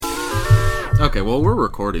Okay, well, we're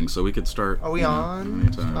recording, so we could start. Are we on?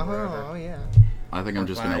 Anytime. Oh, yeah. I think I'm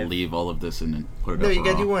just going to leave all of this and put it No, up you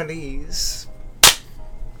gotta raw. do one of these.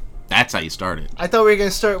 That's how you start it. I thought we were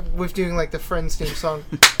gonna start with doing like the Friends theme song.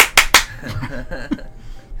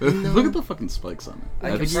 Look at the fucking spikes on it.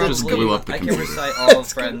 I think you just probably- blew up the I can computer. recite all of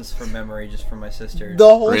Friends from memory just from my sister. The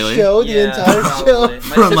whole Really? show, the Yeah, entire probably. show.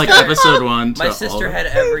 My From like sister- episode 1 to My all sister of had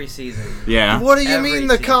it. every season. Yeah. What do you Every mean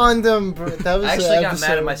the season. condom? That was I the actually got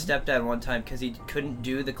mad at episode. my stepdad one time because he couldn't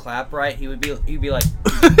do the clap right. He'd be like,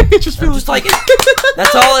 It just feels just like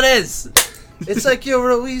that's all it is. It's like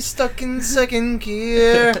you're always stuck in second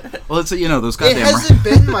gear. Well, it's those It goddamn. hasn't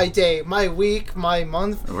been my day, my week, my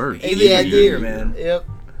month. Word. It Yeah, is your year, man. Yep.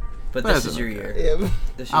 But That's this is your okay. year. Yep.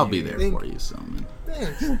 This is I'll your be year. there for you, Selman.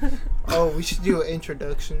 Thanks. Oh, we should do an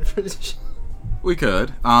introduction for the show. We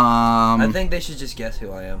could. I think they should just guess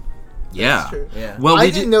who I am. Yeah. That's true. Yeah. Well, I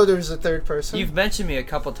we didn't did. know there was a third person. You've mentioned me a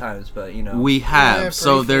couple times, but We have. Yeah,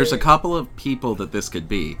 So there's a briefly. couple of people that this could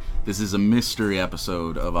be. This is a mystery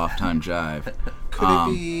episode of Off Time Jive.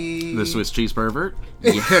 Could it be The Swiss Cheese Pervert?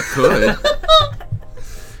 Yeah, it could.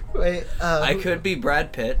 Wait, I could be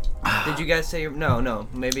Brad Pitt. Did you guys say no?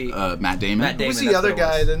 Maybe Matt Damon? Matt Damon. Who's the that's other what it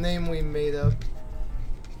guy? was. The name we made up.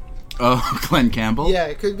 Oh, Glenn Campbell? Yeah,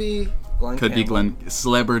 it could be. Glenn Could be Campbell.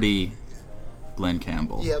 Celebrity Glenn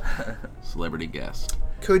Campbell. Yep. Celebrity guest.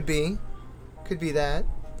 Could be. Could be that.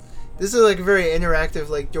 This is like a very interactive,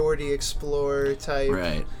 like Doherty Explorer type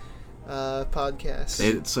Right. podcast.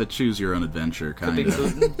 It's a choose your own adventure Could kind be of.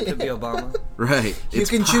 Putin. Could be Obama. Right. you It's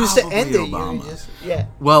can choose to probably end it. Obama. You just, yeah.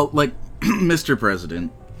 Well, like, Mr.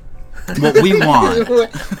 President, what we want.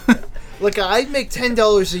 Look, I'd make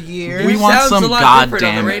 $10 a year. We He want sounds some a lot different on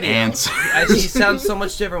the goddamn radio. answer. He sounds so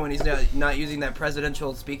much different when he's not using that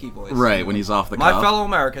presidential speaky voice. Right, when he's off the My cuff. fellow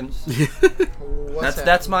Americans. What's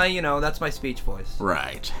That's happening? my that's my speech voice.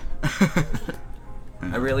 Right.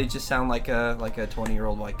 I really just sound like a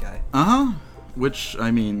 20-year-old white guy. Uh-huh. Which,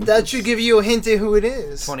 I mean... That should give you a hint of who it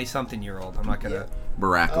is. 20-something-year-old. I'm not gonna.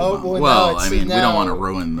 Barack Oh, Obama. well, Well, now I it's- mean, we don't now- want to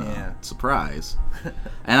ruin the Yeah. surprise.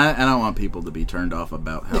 And I don't want people to be turned off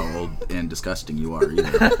about how old and disgusting you are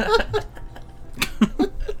either.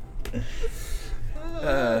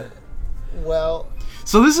 Well,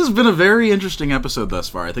 So this has been a very interesting episode thus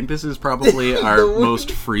far. I think this is probably our The one-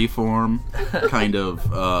 most free-form kind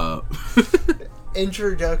of,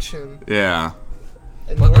 introduction. yeah.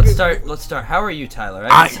 And Well, we're let's gonna- start. How are you, Tyler?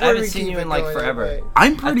 I- I haven't seen keep you it in like going forever. that way.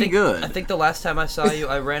 I'm I pretty think, good. I think the last time I saw you,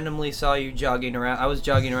 I randomly saw you jogging around. I was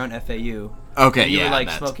jogging around FAU. Okay, And you yeah, were like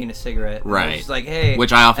that's... smoking a cigarette. And I Right. was just like, hey.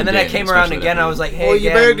 Which I often And then I did, came around especially again. at I was like, hey. Well, you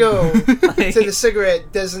again. better go Like- to the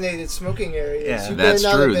cigarette designated smoking areas. Yeah. You better That's not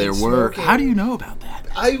have true. been There were... smoking. How do you know about that?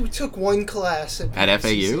 I took one class at At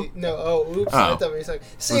PCC. FAU? No, oops. Oh. I thought we were talking.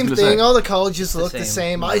 Same gonna thing. say. All the colleges the look the same,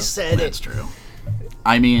 same. yeah. I said That's it. true.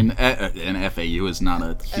 I mean, an FAU is not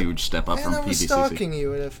a huge step up And from I was PVCC. stalking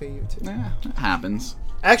you at FAU too. Yeah, it happens.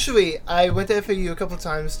 Actually, I went to FAU a couple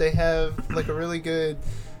times. They have like a really good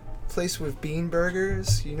place with bean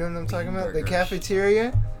burgers. You know what I'm talking about? The burgers.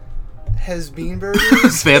 cafeteria has bean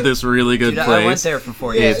burgers. They had this really good Dude, place. I went there for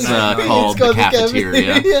 4 Yeah, years. It's, and I know. called the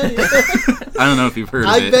cafeteria. I don't know if you've heard of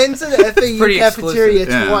I've it. been to the FAU Pretty cafeteria exclusive.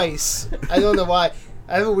 Yeah. twice. I don't know why.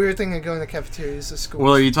 I have a weird thing of going to cafeterias at school.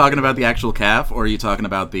 Well, are you talking about the actual caf, or are you talking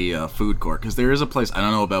about the food court? Because there is a place, I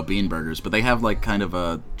don't know about bean burgers, but they have like kind of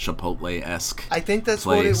a Chipotle-esque I think that's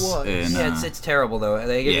what it place was. in... Yeah, it's terrible though.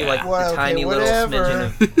 They give you Yeah. like Well, a okay, tiny little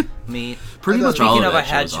whatever. smidgen of meat. Pretty I much thought- all Speaking of of, I that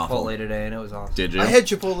shit had was awful. Chipotle today and it was awesome. Did you? I had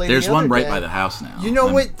Chipotle. There's the one other right day. by the house now. You know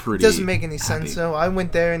I'm what pretty doesn't make any happy. sense though? I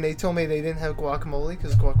went there and they told me they didn't have guacamole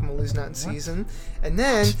because guacamole's not in season. And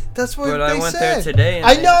then that's what But they I went said. there today and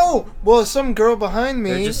I they- know. Well, some girl behind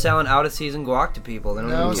They're me. just selling out of season guac to people. They don't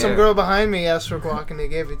No, even some care. girl behind me asked for guac and they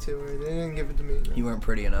gave it to her. They didn't give it to me. You weren't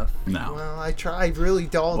pretty enough. No. Well, I tried. I really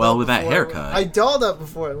dolled up. Well, with that before I went. haircut. I dolled up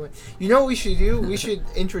before I went. You know what we should do? We should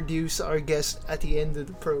introduce our guest at the end of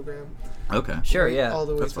the program. Okay. Sure, Wait yeah. All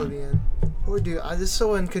the way That's till fine. the end. Or do this is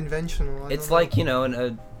so unconventional. I It's don't like, know. in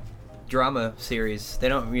a drama series. They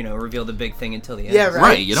don't, reveal the big thing until the end. Yeah, right.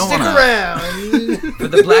 Right, you don't Stick wanna- around. For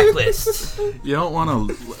the blacklist. You don't want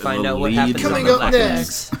to Find out what happens Coming on up the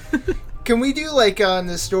blacklist. next. Can we do like on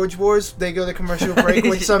the Storage Wars? They go to commercial break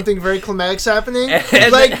with something very climax happening.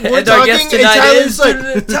 And- Like we're and our talking, guest and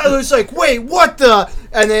tonight Tyler's like, wait, what the?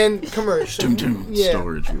 And then commercial. Dum, dum, Yeah.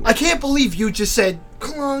 storage unit. I can't believe you just said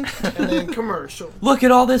clunk and then commercial. Look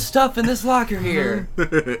at all this stuff in this locker here.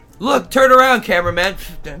 Look, turn around, cameraman.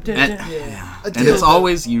 And, Yeah. A and dildo. it's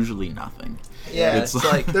always usually nothing. Yeah, It's it's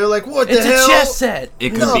like they're like, what the it's hell? a chess set.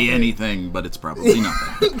 It could Nothing. be anything, but it's probably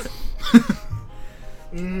nothing.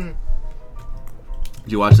 Mm.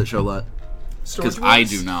 Did you watch that show a lot? Storage Because I Wars?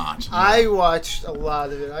 do not. I watched a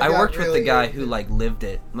lot of it. I got worked with the really guy into who it. like lived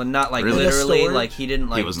it. Well, not like Really? literally, Storage? like he didn't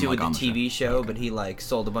like wasn't, do like, the on the TV show, but he like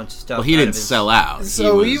sold a bunch of stuff. Well, he out didn't of his- sell out.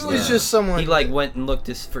 So he was yeah. just someone. He like went and looked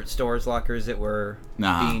for stores lockers that were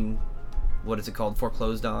Uh-huh. being, what is it called,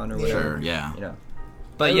 foreclosed on or Yeah. whatever. Sure, yeah. You know.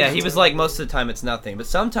 But That yeah, was he was terrible. like, most of the time it's nothing. But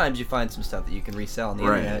sometimes you find some stuff that you can resell on the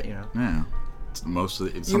Right. internet. You know. Yeah. It's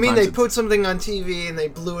mostly. You mean they put something on TV and they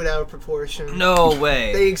blew it out of proportion? No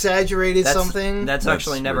way. They exaggerated That's- something That's That's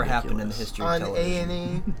actually never happened in the ridiculous. history of on television.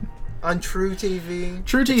 A&E, on True TV.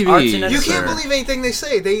 True TV? arts and You Sir. can't believe anything they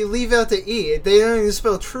say. They leave out the E. They don't even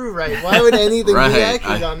spell true right. Why would anything Right, be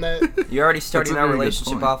accurate I- on that? You're already starting a our very good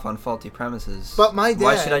relationship point. off on faulty premises. But my dad,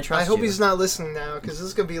 Why should I trust hope you? he's not listening now, because this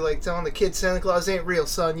is going to be like telling the kids Santa Claus ain't real,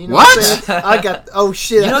 son. You know What? what I'm saying? I got, oh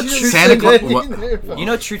shit. You know I should've True said Santa that Claus- in there. You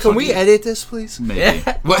know True Can TV? we edit this, please? Maybe.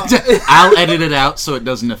 Yeah. What? I'll edit it out so it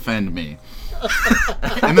doesn't offend me.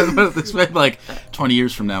 And then this may like 20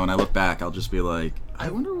 years from now, when I look back, I'll just be like, I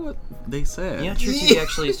wonder what they said. You know True TV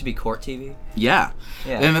actually used to be Court TV? Yeah.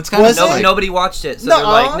 Yeah. And it's kind of Was it? like, Nobody watched it, so No. they're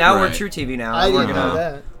like, now we're Right. True TV now. I and we're didn't know gonna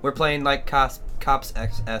that. we're playing like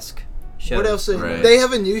cops-esque shows. What else? Right. They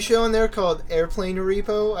have a new show in there called Airplane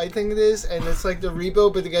Repo, I think it is, and it's like the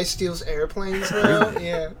repo, but the guy steals airplanes now.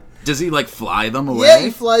 Yeah. does he like fly them away? Yeah,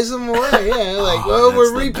 he flies them away. Yeah, like, Oh, well, we're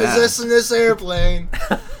that's the repossessing this airplane.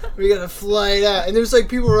 We gotta fly it out. And there's like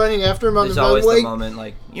people running after him on There's the always runway. the moment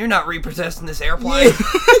like, you're not repossessing this airplane. Yeah.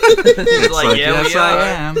 He's It's like, yeah, yes, we I are.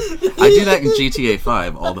 am. I do that in GTA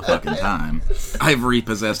 5 all the fucking time. I've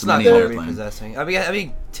repossessed It's not many called airplanes. repossessing. I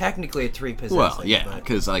mean, technically it's repossessing. Well, yeah, but-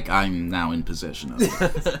 because like I'm now in possession of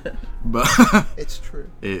it. But It's true.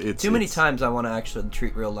 it's Too many it's- times I want to actually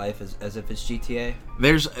treat real life as if it's GTA.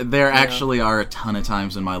 There actually are a ton of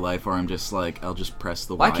times in my life where I'm just like, I'll just press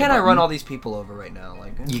the. Why Y can't I button. run all these people over right now?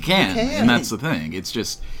 Like You can, You can. and that's the thing. It's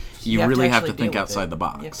just you have really have actually to think deal with outside it. the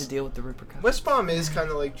box. You have to deal with the repercussions. West Palm is kind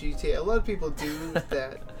of like GTA. A lot of people do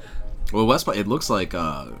that. Well, West Palm, it looks like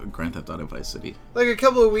Grand Theft Auto Vice City. Like a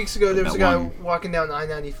couple of weeks ago, there was a That guy one. walking down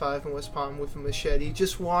I-95 in West Palm with a machete,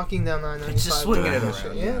 just walking down I-95. Just swinging with it a around.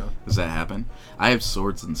 machete. You Yeah, know? Does that happen? I have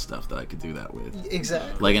swords and stuff that I could do that with.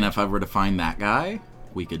 exactly. Like, and if I were to find that guy,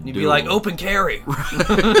 we could. You'd do be like, open carry.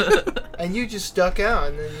 And you just duck out,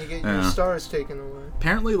 and then you get your Yeah. stars taken away.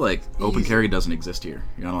 Apparently, like open Easy. carry doesn't exist here.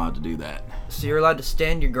 You're not allowed to do that. So you're allowed to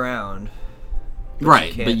stand your ground.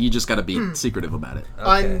 Right, can't. but you just got to be secretive about it.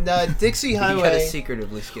 Okay. On Dixie You gotta Highway,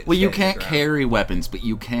 secretively Well, you stand your can't ground. carry weapons, but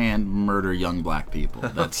you can murder young black people.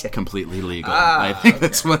 That's Okay. completely legal. Ah, I think okay.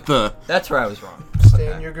 that's what the. That's where I was wrong. stand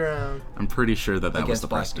Okay. your ground. I'm pretty sure that was Against the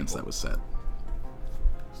black precedence people. that was set.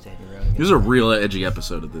 Stand your ground. This is a real edgy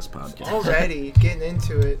episode of this podcast. Already getting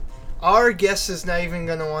into it. Our guest is not even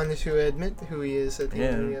going to want to admit who he is at the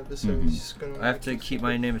end of the Yeah. episode. Mhm. He's just gonna I have to keep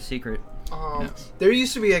my name a secret. Yes. There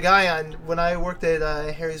used to be a guy on when I worked at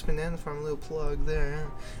Harry's Banana Farm. Little plug there.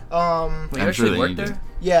 Wait, you I'm actually sure they worked need to- there?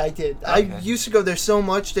 Yeah, I did. I Okay. used to go there so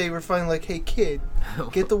much they were finally like, "Hey kid,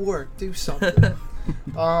 get to work, do something."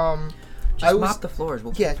 Just I was mop the floors.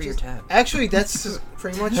 We'll yeah. pay for your Just, tab. actually, that's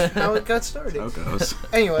pretty much how it got started. How it goes.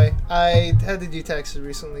 Anyway, I had to do taxes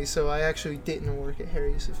recently, so I actually didn't work at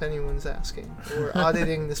Harry's. If anyone's asking or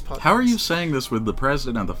auditing this podcast, How are you saying this with the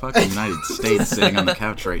president of the fucking United States sitting on the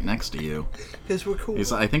couch right next to you? Because we're cool.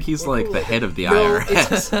 I think he's We're like cool. the head of the No,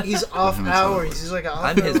 IRS. he's off Him and hours. Sullivan. He's like an off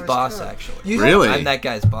I'm his hours boss, guy. actually. You don't- Really? I'm that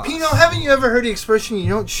guy's boss. Pino, haven't you ever heard the expression "you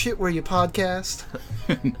don't shit where you podcast"?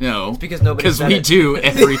 No, because nobody because said we it. do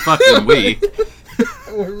every fucking week.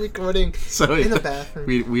 We're recording So in the bathroom.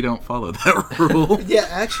 we don't follow that rule. Yeah,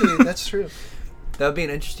 actually, that's true. That would be an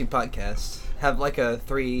interesting podcast. Have like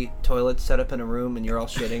 3 toilets set up in a room and you're all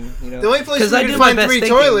shitting, you know? The only place 'Cause we I can do my find best 3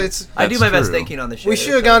 thinking. toilets. I do That's my best true. thinking on the shit. We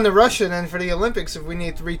should have gone to Russia then for the Olympics if we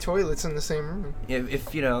need 3 toilets in the same room.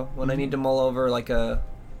 If you know, when I need to mull over like a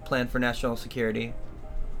plan for national security, I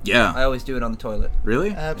Yeah, always do it on the toilet. really?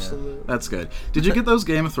 Absolutely. That's good. Did you get those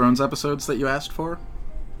Game of Thrones episodes that you asked for?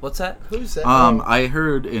 What's that? Who's that? I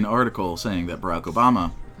heard an article saying that Barack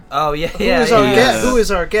Obama, Oh yeah, who yeah. is our yeah. guest? Who is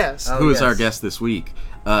our guest? Oh, who is our yes. guest this week,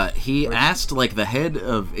 he asked like the head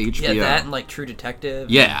of HBO. Yeah, that and like True Detective.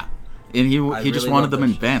 Yeah. And he I just really wanted love them in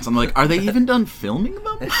those advance. I'm like, are they even done filming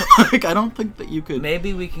them? Like, I don't think that you could.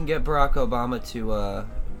 Maybe we can get Barack Obama to,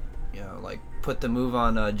 you know, like put the move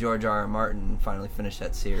on George R.R. Martin and finally finish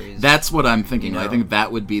that series. That's what I'm thinking. You I know. think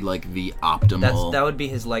that would be like the optimal. that would be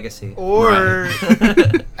his legacy. Or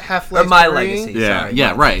Right. Half-Life Or my 3? legacy. yeah, Sorry,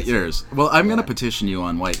 yeah, my right. legacy. Yours. Well, I'm gonna Yeah. petition you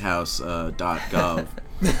on WhiteHouse.gov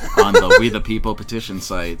on the We the People petition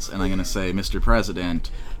sites, and I'm gonna say, Mr.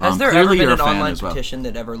 President, Has there clearly ever been you're an a fan online as well. petition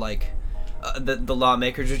that ever like the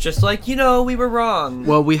lawmakers are just like, we were wrong.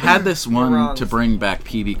 Well, we had this one wrong. to bring back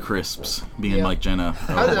PB Crisps. Me and Yeah. Mike Jenna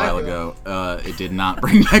How a did that while go? ago. It did not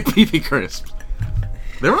bring back PB Crisps.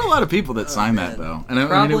 There were a lot of people that signed that man. though, and I mean, it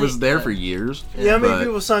Probably, was there yeah. for years. Yeah, how many but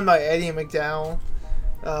people signed by Eddie McDowell?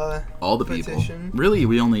 all the people. petition? Really,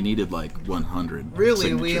 we only needed like 100.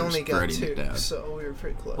 Really, we signatures only for got Eddie 2, McDowell. so we were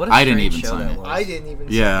pretty close. What a I didn't strange even show sign that it. was. I didn't even.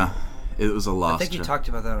 Yeah, it was a lost. I think you show. talked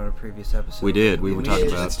about that on a previous episode. We did. We were talking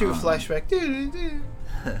Yeah, about. let's do a flashback.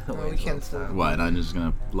 No, we can't stop. afford What? I'm just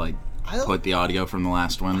gonna like I don't- put the audio from the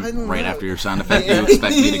last one I don't right know. after your sound effect. You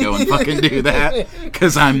expect me to go and fucking do that?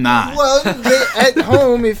 Because I'm not. Well, at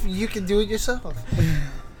home, if you can do it yourself.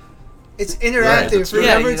 It's interactive. that's true.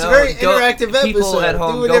 Remember, it's a very interactive episode. People at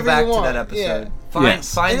home, do go whatever back you to want. that episode. Yeah.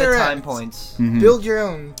 Yes. Find the Interact. time points. Mhm. Build your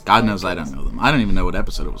own. God knows I don't know them. I don't even know what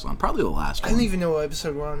episode it was on. Probably the last I one. don't even know what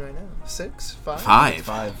episode we're on right now. 6? 5?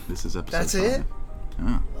 Five. This is episode. That's 5. it?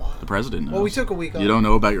 Yeah. The president knows. Well, we took a week off. You don't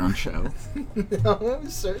know about your own show. No,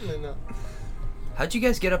 certainly not. How'd you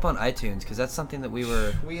guys get up on iTunes? Because that's something that we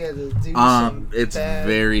were. We had to do some It's bad...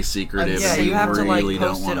 very secretive. Yeah, and we you have to really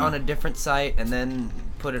post don't it wanna... on a different site and then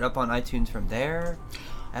put it up on iTunes from there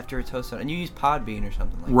after it's hosted. And you use Podbean or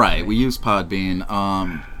something like that. Right, we use Podbean.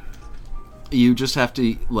 You just have to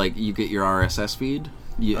you get your RSS feed,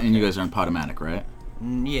 and you Okay. guys are on Podomatic, right?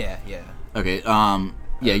 Yeah. Okay.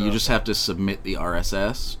 Yeah, you just have to submit the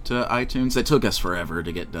RSS to iTunes. It took us forever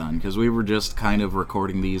to get done because we were just kind of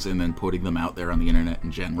recording these and then putting them out there on the internet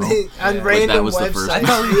in general. on Yeah. random that was the first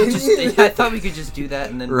websites. I thought we could just do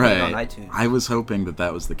that and then put it on Right. iTunes. I was hoping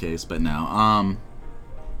that was the case, but no.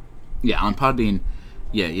 Yeah, on Podbean,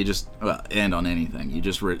 yeah, you just and on anything, you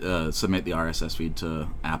just submit the RSS feed to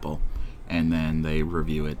Apple, and then they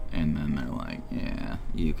review it, and then they're like, yeah,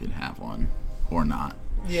 you could have one or not.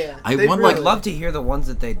 Yeah. I they want, really- I'd love to hear the ones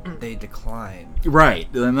that they decline. Right,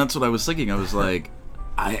 and that's what I was thinking. I was like,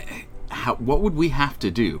 what would we have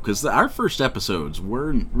to do? Because our first episodes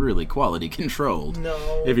weren't really quality controlled.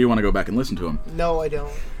 No. If you want to go back and listen to them. No, I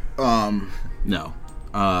don't. No.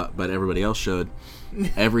 But everybody else should.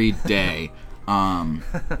 Every day.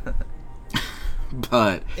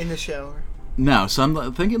 But, In the shower. no, so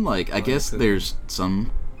I'm thinking, I guess cool. there's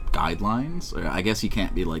some guidelines. Or I guess you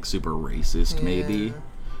can't be, super racist, maybe. Yeah.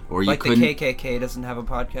 Or you Like the couldn't... KKK doesn't have a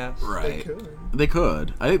podcast. They Right. could. They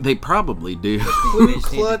could. They probably do. We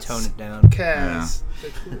just need to Klutz tone it down. Cast. They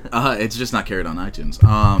could. It's just not carried on iTunes.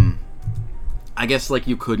 I guess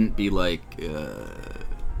you couldn't be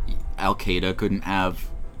Al Qaeda couldn't have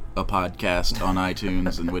a podcast on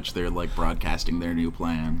iTunes in which they're broadcasting their new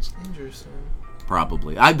plans. Interesting.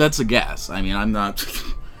 Probably. That's a guess. I mean, I'm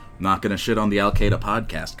not gonna shit on the Al Qaeda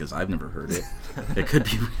podcast because I've never heard it. It could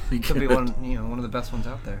be really Could be good. one of the best ones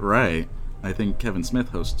out there. Right. I think Kevin Smith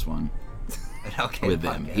hosts one An Al Qaeda with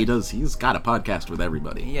them. podcast. He's got a podcast with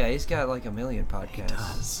everybody. Yeah, he's got like a million podcasts.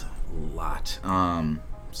 Does a lot.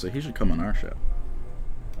 So he should come on our show.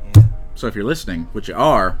 Yeah. So if you're listening, which you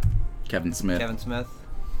are, Kevin Smith, Kevin Smith.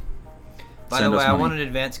 By Send the way, us I money. want an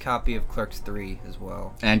advanced copy of Clerks 3 as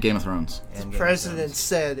well. and Game of Thrones. And Game The of president Thrones.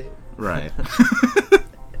 said it. Right.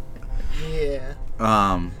 Yeah.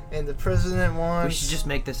 And the president wants. We should just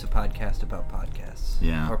make this a podcast about podcasts.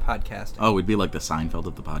 Yeah. Or podcasting. Oh, we'd be like the Seinfeld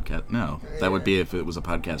of the podcast. No, that would be if it was a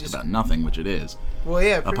podcast Just- about nothing, which it is. Well,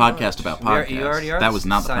 yeah. A pretty podcast much. about You are- podcasts. you already are That was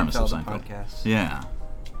not the premise of Seinfeld Seinfeld. podcast. Yeah,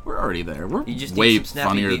 we're already there. We're You just way need some snappy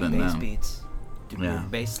funnier beat than bass them. beats. Do Yeah.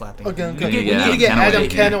 bass slapping. Oh, gun, We gun. need We to get need to get Adam Adam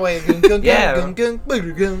Kenway Kenway. Gun, gun, Yeah. gun, gun,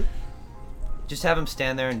 gun, gun. Just have him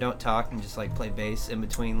stand there and don't talk and just play bass in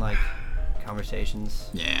between conversations.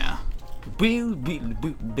 Yeah. Boo, boo,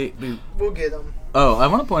 boo, boo, boo. We'll get him. Oh, I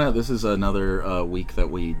want to point out this is another week that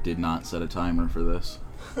we did not set a timer for this,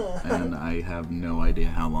 and I have no idea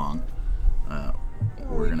how long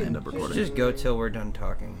we're gonna end up We should recording. just go till we're done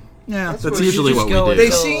talking. Yeah, That's that's what we usually should what just go we with. do.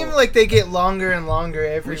 They So- seem like they get longer and longer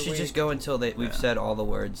every We should week. just go until we've Yeah. said all the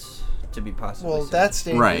words to be possible. Well, that's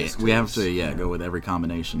dangerous. Right, we have 'cause- to go with every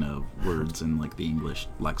combination of words in the English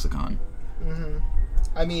lexicon. Mhm.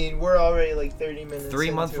 I mean, we're already 30 minutes.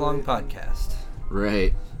 3-month-long into it, podcast.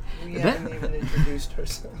 Right. and We haven't even introduced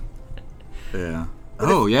ourselves. Yeah.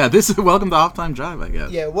 Oh yeah, this is welcome to Off Time Jive, I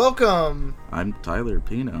guess. Yeah, welcome. I'm Tyler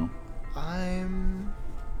Pino. I'm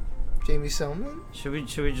Jamie Selman. Should we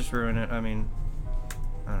just ruin it? I mean,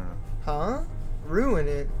 I don't know. Huh? ruin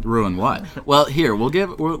it. Ruin what? Well, here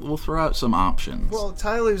we'll throw out some options. Well,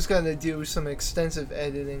 Tyler's gonna do some extensive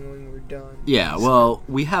editing when we're done. Yeah, well,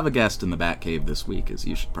 we have a guest in the Batcave this week, as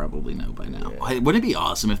you should probably know by now. Yeah. Wouldn't it be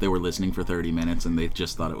awesome if they were listening for 30 minutes and they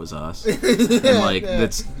just thought it was us? Yeah, And, like, yeah.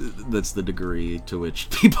 that's the degree to which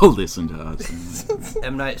people listen to us. And,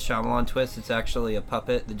 M. Night Shyamalan twist. It's actually a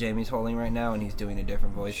puppet that Jamie's holding right now, and he's doing a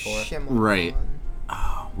different voice for it. Shyamalan. Right.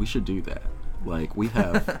 oh, we should do that. Like, we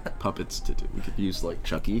have puppets to do. We could use, like,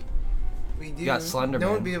 Chucky. We do. got Slender No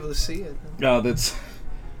one Man. would be able to see it. No,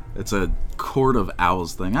 it's a Court of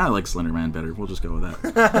Owls thing. I like Slender Man better. We'll just go with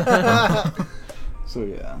that. So,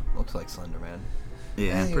 yeah. Looks like Slender Man.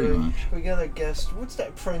 Yeah, Anyway, pretty much. We got a guest. What's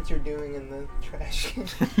that printer doing in the trash can?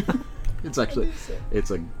 It's actually, What is it?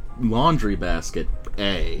 it's a laundry basket,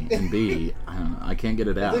 A, and B, I don't know, I can't get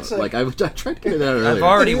it out. looks Like, like- I tried to get it out earlier. I've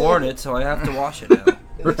already worn it, so I have to wash it now.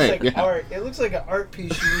 It looks Right, like yeah. art. It looks like an art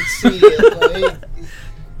piece. You would see it.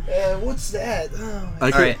 Like, what's that? Oh, my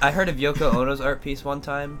I All right, I heard of Yoko Ono's art piece one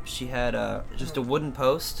time. She had just a wooden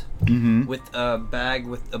post Mm-hmm. with a bag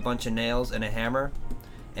with a bunch of nails and a hammer,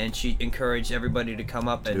 and she encouraged everybody to come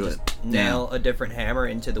up and Do just it. nail a different hammer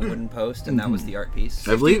into the wooden post, and that was the art piece.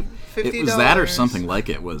 I believe it was that or $50. something like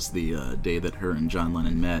it was the day that her and John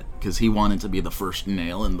Lennon met, because he wanted to be the first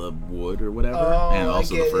nail in the wood or whatever, Oh, and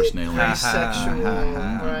also I the get first it. nail in Very the sexual,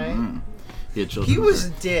 right? Mhm. He had children He with was her.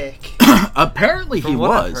 a dick. Apparently From he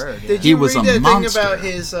what I've was. heard, yeah. Did He you was read a that monster.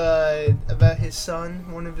 thing about his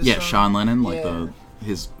son? One of his Yeah, sons? Sean Lennon, like Yeah.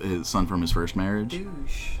 his son from his first marriage.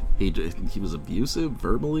 Douche. He was abusive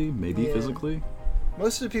verbally, maybe Yeah. physically.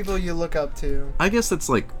 Most of the people you look up to. I guess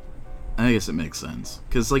it makes sense,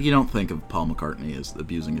 because like you don't think of Paul McCartney as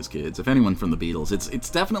abusing his kids. If anyone from the Beatles, it's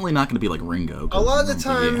definitely not going to be like Ringo. 'cause A lot of I the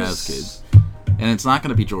don't think he has times, kids, and it's not going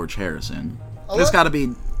to be George Harrison. A It's lot- got to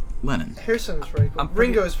be Lennon. Harrison's probably cool. I'm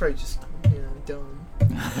pretty- Ringo's probably just dumb.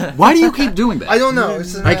 Why do you keep doing that? I don't know.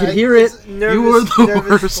 It's, I could hear it. it's You were the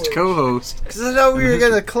nervous worst push. co-host. Because I thought we were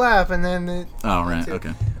gonna clap, and then Oh right,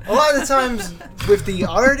 okay. a lot of the times with the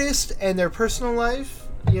artist and their personal life,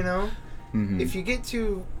 Mhm. if you get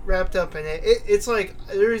too wrapped up in it, it's like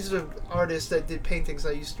there is an artist that did paintings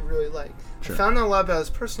I used to really like. Sure. I found out a lot about his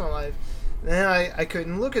personal life, and then I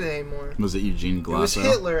couldn't look at it anymore. Was it Eugene It was Glasso?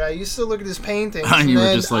 Hitler. I used to look at his paintings, And you were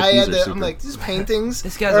then just like, I these had are to. super. I'm like, these paintings.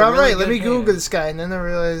 This guy's are a all really right. Let good me Google painter. this guy, and then I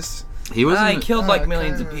realized He was. I killed like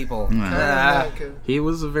millions kinda- of people. Yeah. Ah. not good. He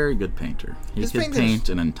was a very good painter. He His could paintings- paint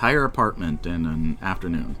an entire apartment in an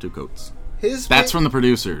afternoon, 2 coats. His That's pa- from the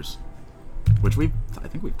producers, which I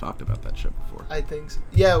think we've talked about that show before. I think so.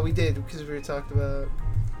 Yeah, we did because we talked about.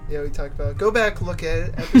 Yeah, we talked about. Go back, look at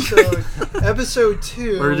it. Episode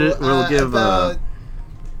 2. We'll give about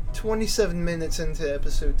 27 minutes into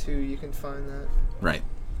episode 2. You can find that Right.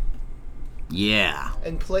 Yeah.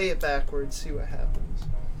 and play it backwards. See what happens.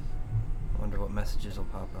 Wonder what messages will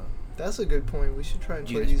pop up. That's a good point. We should try and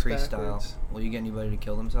play Judas these Priest backwards. style. Will you get anybody to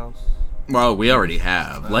kill themselves? Well, we already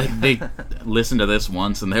have. Like, they listened to this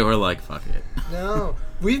once and they were like, fuck it. No,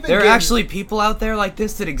 we've been. There are getting- actually people out there like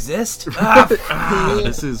this that exist? Ah,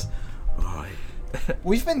 This is. Oh,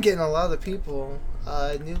 We've been getting a lot of people,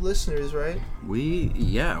 new listeners, right? we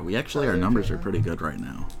actually, our numbers are pretty good right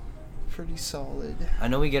now. Pretty solid. I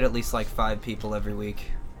know we get at least like 5 people every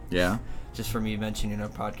week Yeah? just from you mentioning our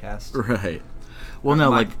podcast. Right. Well,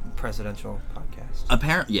 no, My like, presidential podcast.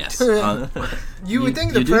 apparently, yes. You would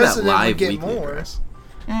think the do that president would live get weekly more. address.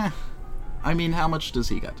 I mean, how much does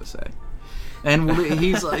he got to say? And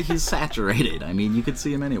he's saturated. I mean, you could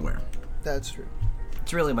see him anywhere. That's true.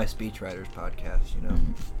 It's really my speechwriter's podcast, you know.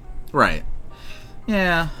 Right.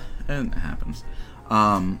 Yeah, and it happens.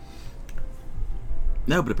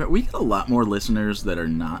 No, but we get a lot more listeners that are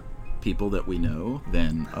not people that we know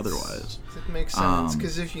than otherwise. It makes sense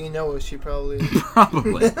because if you know us, you probably.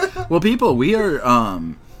 Probably. Well, people, we are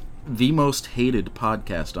the most hated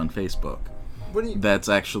podcast on Facebook. What do you? That's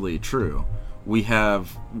actually true. We have,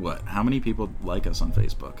 what, how many people like us on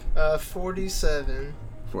Facebook? 47.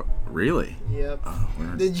 Really? Yep. Oh,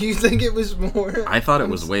 we're- Did you think it was more? I thought it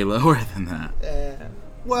was way lower than that.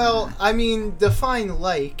 Well, I mean, define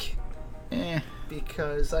like,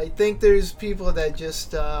 because I think there's people that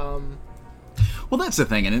just. Well, that's the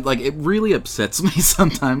thing, and it really upsets me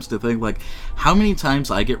sometimes to think, like, how many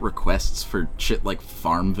times I get requests for shit like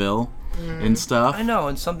Farmville and stuff. I know,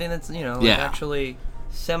 and something that's, you know, like Yeah. actually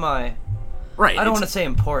semi... Right. I don't it's- want to say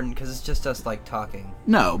important because it's just us, like, talking.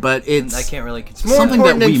 No, but And it's I can't really... more something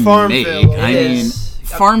that important we than Farmville, make. it I mean, is.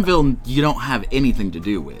 Farmville, you don't have anything to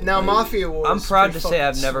do with. Now, Like, Mafia Wars. I'm proud to pretty say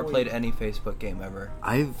I've fucking never sweet. played any Facebook game ever.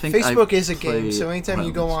 I think Facebook I've is a game, played- so anytime well,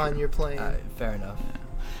 you go that's on, true. you're playing. Fair enough.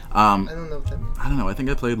 I don't know what that means. I don't know. I think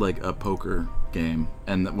I played like a poker game,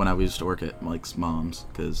 and when I used to work at Mike's mom's,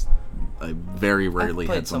 because I very rarely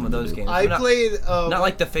played had some of something to those do. games. I Not- played. Not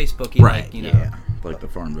like the Facebooky, Right. like, you know, Yeah. Like the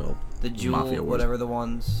Farmville. the Jewel, Mafia Wars. whatever the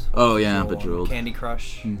ones. Oh yeah, Jewel, Bejeweled. Candy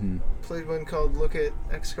Crush. Mm-hmm. Played one called "Look at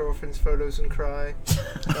Ex-Girlfriend's Photos and Cry."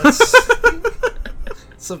 That's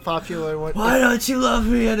it's a popular one. Why don't you love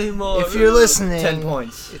me anymore? If you're listening, 10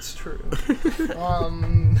 points. It's true.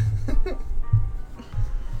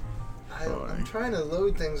 I'm trying to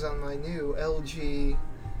load things on my new LG.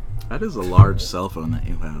 That is a large cell phone that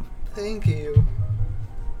you have. Thank you.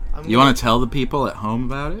 You want to tell the people at home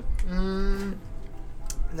about it?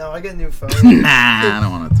 No, I got a new phone. Nah, I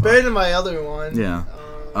don't want to talk. Better than my other one. Yeah.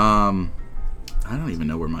 I don't even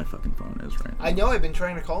know where my fucking phone is right now. I know I've been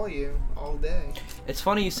trying to call you all day. It's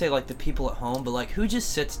funny you say like the people at home, but like who just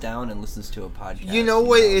sits down and listens to a podcast? You know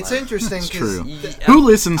what? It's like, interesting It's because true. y- Who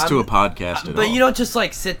listens to a I'm- podcast at But all? you don't just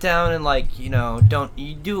like sit down and like, you know,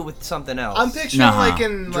 you do it with something else. I'm picturing Nah. like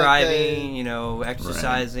in driving, you know,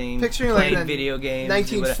 exercising, Picturing, like, playing in video games,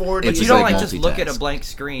 1940s. But It's you don't like like just look at a multitask. blank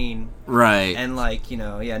screen Right. and like, you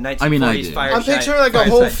know, yeah, 1940s I mean, I do. fireside. I'm picturing like a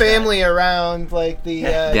whole fireside chat. family around like the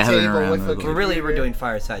Gathering table around with the- a We're computer. doing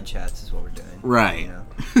fireside chats is what we're doing. Right. You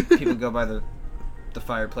know? People go by the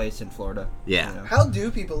fireplace in Florida. Yeah. You know? How do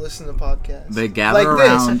people listen to podcasts? They gather like this.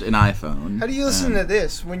 around an iPhone. How do you listen to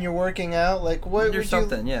this when you're working out? Like what Or would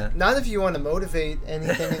something, you? yeah. Not if you want to motivate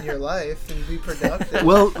anything in your life and be productive.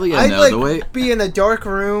 Well, yeah, I'd no, like the way... be in a dark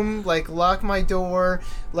room, like lock my door,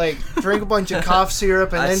 like drink a bunch of cough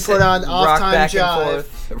syrup, and I then sit- put on rock off-time back jive. and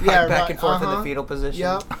forth, rock Yeah, back and forth in uh-huh. the fetal position.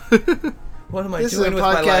 Yep. What am I This is a doing with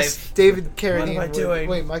my podcast. life? David Carradine. What am I doing?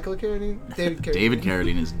 Wait, Michael Carradine? David Carradine. David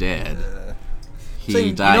Carradine is dead. He So, you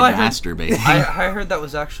know, died I heard- masturbating. I heard that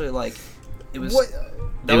was actually like it was. What?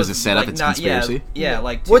 That It was a setup, it's not- conspiracy? Yeah,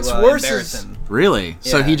 like to, What's worse embarrass is- him. Really?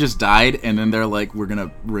 So Yeah. he just died, and then they're like, we're going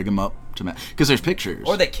to rig him up to... Because there's pictures.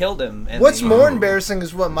 Or they killed him. And What's they- more Oh. embarrassing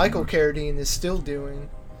is what Michael Carradine is still doing,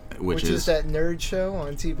 which is is... that nerd show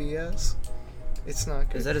on TBS. It's not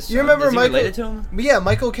good. Is that his You son? remember Is he Michael? related to him? But yeah,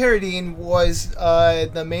 Michael Carradine was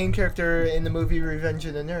the main character in the movie Revenge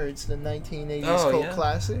of the Nerds, the 1980s Oh, cult yeah.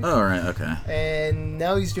 classic. Oh, right, okay. And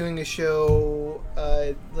now he's doing a show,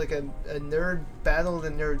 like a nerd battle of the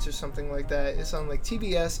nerds or something like that. It's on like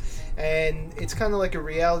TBS, and it's kind of like a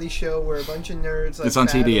reality show where a bunch of nerds. Like, It's on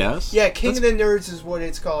battle. TBS? Yeah, King of the Nerds is what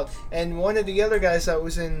it's called. And one of the other guys that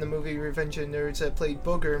was in the movie Revenge of the Nerds that played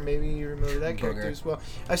Booger, maybe you remember that character Booger. as well.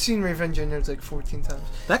 I've seen Revenge of the Nerds like 14 times.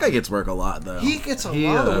 That guy gets work a lot, though. He gets a He,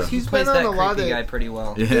 lot of. he He's Plays been on that a lot creepy of. guy pretty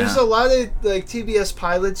well. Yeah. There's a lot of like TBS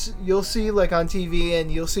pilots you'll see like on TV,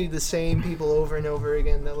 and you'll see the same people over and over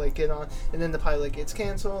again that like get on, and then the pilot gets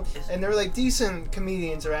canceled, and they're like decent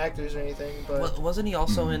comedians or actors or anything, but Wasn't he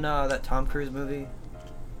also in that Tom Cruise movie?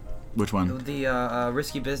 Which one? The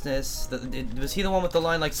Risky Business. Was he the one with the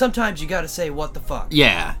line like, sometimes you gotta say what the fuck?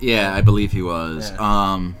 Yeah, I believe he was.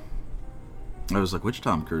 Yeah. I was like, which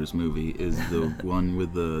Tom Cruise movie is the one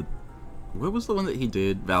with the... What was the one that he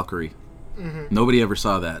did? Valkyrie. Nobody ever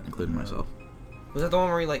saw that, including myself. Was that the one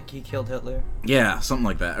where he killed Hitler? Yeah, something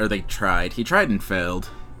like that. Or they tried. He tried and failed.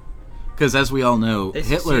 Because as we all know, They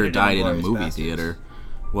Hitler succeeded in died in a Inglourious movie Basterds. theater.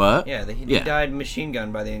 What? Yeah, he died machine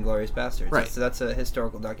gunned by the Inglourious Basterds. Right. That's a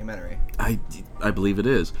historical documentary. I believe it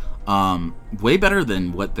is. Way better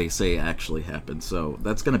than what they say actually happened. So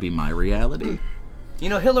that's going to be my reality. You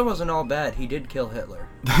know, Hitler wasn't all bad. He did kill Hitler.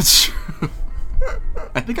 That's true.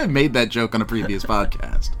 I think I made that joke on a previous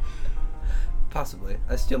podcast. Possibly.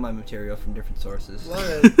 I steal my material from different sources.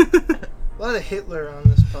 a lot of Hitler on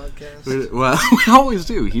this podcast. Well, we always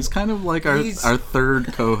do. He's kind of like our He's- third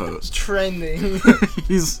co-host. Trending.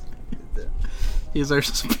 he's our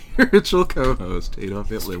spiritual co-host, Adolf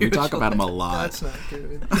Hitler. We talk about him a lot. That's not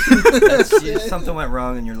good. Something went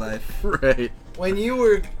wrong in your life. Right. When you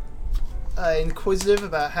were inquisitive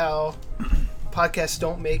about how podcasts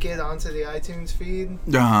don't make it onto the iTunes feed,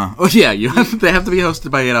 Oh yeah, they have to be hosted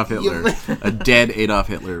by Adolf Hitler, a dead Adolf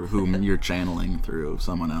Hitler, whom you're channeling through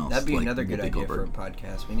someone else. That'd be like another good Whoopi idea for a Goldberg.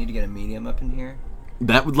 podcast. We need to get a medium up in here.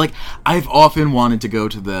 That would I've often wanted to go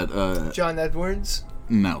to that. John Edwards.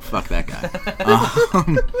 No, fuck that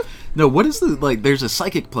guy. No, what is there's a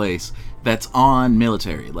psychic place that's on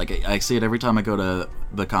military. I see it every time I go to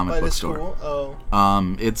the comic By book the store. school?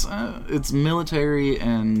 Oh. It's military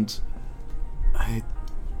and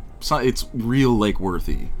it's real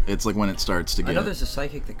worthy. It's like when it starts to I get. know there's a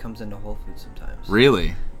psychic that comes into Whole Foods sometimes.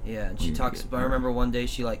 Really? Yeah, and she talks. I remember one day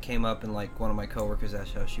she came up and one of my coworkers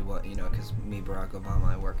asked how she was, because me, Barack Obama,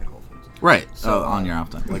 I work at Whole Foods. Right. So, on your off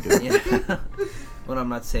time. Yeah. When I'm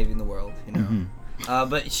not saving the world, Mm-hmm.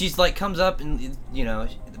 But she's comes up and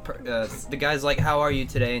the guy's like, "How are you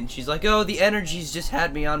today?" And she's like, "Oh, the energies just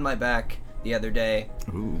had me on my back the other day."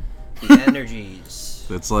 Ooh. The energies.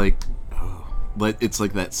 It's like, it's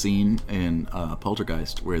like that scene in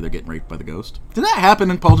Poltergeist where they're getting raped by the ghost. Did that happen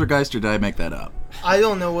in Poltergeist, or did I make that up? I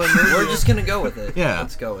don't know what movie. We're just gonna go with it. Yeah.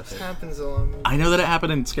 Let's go with It it. happens a lot. I know that it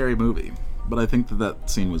happened in Scary Movie, but I think that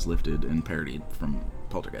scene was lifted and parodied from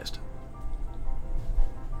Poltergeist.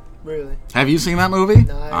 Really? Have you seen that movie?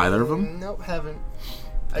 No, Either of them? Nope, haven't.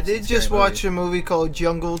 I I've did seen just Scary watch a movie called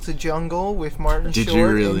Jungle to Jungle with Martin Did you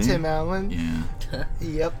Short really? and Tim Allen. Yeah,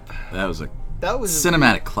 Yep. that was a That was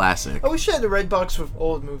cinematic classic. I wish I had a red box with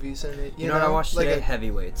old movies in it. You know what I watched like today?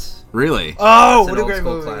 Heavyweights. Really? Oh, It's what an a old great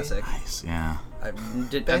school movie! classic. Nice. Yeah. I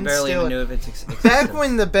Ben barely Stiller. even knew if it's existed. Back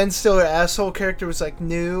when the Ben Stiller asshole character was like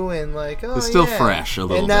new and like, oh It's still yeah. fresh a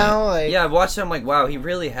little and now like Yeah, I've watched it. I'm like, wow, he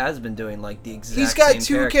really has been doing like the exact. he's got same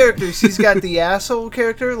two character. characters. He's got the asshole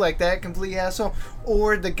character, like that complete asshole,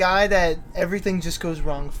 or the guy that everything just goes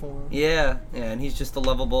wrong for him. Yeah, and he's just the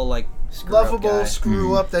lovable like screw up Lovable guy.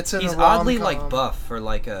 screw up that's in He's a rom-com. oddly like buff, or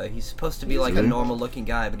like he's supposed to be like a really normal looking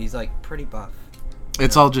guy, but he's like pretty buff.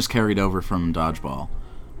 It's all just carried over from Dodgeball,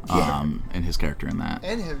 Yeah. and his character in that.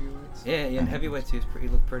 And heavyweights. Yeah, in heavyweights he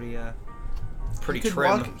looked pretty He could trim.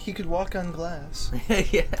 walk. He could walk on glass.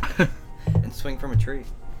 Yeah, and swing from a tree.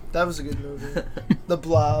 That was a good movie. The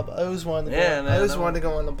Blob. I always wanted to. Yeah, go, man, I always that wanted to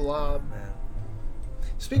go on the Blob. Man.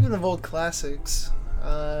 Speaking of old classics,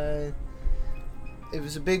 it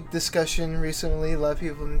was a big discussion recently. A lot of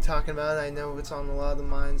people have been talking about it. I know it's on a lot of the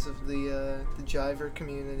minds of the Jiver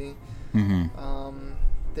community. Mm-hmm.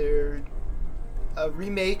 A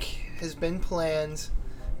remake has been planned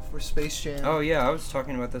for Space Jam. Oh yeah, I was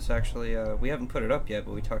talking about this actually. We haven't put it up yet,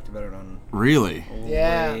 but we talked about it on Really?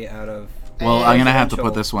 Yeah. way out of. Well, And I'm gonna have to put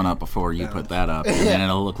Potential. this one up before you Yeah. put that up, and then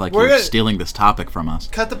it'll look like We're you're gonna- stealing this topic from us.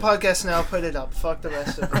 Cut the podcast now. Put it up. Fuck the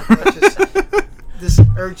rest of it. Let's just, this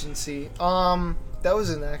urgency. That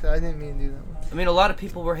was an act. I didn't mean to do that one. I mean, a lot of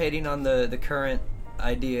people were hating on the current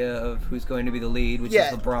idea of who's going to be the lead, which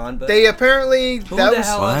Yeah, is LeBron. But They apparently who that the was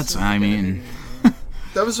hell Well, else that's. is I gonna mean, be?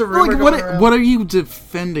 that was a rumor like, going around. what are you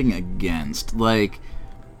defending against? Like,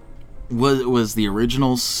 was the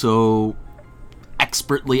original so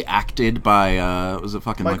expertly acted by was it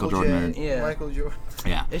fucking Michael Jordan? J. Yeah. Michael Jordan.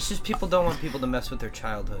 Yeah. It's just people don't want people to mess with their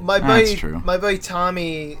childhood. My That's buddy, true. my buddy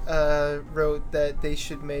Tommy wrote that they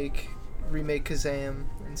should remake Kazam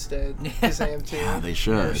instead. Kazam 2. Yeah, they Or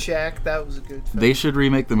should. Shaq, that was a good film. They should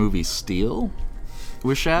remake the movie Steel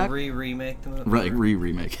with Shaq. Remake the movie. Right,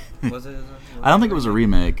 remake. Was it? I don't think it was a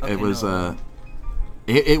remake. Okay, It was no.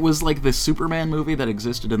 it was like the Superman movie that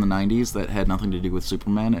existed in the 90s that had nothing to do with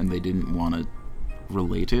Superman, and they didn't want to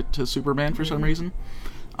relate it to Superman for some reason.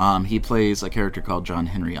 He plays a character called John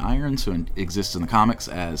Henry Irons, who exists in the comics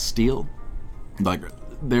as Steel. Like,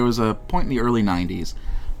 there was a point in the early 90s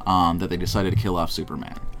that they decided to kill off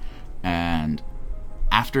Superman. And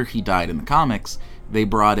after he died in the comics, they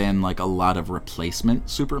brought in like a lot of replacement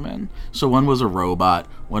Supermen. So one was a robot,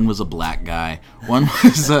 one was a black guy, one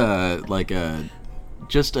was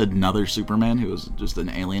just another Superman who was just an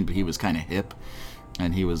alien, but he was kind of hip,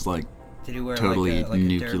 and he was like Did he wear totally like a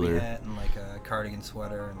nuclear. derby hat and like a cardigan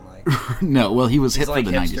sweater and like no, well, he was he's hip like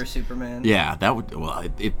for the hipster 90s. Superman? Yeah, that would. Well,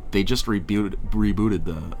 they just rebooted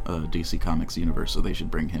the DC Comics universe, so they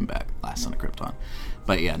should bring him back. Last Son of Krypton,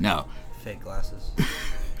 but yeah, no, Fake glasses.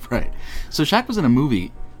 right. So Shaq was in a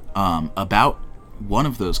movie about one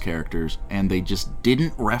of those characters, and they just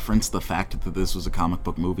didn't reference the fact that this was a comic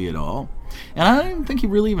book movie at all. And I don't think he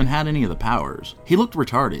really even had any of the powers. He looked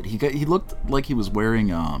retarded. He looked like he was wearing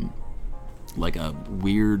like a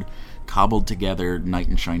weird cobbled together knight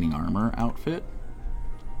in shining armor outfit.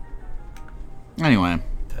 Anyway,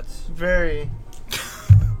 That's Very.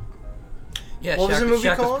 yeah. What was the movie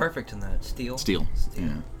Shaq called? was perfect in that. Steel. Steel.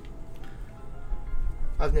 Yeah.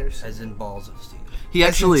 I've never seen. As in balls of steel. He As in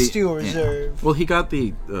actually Steel yeah. Reserve. Well, he got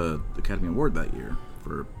the Academy Award that year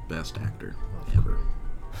for Best Actor. Ever.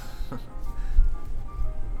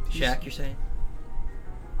 Shaq, you're saying?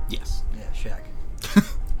 Yes. Yeah, Shaq.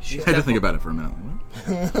 I had to think about it for a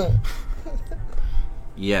minute.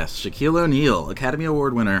 Yes, Shaquille O'Neal, Academy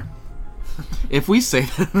Award winner. If we say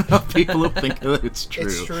that enough, people will think that it's true.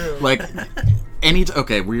 It's true. Like,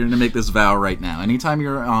 okay, we're gonna make this vow right now. Anytime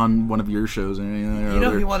you're on one of your shows, or any You know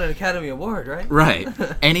other, he won an Academy Award, right? right?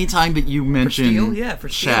 Anytime that you For mention Steel? Yeah, for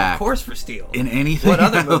Steel. Shaq Of course for Steel. in anything, What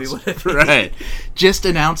other movie else, would it be? right? Just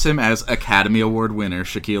announce him as Academy Award winner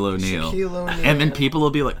Shaquille O'Neal, Shaquille O'Neal. and then people will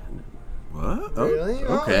be like, "What? Oh, Really?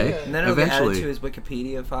 Oh, okay." yeah. And then it'll get added Eventually, to his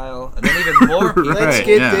Wikipedia file, and then even more people. Let's Right,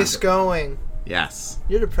 get yeah. this going. yes.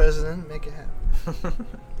 You're the president. Make it happen.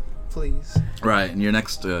 please. Right, and your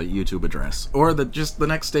next YouTube address. Or just the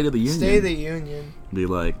next State of the Union. State of the Union. Be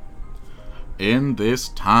like, in this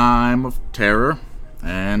time of terror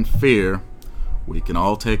and fear, we can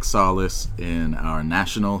all take solace in our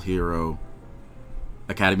national hero,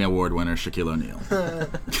 Academy Award winner Shaquille O'Neal,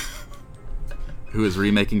 who is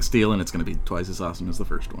remaking Steel, and it's going to be twice as awesome as the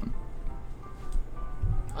first one.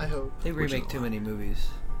 I hope. They remake too many movies.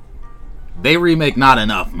 They remake not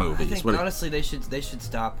enough I movies. think honestly they should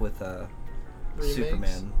stop with Remakes?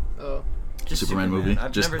 Superman. Oh. Just Superman movie?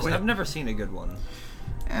 I've Just never quit. I've never seen a good one.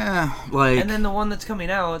 Like... And then the one that's coming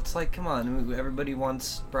out, it's like, come on, everybody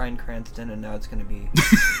wants Bryan Cranston, and now it's going to be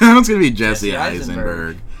Now it's going to be Jesse Jesse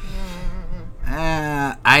Eisenberg.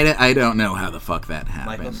 I don't know how the fuck that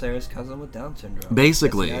happened. Michael Cera's cousin with Down syndrome.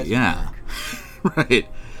 Basically, Jesse yeah. Eisenberg. Right.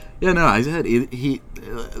 Yeah, no, I said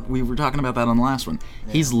we were talking about that on the last one.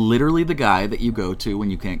 Yeah. He's literally the guy that you go to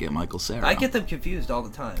when you can't get Michael Cera. I get them confused all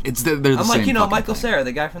the time. They're the I'm same like, Michael thing. Cera,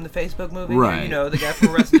 the guy from the Facebook movie, right? Or, the guy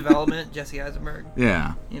from Arrested Development, Jesse Eisenberg.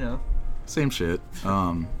 Yeah. Same shit.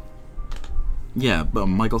 Yeah, but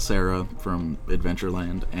Michael Cera from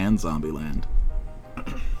Adventureland and Zombieland.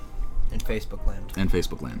 And Facebook Land.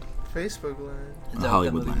 Facebook Land. Is that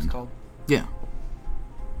Hollywood what that movie was Land. called? Yeah.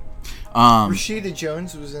 Rashida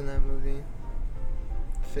Jones was in that movie.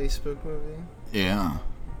 Facebook movie. Yeah.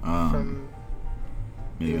 From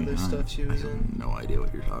the other stuff she was I have in. no idea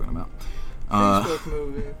what you're talking about. Facebook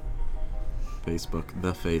movie.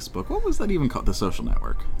 The Facebook. What was that even called? The Social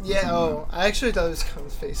Network. Yeah, I actually thought it was called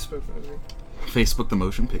Facebook movie. Facebook the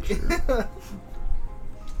Motion Picture.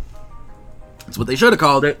 That's what they should have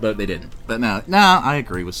called it, but they didn't. But no, I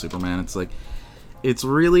agree with Superman. It's like, it's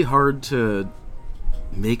really hard to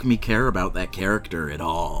make me care about that character at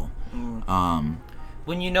all.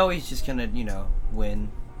 When he's just gonna,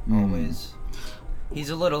 win, always. He's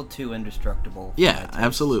a little too indestructible. Yeah,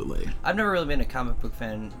 absolutely. I've never really been a comic book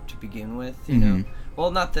fan to begin with, you know.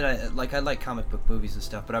 Well, not that I like comic book movies and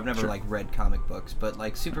stuff, but I've never read comic books. But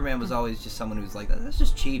Superman was always just someone who's like, that's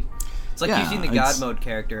just cheap. It's like using the God mode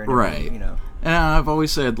character, and right? And I've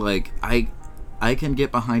always said I can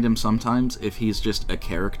get behind him sometimes if he's just a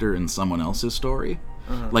character in someone else's story.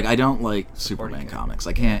 Like, I don't like Superman comics.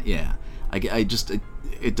 I can't. Yeah, I just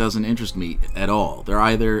it doesn't interest me at all. They're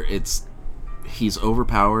either he's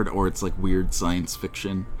overpowered or it's like weird science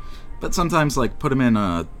fiction. But sometimes put him in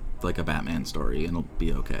a Batman story and it'll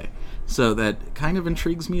be okay. So that kind of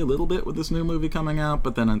intrigues me a little bit with this new movie coming out.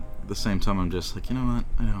 But then at the same time, I'm just like, you know what?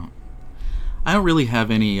 I don't really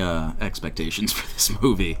have any expectations for this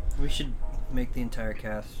movie. We should make the entire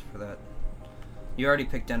cast for that. You already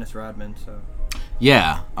picked Dennis Rodman, so.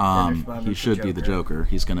 Yeah, he should be the Joker.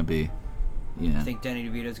 He's gonna be. Yeah. I think Danny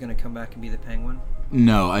DeVito's gonna come back and be the Penguin.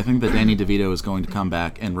 No, I think that Danny DeVito is going to come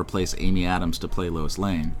back and replace Amy Adams to play Lois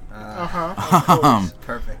Lane.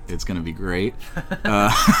 Perfect. It's gonna be great.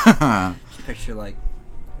 Picture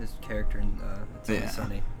his character in It's Always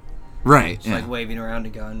Sunny. Right. Just waving around a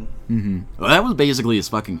gun. Well, that was basically his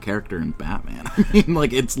fucking character in Batman. I mean,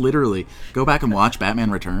 it's literally, go back and watch Batman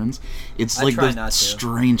Returns. It's the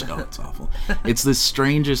strange. Oh, it's awful. It's the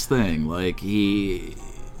strangest thing.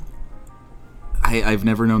 I've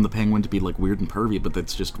never known the Penguin to be weird and pervy, but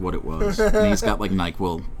that's just what it was. And he's got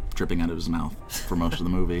NyQuil dripping out of his mouth for most of the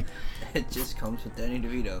movie. It just comes with Danny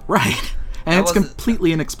DeVito. Right. And it's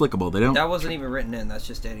completely inexplicable. That wasn't even written in. That's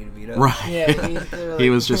just Danny DeVito. Right. Yeah, he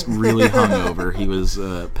was just really hungover. He was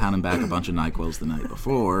pounding back a bunch of NyQuils the night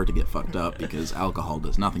before to get fucked up because alcohol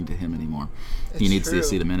does nothing to him anymore. He needs the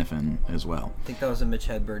acetaminophen as well. I think that was a Mitch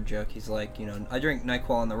Hedberg joke. He's like, I drink NyQuil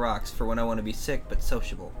on the rocks for when I want to be sick but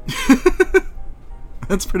sociable.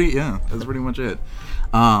 That's pretty much it.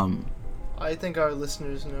 I think our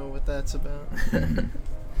listeners know what that's about.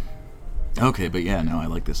 Okay, but yeah, no, I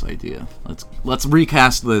like this idea. Let's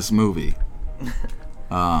recast this movie.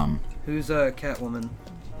 Who's Catwoman?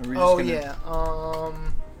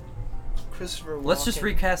 Christopher Walken. Let's just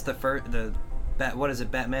recast what is it?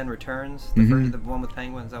 Batman Returns, the one with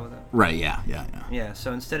Penguin. Is that what that? Right. Yeah. Yeah.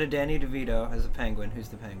 So instead of Danny DeVito as the Penguin, who's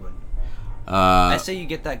the Penguin? I say you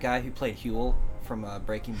get that guy who played Huel from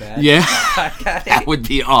Breaking Bad. Yeah, that would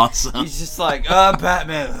be awesome. He's just like,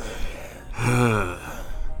 Batman.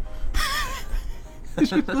 He's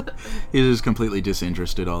just completely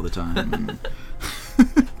disinterested all the time.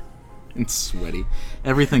 And sweaty.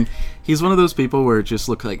 Everything. He's one of those people where it just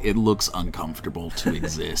looks uncomfortable to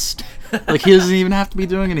exist. He doesn't even have to be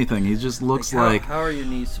doing anything. He just looks how are your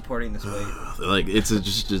knees supporting this weight? It's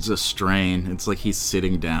a strain. It's like he's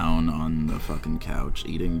sitting down on the fucking couch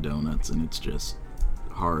eating donuts, and it's just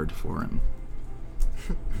hard for him.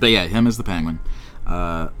 But yeah, him as the Penguin.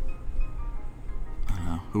 I don't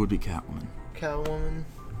know. Who would be Catwoman? Catwoman.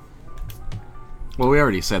 Well, we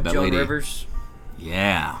already said that Joan lady. Rivers.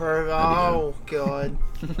 Yeah. Oh god.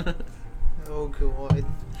 Oh god.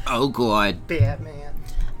 Oh god. Batman.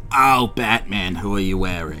 Oh, Batman, who are you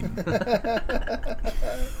wearing? I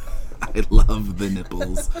love the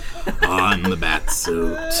nipples on the bat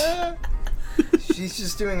suit. She's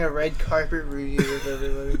just doing a red carpet review with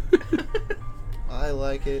everybody. I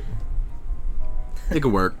like it. It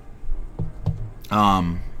could work.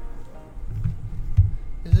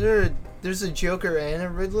 There's a Joker and a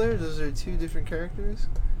Riddler? Those are two different characters?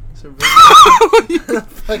 So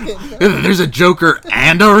There's a Joker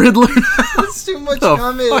and a Riddler? That's too much the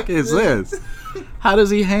comment. fuck is this? How does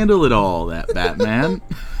he handle it all, that Batman?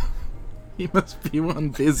 He must be one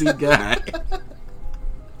busy guy.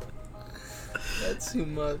 That's too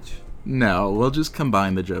much. No, we'll just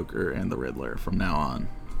combine the Joker and the Riddler from now on.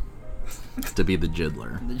 To be the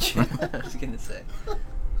Jiddler. I was gonna say.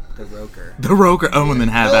 The Roker. The Roker. Oh, and then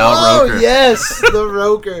have Al Roker. Oh, yes! The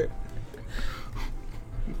Roker.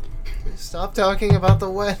 Stop talking about the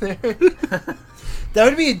weather. That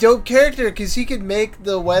would be a dope character because he could make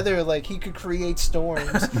the weather, like, he could create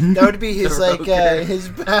storms. That would be his, like, his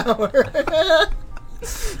power.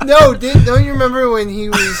 No, don't you remember when he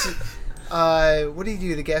was, what did he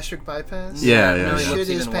do, the gastric bypass? Yeah. No, He he shit looks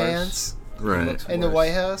his even pants Right. in the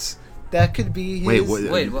White House. That could be his...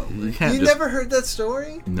 Wait, what? You can't You just... never heard that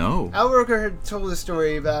story? No. Al Roker had told a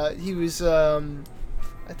story about, he was, I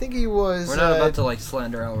think he was... We're not about to, like,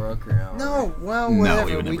 slander Al Roker now. No, well, No, whatever.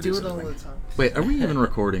 we would we never do do it all something. the time. Wait, are we even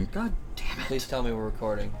recording? God damn it. Please tell me we're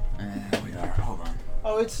recording. We are. Hold on.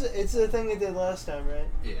 Oh, it's the thing they did last time, right?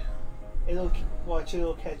 Yeah. It'll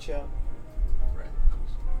catch up. Right.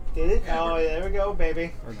 Did it? Yeah, Oh, we're- there we go,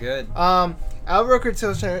 baby. We're good. Al Roker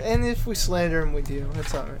tells her, and if we slander him, we do.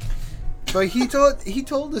 That's all right. But he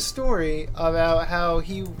told the story about how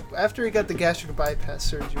after he got the gastric bypass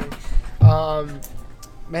surgery.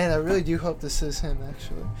 Man, I really do hope this is him.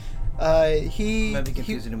 Actually, You might be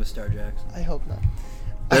confusing him with Star Jackson. I hope not.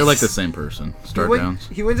 They're like the same person. Star Jones.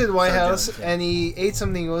 He went to the White Star House Jones, yeah. and he ate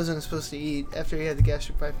something he wasn't supposed to eat after he had the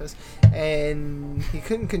gastric bypass, and he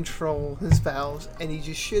couldn't control his bowels, and he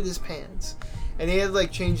just shit his pants, and he had to,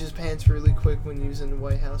 like, change his pants really quick when he was in the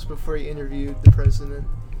White House before he interviewed the president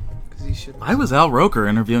because he shit. I was Al Roker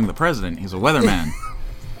interviewing the president. He's a weatherman.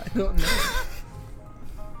 I don't know.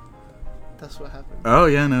 That's what happened. Oh,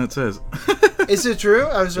 yeah, no, it says. Is it true?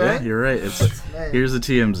 I was right. Yeah, you're right. It's Man. Here's a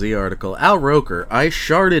TMZ article. Al Roker, I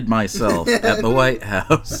sharded myself at the White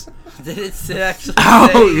House. Did it actually Ow,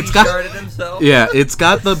 say it's he got- sharded himself? Yeah, it's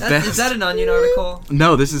got the Is best. that an Onion article?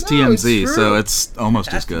 No, this is No, it's TMZ, true. so it's almost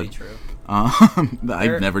Has as to be good. true.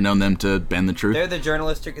 I've never known them to bend the truth. They have the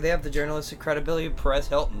journalistic credibility of Perez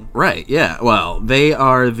Hilton. Right? Yeah. Well, they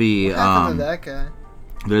are the What happened to that guy?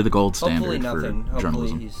 they're the gold Hopefully standard nothing. for Hopefully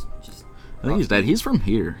journalism. he's just I think he's dead. He's from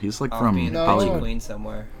here. He's like off from being a Hollywood. queen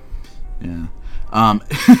somewhere. Yeah.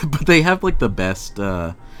 But they have like the best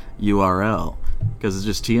URL because it's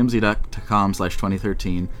just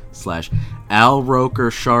tmz.com/2013/Al Roker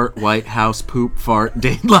Shart White House Poop Fart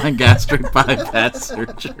Dateline Gastric Bypass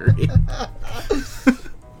Surgery.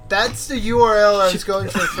 That's the URL I was going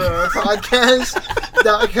for our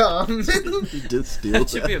podcast.com. Just steal That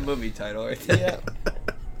should that. be a movie title right there. Yeah.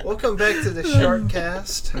 Welcome back to the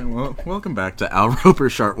Sharkcast. Well, welcome back to Al Roker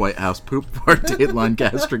Shart White House Poop Fart Dateline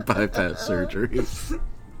Gastric Bypass Surgery.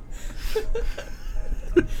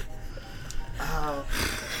 Oh.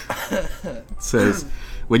 It says,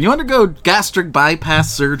 when you undergo gastric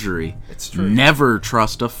bypass surgery, It's true. never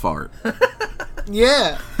trust a fart.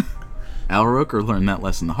 Yeah. Al Roker learned that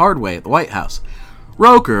lesson the hard way at the White House.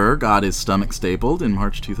 Roker got his stomach stapled in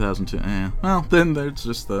March 2002. Well, then there's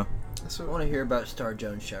just the... That's I what, want to hear about Star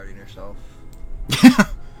Jones shouting herself. I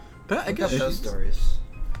Look up guess those she's stories.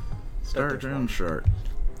 Star there's one. Jones Shart.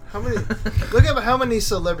 look at how many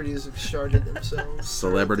celebrities have sharded themselves.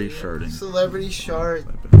 Celebrity sharding. Celebrity shard.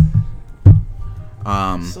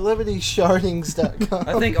 Celebrityshardings.com.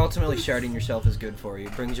 I think ultimately sharding yourself is good for you.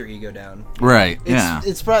 It brings your ego down. Right, yeah.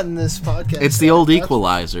 It's brought in this podcast. It's the old That's-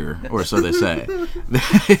 equalizer, or so they say.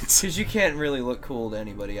 It's... Because you can't really look cool to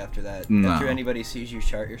anybody after that. No. After anybody sees you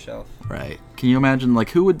shart yourself. Right. Can you imagine, like,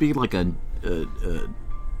 who would be, like, a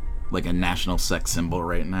national sex symbol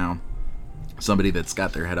right now? Somebody that's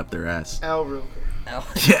got their head up their ass. Al Roker.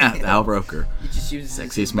 Yeah, Al Roker. He just uses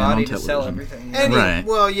Sexiest his man on body to sell television. everything. And Right.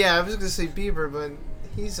 well, yeah, I was gonna say Bieber, but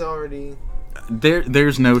he's already.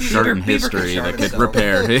 There's no shart in Bieber could history shart that could himself.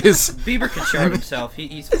 repair his... Bieber could shart himself.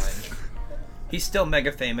 He's fine. He's still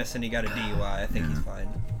mega famous and he got a DUI. I think he's fine.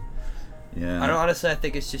 Yeah. I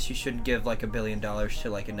think it's just you shouldn't give like $1 billion to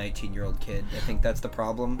like a 19-year-old kid. I think that's the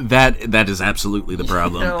problem. That is absolutely the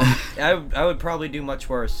problem. I would probably do much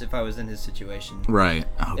worse if I was in his situation. Right.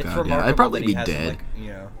 Oh It's god. remarkable Yeah. I'd probably that he be hasn't, dead.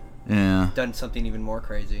 like, Yeah. done something even more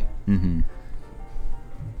crazy. Mm-hmm.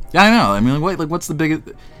 Yeah, I know. I mean, what's the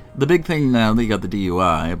big thing now that you got the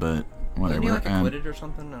DUI, but whatever. Wasn't he like acquitted or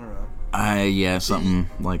something? I don't know. Yeah, something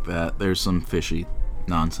like that. There's some fishy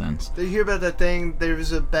nonsense. Did you hear about that thing? There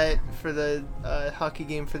was a bet for the hockey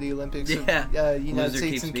game for the Olympics. Yeah. Of, United Loser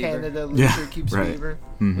States keeps and Bieber. Canada. Loser Yeah, keeps right. Bieber.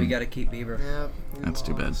 Mhm. We gotta keep Bieber. Yeah. That's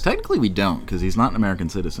too bad. Technically, we don't, because he's not an American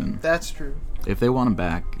citizen. That's true. If they want him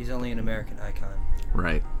back, He's only an American icon.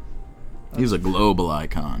 right. He's a global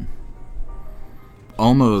icon.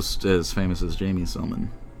 Almost as famous as Jamie Silman.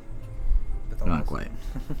 With Not almost- quite.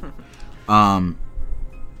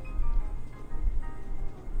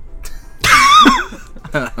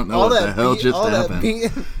 I don't know what the hell just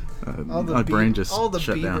happened. My brain just all the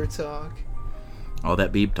shut Bieber down. talk. All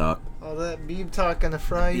that Beeb talk. All that Beeb talk gonna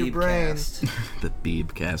fry your brain. Beebcast. The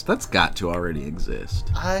Beeb cast. That's got to already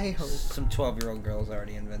exist. I hope Some 12-year-old girls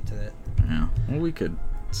already invented it. Yeah. Well, we could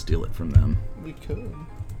steal it from them. we could.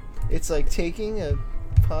 It's like taking a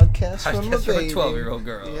podcast I from a guess from a baby. 12-year-old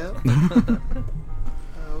girl. Yep.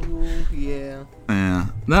 Oh yeah. Yeah.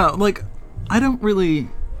 No, like, I don't really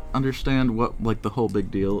understand what, like, the whole big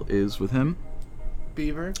deal is with him,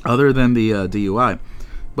 Bieber. other than the DUI.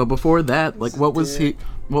 But before that, like, He's what a was dick. he...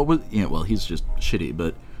 What was... Yeah, well, he's just shitty,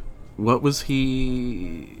 but what was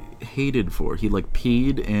he hated for? He, like,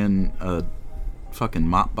 peed in a fucking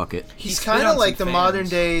mop bucket. He's spit kind on of like the some modern fans.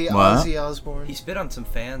 day What? Ozzy Osbourne. He spit on some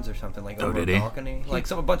fans or something, like Oh, over did a he? balcony. Like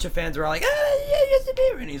a bunch of fans were all like, yeah, Justin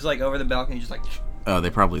Bieber, and he's like over the balcony, just like. Oh, they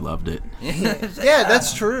probably loved it. Yeah,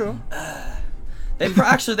 that's true.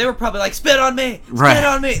 Actually, they were probably like, spit on me, spit Right.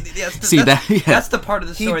 on me. See, that's the part of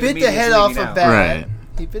the He story. bit the the media's head off leaving of out. Bat. Right.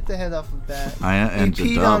 He bit the head off of Bat. I He and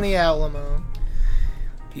peed Dove. on the Alamo.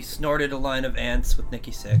 He snorted a line of ants with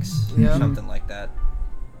Nikki Sixx, Yeah. or something like that.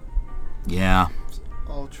 Yeah.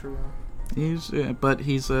 All true. But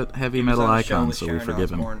he's a heavy He was metal on a show icon, with so we Sharon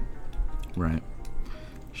forgive Osbourne. him. Right.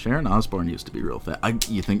 Sharon Osbourne used to be real fat.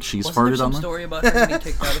 You think she's Wasn't there farted some on there? story about her getting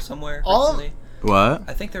kicked out of somewhere All- recently? What?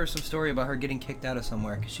 I think there was some story about her getting kicked out of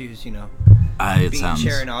somewhere because she was, It being sounds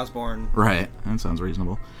Sharon Osbourne. right. That sounds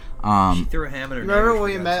reasonable. She threw a ham at her. Remember neighbor, when for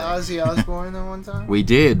you God's met sake. Ozzy Osbourne the one time? We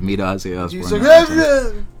did meet Ozzy He Osbourne. was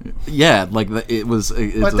like, Yeah, like it was.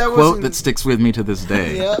 It's But a that quote wasn't- that sticks with me to this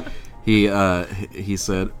day. yeah. He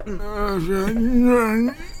said,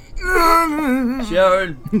 Sharon.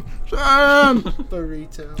 Sharon!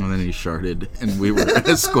 Burrito. And then he sharted, and we were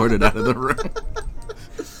escorted out of the room.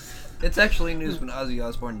 It's actually news when Ozzy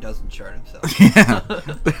Osbourne doesn't shart himself. Yeah.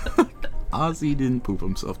 Ozzy didn't poop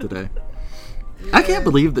himself today. I can't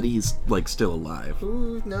believe that he's, like, still alive.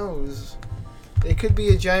 Who knows? It could be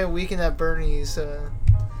a giant Weekend at Bernie's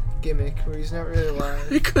gimmick where he's not really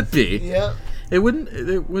alive. It could be. Yep. It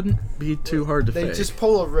wouldn't be too hard to They fake. just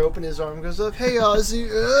pull a rope and his arm goes up. Hey, Ozzy.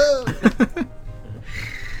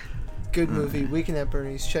 Good movie. Weekend at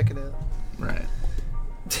Bernie's. Check it out. Right.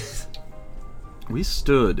 We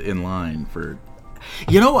stood in line for...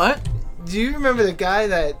 You know what? Do you remember the guy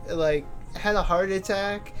that, like, had a heart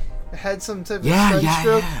attack? Had some type of Yeah,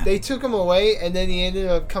 sunstroke? yeah. They took him away, and then he ended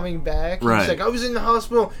up coming back. He was Right. like, I was in the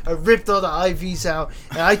hospital, I ripped all the IVs out,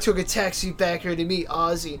 and I took a taxi back here to meet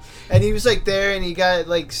Ozzy. And he was, like, there, and he got,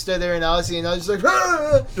 like, stood there in Ozzy, and I was like,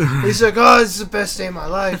 ah! He's like, oh, this is the best day of my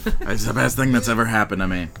life. It's the best thing that's ever happened to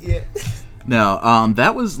me. Yeah. No,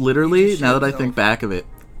 that was literally, just now showed that I himself. think back of it,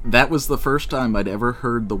 that was the first time I'd ever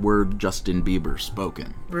heard the word Justin Bieber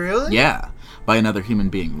spoken. Really? Yeah, by another human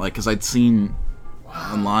being. Like, because I'd seen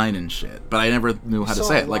online and shit, but I never knew how to saw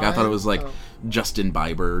say it. Like, I thought it online? was like Oh. Justin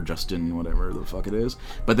Bieber, Justin whatever the fuck it is.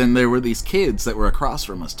 But then there were these kids that were across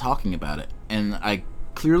from us talking about it, and I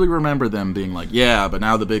clearly remember them being like, yeah, but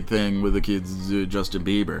now the big thing with the kids is Justin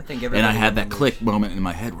Bieber. think And I everybody had that remembers. click moment in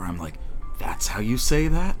my head where I'm like, that's how you say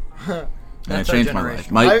that? And That's it our changed my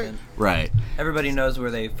generation. life. Right. Everybody knows where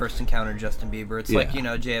they first encountered Justin Bieber. It's like,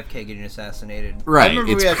 Yeah. JFK getting assassinated. Right.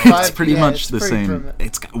 remember It's, we had it's five- pretty yeah, much it's the pretty same. primitive.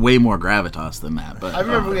 It's got way more gravitas than that. But I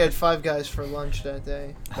remember we had 5 guys for lunch that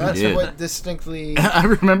day. That's did. what distinctly... I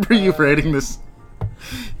remember you writing this.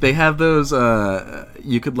 They have those.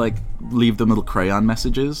 You could like leave them little crayon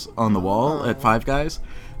messages on the wall at Five Guys,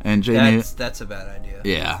 and Jamie. That's a bad idea.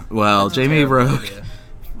 Yeah. Well, That's a Jamie terrible wrote. idea.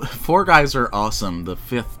 4 guys are awesome. The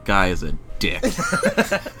 5th guy is a dick.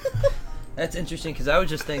 That's interesting because I would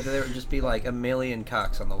just think that there would just be like a million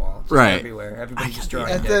cocks on the wall, just Right. everywhere. Everybody just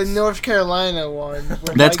drawing At dicks. the North Carolina one,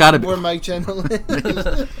 where That's gotta be- where Mike Gentle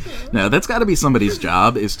is. No, that's got to be somebody's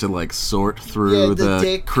job is to like sort through Yeah, the the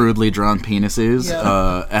dick. crudely drawn penises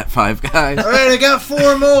at Five Guys, All right, I got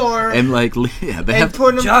 4 more. and like yeah, they And have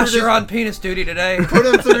put him Josh, through you're the, on penis duty today. put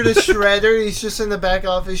him through the shredder. He's just in the back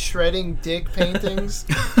office shredding dick paintings.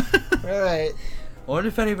 All right. I wonder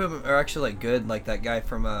if any of them are actually like good, like that guy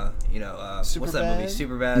from what's that movie,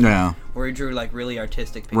 Superbad? Superbad? Yeah. Where he drew like really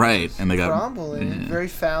artistic penises. right, and they got Probably. yeah. Very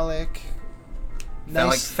phallic.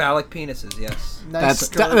 Nice. Phallic penises, yes. Nice That's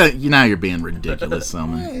skirt. now you're being ridiculous,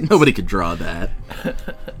 Selman. What? Nobody could draw that.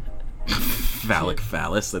 Phallic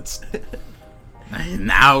phallus. That's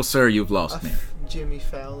now, sir, you've lost me. Jimmy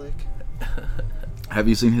Phallic. Have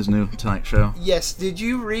you seen his new Tonight Show? Yes. Did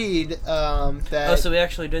you read that? Oh, so we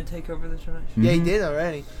actually did take over the Tonight Show? Yeah, he did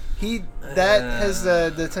already. Has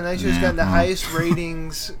the Tonight Show's Yeah, gotten the well. highest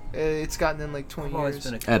ratings it's gotten in like 20 I've always years.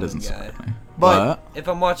 been a That Conan doesn't guy. surprise me. But- What? If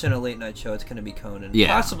I'm watching a late night show, it's going to be Conan. Yeah,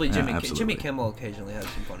 Possibly yeah, Jimmy absolutely. Kimmel occasionally has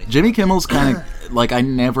some funny Jimmy Kimmel's kind of like I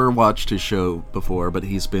never watched his show before, but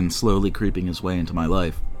he's been slowly creeping his way into my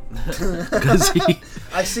life because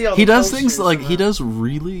I see all he the does things posters like and he that. does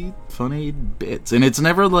really funny bits, and it's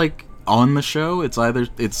never like on the show. It's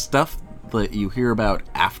stuff that you hear about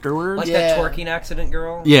afterwards. Like Yeah. that twerking accident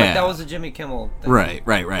girl? Yeah. Like, that was a Jimmy Kimmel thing. Right,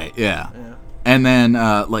 yeah. Yeah. And then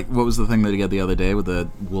like what was the thing that he had the other day with the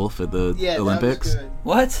wolf at the Yeah, Olympics? that was good.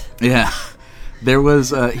 What? Yeah. There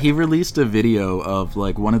was he released a video of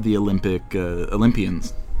like one of the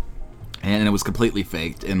Olympians, and it was completely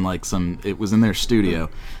faked, and like it was in their studio,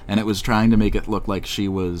 and it was trying to make it look like she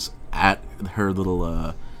was at her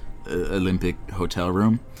little Olympic hotel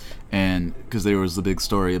room, and because there was the big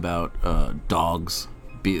story about dogs,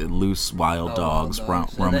 loose wild dogs And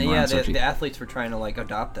roaming then, around Sochi. the athletes were trying to like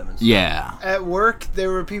adopt them and stuff. Yeah. At work,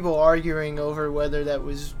 there were people arguing over whether that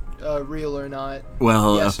was real or not.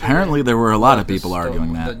 Well, Yesterday. apparently there were a lot of The people sto-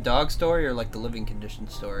 arguing The that. dog story or like the living condition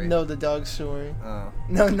story? No, the dog story. Oh.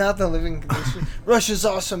 No, not the living condition. Russia's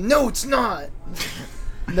awesome. No, it's not.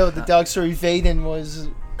 No, the dog story. Vaden was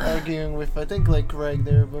arguing with, I think, like Greg.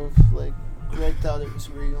 They were both like, Greg thought it was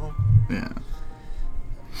real. Yeah.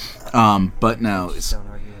 But no, Just don't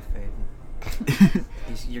argue with Faden.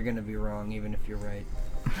 You're gonna be wrong even if you're right.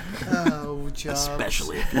 Oh, Jobs.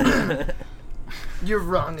 especially if you're You're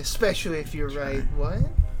wrong, especially if you're right. What?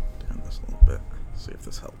 down this a little bit. See if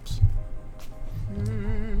this helps.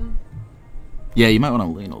 Yeah, you might want to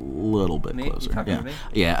lean a little bit Me? You closer. talking Yeah, to me?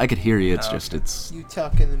 yeah, I could hear you. It's Oh, just okay. You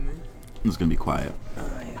talking to me? it's gonna be quiet.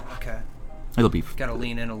 Yeah, okay. It'll be Gotta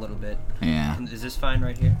lean in a little bit. yeah. Is this fine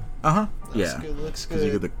right here? Uh huh. Looks Yeah. good. Looks Because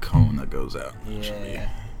you get good. the cone that goes out. actually. Yeah.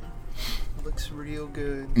 Looks real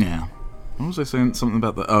good. Yeah. What was I saying? Something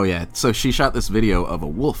about the. Oh yeah. So she shot this video of a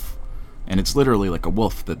wolf, and it's literally like a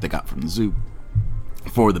wolf that they got from the zoo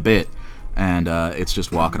for the bit, and it's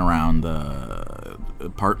just walking around the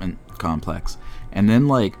apartment complex, and then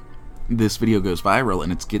like this video goes viral,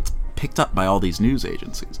 and it gets picked up by all these news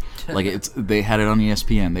agencies. Like they had it on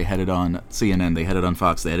ESPN, they had it on CNN, they had it on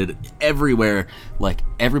Fox, they had it everywhere. Like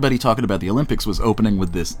everybody talking about the Olympics was opening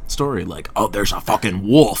with this story, like, oh, there's a fucking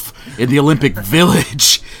wolf in the Olympic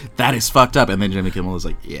Village. That is fucked up. And then Jimmy Kimmel was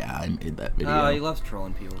like, yeah, I made that video. Oh, he loves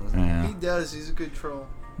trolling people, doesn't he? Yeah. He does. He's a good troll.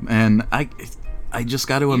 And I just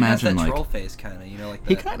got to He has imagine that like troll face, kind of, you know, like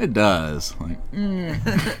he that. kind of does. Like,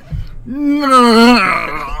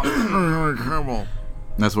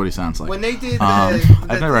 that's what he sounds like. When they did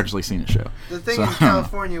I've never actually seen a show. the thing so- in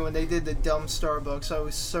California, when they did the dumb Starbucks, I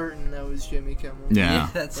was certain that was Jimmy Kimmel. Yeah.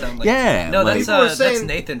 that sounds like Yeah, No, like- that's People were that's saying-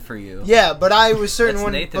 Nathan for you. Yeah, but I was certain That's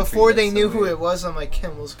when Nathan for before you, they that's knew so who weird. it was, I'm like,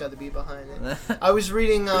 Kimmel's got to be behind it. I was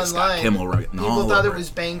reading It's got online. Kimmel written People all thought over it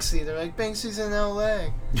was Banksy. They're like, Banksy's in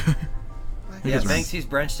L.A. Yeah, It's- Banksy's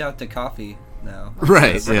branched out to coffee now.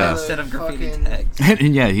 Right, It's like yeah. a Instead of graffiti fucking- tags.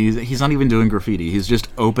 And yeah, he's not even doing graffiti. He's just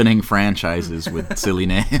opening franchises with silly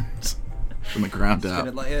names from the ground It's up.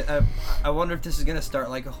 gonna, like, I wonder if this is gonna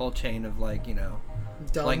start like a whole chain of like, you know,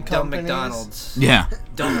 Dumb like dumb companies. McDonald's, Yeah.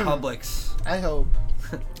 dumb Publix. I hope.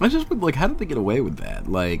 I just would like, how did they get away with that?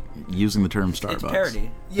 Like using the term Starbucks. It's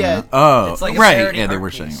parody. Yeah. Oh, It's like a right. parody Yeah, they art were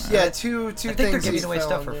piece. saying that. Yeah, two I think things. they're giving he's away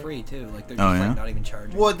stuff found for there. free too. Like they're Oh, just yeah? like not even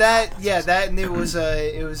charging. Well, that and it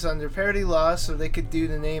was under parody law, so they could do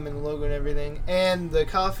the name and the logo and everything. And the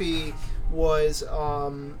coffee was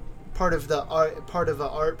part of a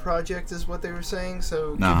art project, is what they were saying.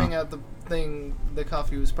 So Uh-huh. giving out the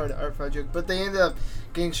coffee was part of the art project, but they ended up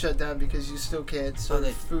getting shut down because you still can't serve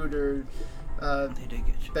they- food or They did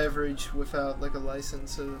get you. beverage without like a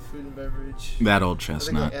license of food and beverage. That old I think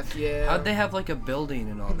chestnut. like FDA. How'd they have like a building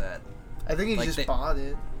and all that? I I think he Like, just they- bought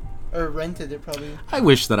it. Or rented it, probably. I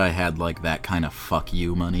wish that I had like that kind of fuck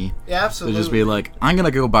you money. Yeah, To absolutely. just be like, I'm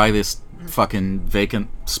gonna go buy this fucking vacant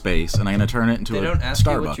space and I'm gonna turn it into They a don't ask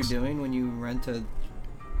you what Starbucks. you're doing when you rent a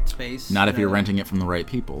space. Not if you you're know? renting it from the right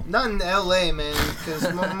people. Not in LA, man,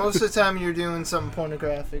 because most of the time you're doing something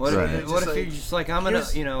pornographic. What, Right. if, what if you're just like, I'm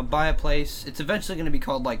gonna, buy a place. It's eventually gonna be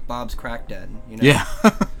called like Bob's Crack Den, you know. Yeah.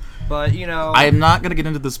 But you know, I am not gonna get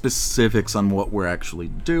into the specifics on what we're actually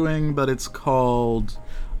doing, but it's called,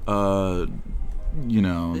 There's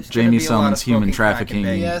gonna Jamie be a lot of Selman's human smoking crack and trafficking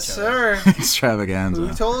banging. Yes, each other. sir. extravaganza.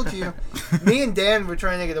 Who told you? Me and Dan were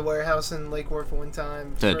trying to get a warehouse in Lake Worth one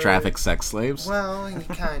time. To for- traffic sex slaves? Well,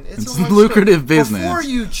 kind of. It's a long lucrative story. business. Before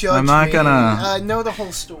you judge I'm not me, gonna- I know the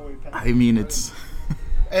whole story. Pat. I mean, it's...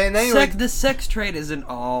 And anyway, The sex trade isn't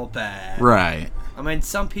all bad. Right. I mean,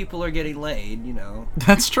 some people are getting laid,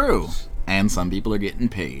 That's true. And some people are getting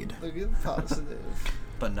paid. look at the positive.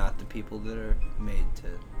 but not the people that are made to.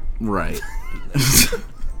 Right.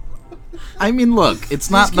 I mean, look, it's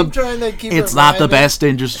not Just keep trying to keep it's it not the rhyming. best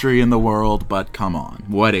industry in the world, but come on,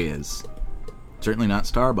 what is? Certainly not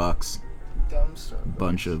Starbucks. Dumb stuff.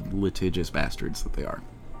 Bunch of litigious bastards that they are.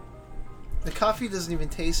 The coffee doesn't even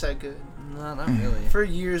taste that good. No, not really. For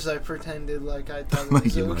years, I pretended like I thought it Like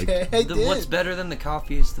was you liked okay. I did. What's better than the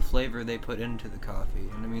coffee is the flavor they put into the coffee.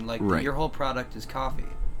 And I mean, like, Right. your whole product is coffee.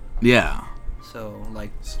 Yeah. So,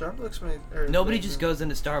 like, Starbucks made. Or nobody just goes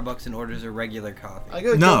into Starbucks and orders a regular coffee. I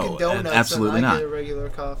go to No, Dunkin' Donuts absolutely and I not. get a regular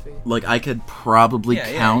coffee. Like, I could probably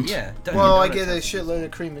count. Yeah. Dunkin' Well, I Donuts get a has- shitload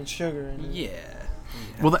of cream and sugar in it. Yeah.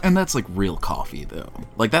 Well, and that's like real coffee, though.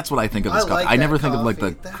 Like, that's what I think of as I coffee. like I never that think of like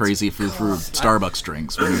the coffee. That's crazy frou coffee. Starbucks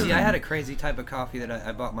drinks. See, I had a crazy type of coffee that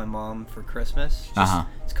I bought my mom for Christmas. Uh-huh.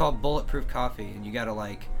 It's called Bulletproof Coffee, and you gotta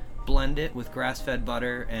like blend it with grass-fed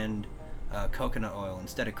butter and coconut oil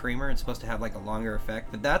instead of creamer. It's supposed to have like a longer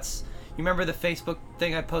effect. But that's, you remember the Facebook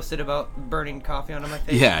thing I posted about burning coffee onto my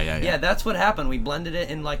face? Yeah. Yeah, that's what happened. We blended it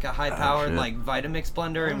in like a high-powered shit. like Vitamix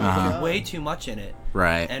blender, and we Uh-huh. put way too much in it,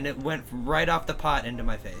 Right. and it went right off the pot into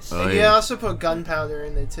my face. Oh, And yeah. you also put gunpowder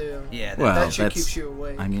in it too. Yeah, Well, that shit that's- keeps you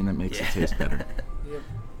awake. I mean, it makes it taste better. Yep.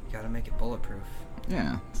 gotta make it bulletproof.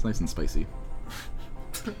 Yeah, it's nice and spicy.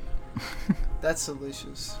 That's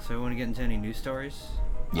delicious. So, we want to get into any news stories?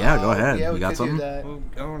 Yeah, go ahead. Yeah, you we got could something? do that. Well,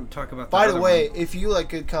 I want to talk about. By the other way, one. if you like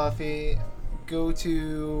good coffee, go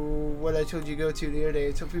to what I told you to go to the other day.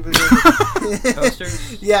 I told people to go to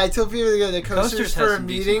Coasters? Yeah, I told people to go to Coasters Coasters has for a some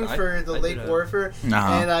decent- meeting I- for the I Lake did a- Warfer,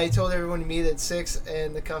 Uh-huh. and I told everyone to meet at 6,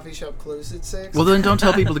 and the coffee shop closed at 6. Well, then don't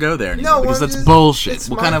tell people to go there anymore, No, because well, that's it's- bullshit. it's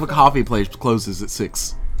What my kind of a fault. coffee place closes at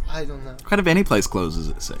 6? I don't know. What kind of any place closes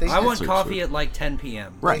at 6? They- I want Search coffee at like 10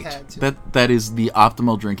 p.m. Right. had to. That is the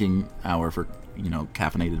optimal drinking hour for,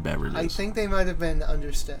 caffeinated beverages. I think they might have been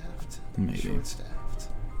understaffed. Maybe. Short-staffed.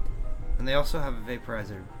 And they also have a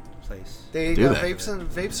vaporizer place. They Do got they?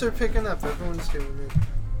 vapes are picking up. Everyone's doing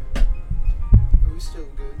it. Who's still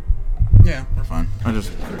good? Yeah, we're fine. I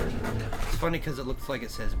just It's funny because it looks like it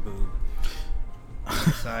says boob. On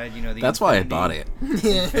the side, the that's why I infinity- bought it.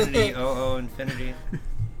 Infinity, infinity.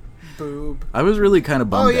 Boob. I was really kind of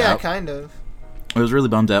Oh bummed yeah, out. kind of. I was really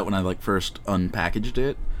bummed out when I first unpackaged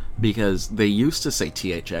it because they used to say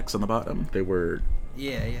THX on the bottom. They were,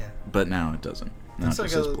 Yeah. but now it doesn't. Now It's it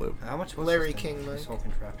like just says a- blue. How much was Larry this thing? King, This like. whole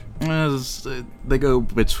contraption. They go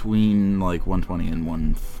between 120 and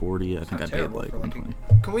 140. I think not I paid terrible for, like,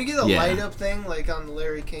 120. Can we get a Yeah. light up thing like on the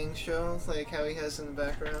Larry King show, like how he has in the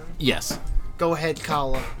background? Yes. Go ahead,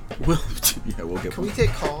 Kala. We'll get Can we one.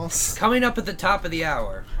 take calls? Coming up at the top of the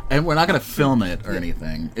hour. And we're not going to film it or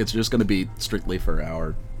anything. It's just going to be strictly for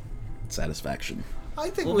our satisfaction. I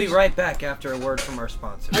think We'll we be right back after a word from our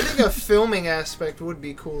sponsor. I think a filming aspect would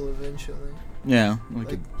be cool eventually. Yeah, we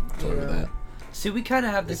could toy with yeah. that. See, we kind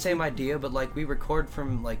of have the same idea, but we record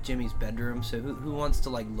from Jimmy's bedroom. So who wants to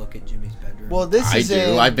look at Jimmy's bedroom? Well, this I is do.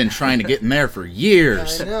 a- I've been trying to get in there for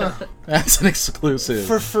years. I know. That's an exclusive.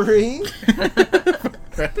 For free.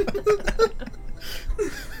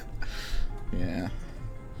 Yeah.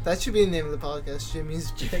 That should be the name of the podcast.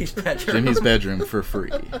 Jimmy's Jimmy's bedroom. bedroom. Jimmy's bedroom for free.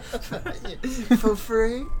 For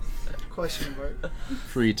free? Question mark.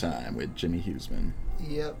 Free time with Jimmy Hughesman.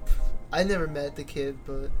 Yep. I never met the kid,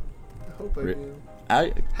 but I hope I Re- do.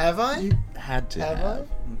 Have I? You had to Have have.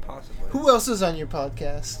 Possibly. Who else is on your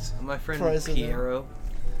podcast? My friend President. Piero.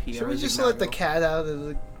 Should we just let the cat out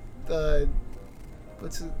of the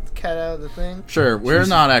what's it, the cat out of the thing? Sure, we're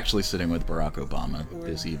not actually sitting with Barack Obama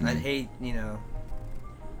this I'd evening. hate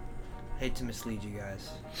to mislead you guys.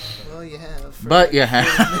 Well, you have. for But you like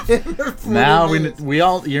have. 40 Now minutes. we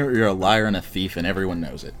all you're a liar and a thief and everyone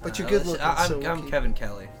knows it. But you're good looking. I'm so I'm we'll Kevin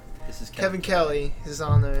Kelly. This is Kevin Kelly is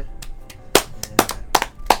on there.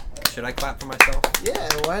 Should I clap for myself? Yeah,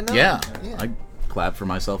 why not? Yeah, I clap for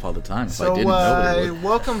myself all the time if I So, didn't know that it would.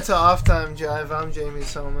 welcome to Off Time Jive. I'm Jamie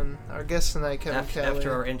Selman. Our guest tonight, Kevin Kelly.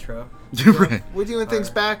 After our intro. Right. We're doing things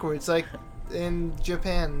backwards. Like in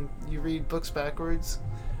Japan, you read books backwards,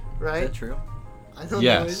 right? Is that true? I don't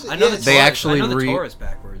Yes. know. Is it? I know Yeah, the it's- They Torah- actually I know the read- Torah is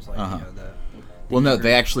backwards. Like, Uh-huh. you know, Well, no, they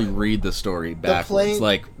Hebrew actually Bible. read the story backwards. plane-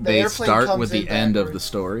 Like, the they airplane start comes with the in end of the backwards.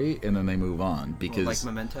 story, and then they move on. Well, Because, like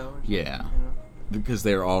Memento. Or something, yeah, you know? because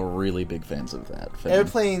they're all really big fans of that film.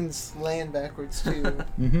 Airplanes land backwards too.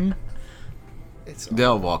 Mm-hmm. It's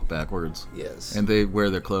They'll walk backwards. yes. And they wear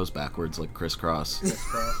their clothes backwards, like crisscross.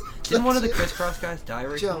 Crisscross. Didn't one of the crisscross guys die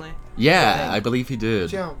recently? Yeah, I believe he did.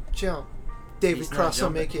 jump. David He's not Cross will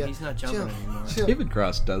jumping- make you. He's not jumping jump, anymore. jump. David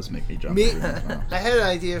Cross does make me jump. Me- every once in a while. I had an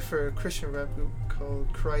idea for a Christian rap group called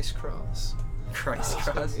Christ Cross. Christ It's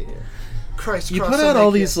gonna cross. be- Christ You Cross put will out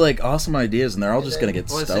all make these you. like awesome ideas, and they're all just gonna get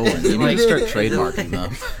Was it- stolen. You like- need to start is it- trademarking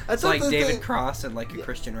them. I It's thought like that David they- Cross and like a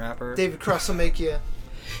Christian rapper. David Cross will make you.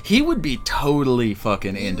 He would be totally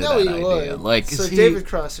fucking into No, that he idea. would. Like, so is he? David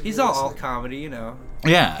Cross. if He's you're all listening. comedy, you know.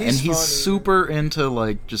 Yeah, He's and he's funny. super into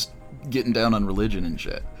like just getting down on religion and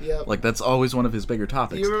shit. Yep. Like that's always one of his bigger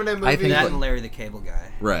topics. You remember that I movie? think That like- and Larry the Cable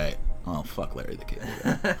Guy. right. Oh fuck, Larry the Cable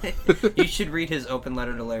Guy. You should read his open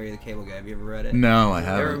letter to Larry the Cable Guy. Have you ever read it? No, I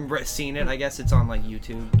Ever haven't. seen it? I guess it's on like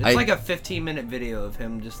YouTube. It's I- like a 15-minute video of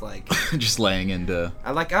him just like, Just laying into.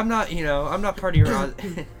 I'm not part of your.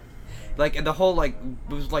 Like the whole like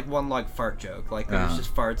it was like one like fart joke. Like there was Uh-huh.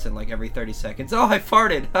 just farts in like every 30 seconds. Oh, I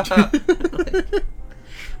farted. Like,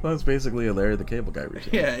 Well, it's basically a Larry the Cable Guy routine.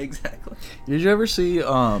 yeah, exactly. Did you ever see?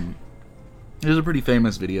 There's a pretty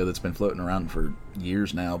famous video that's been floating around for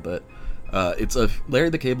years now, but it's a Larry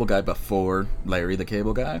the Cable Guy before Larry the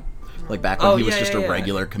Cable Guy, like back when Oh, he was yeah, just yeah, a yeah.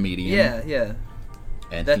 regular comedian. Yeah, yeah.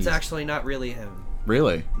 and That's he's- actually not really him.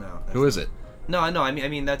 really. No. That's Who is it? No, I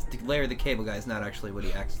mean that's Larry the Cable Guy is not actually what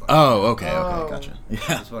he acts like. Oh, okay, Oh. gotcha. Yeah,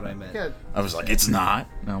 That's what I meant. Yeah, I was like, it's not.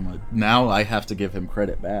 Now I have to give him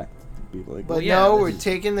credit back. Be like, but yeah, no, this we're is-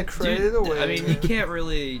 taking the credit Dude, away. I mean, you can't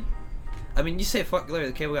really. I mean, you say fuck Larry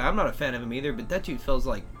the Cable Guy. I'm not a fan of him either, but that dude fills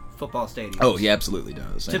like football stadiums. oh, he absolutely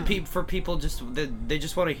does. For people just they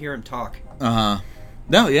just want to hear him talk. Uh huh.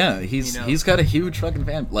 No, yeah, he's You know? he's got a huge fucking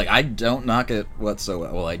fan. Like, I don't knock it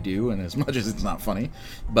whatsoever. Well, I do, and as much as it's not funny,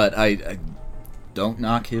 but I don't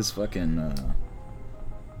knock his fucking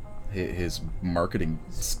his marketing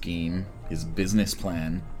scheme, his business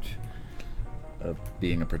plan of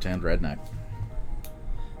being a pretend redneck.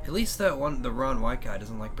 At least the Ron White guy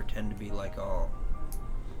doesn't like pretend to be like all.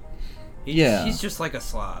 Yeah. he's just like a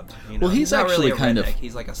slob. You know? Well, he's not actually really a kind of- redneck,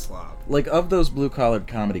 He's like a slob. Like, of those blue-collared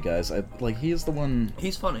comedy guys, he's the one...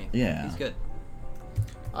 He's funny. Yeah. he's good.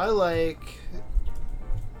 I like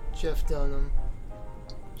Jeff Dunham.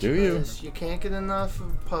 Do you? Because you can't get enough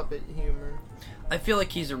of puppet humor. I feel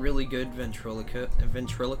like he's a really good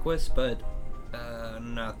ventriloquist, but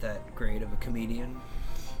not that great of a comedian.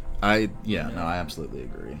 I absolutely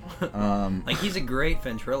agree. Like he's a great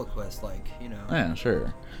ventriloquist, like Yeah, sure.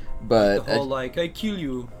 the But whole like I kill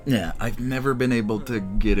you. yeah, I've never been able to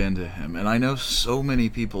get into him, and I know so many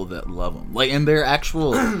people that love him. Like, and they're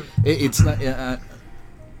actual. It's not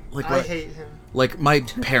like I what- hate him. like my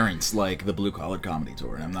parents like the Blue Collar Comedy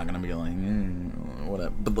Tour, and I'm not gonna be like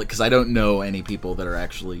whatever, but like because I don't know any people that are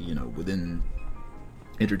actually within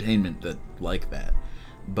entertainment that like that.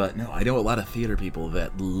 But no, I know a lot of theater people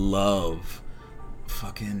that love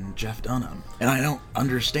fucking Jeff Dunham, and I don't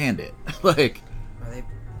understand it. Like, Are they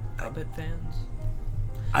puppet fans?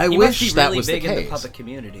 I He wish must be that really was big the in case. the puppet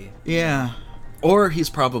community. Yeah. Or he's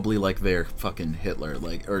probably like their fucking Hitler,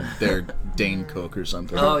 like, or their Dane Cook or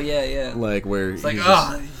something. Oh yeah, yeah. Like where It's like, he's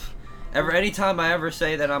oh, anytime I ever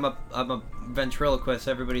say that I'm a ventriloquist,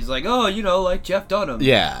 everybody's like, oh, like Jeff Dunham.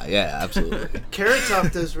 yeah, absolutely. Carrot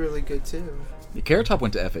Top does really good too. Carrot Top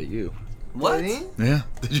went to FAU. What? Did he? Yeah.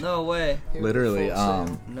 Did you? No way. He was Literally. full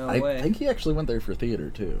sale. No I way. think he actually went there for theater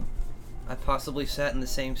too. I possibly sat in the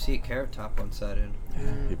same seat Carrot Top once sat in.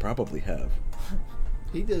 Yeah, he probably have.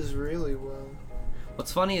 He does really well.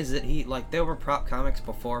 What's funny is that there were prop comics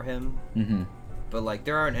before him, Mm-hmm. but like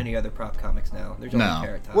there aren't any other prop comics now. There's only No.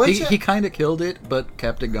 Carrot Top. What? He kind of killed it, but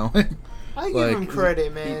kept it going. I give Like, him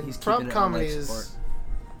credit, man. he's Prop keeping it on comedy life is. support.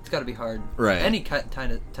 It's got to be hard. Right. Any type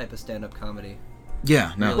of stand-up comedy.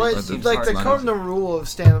 Yeah, no. Really, But seems like hard the enough. cardinal rule of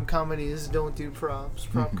stand-up comedy is don't do props.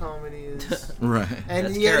 Prop comedy is, Right. and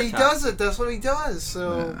That's yet Carrot he Top. does it. That's what he does.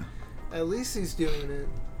 So Yeah. at least he's doing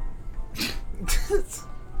it.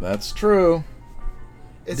 That's true.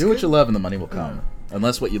 It's Do what good. you love and the money will come.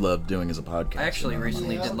 Unless what you love doing is a podcast. I actually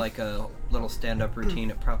recently did like a little stand-up routine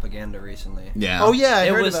at Propaganda recently. Yeah. Oh yeah, I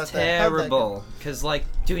It heard was about that. How'd that go? terrible because like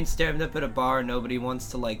doing stand-up at a bar, nobody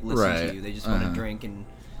wants to like listen Right. to you. They just want to Uh-huh. drink and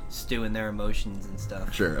stew in their emotions and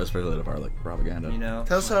stuff. Sure, especially at a bar like Propaganda. You know.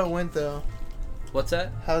 Tell us Like- how it went though. What's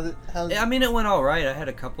that? How? I mean, it went all right. I had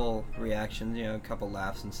a couple reactions, you know, a couple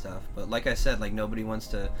laughs and stuff. But like I said, like nobody wants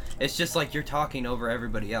to. It's just like you're talking over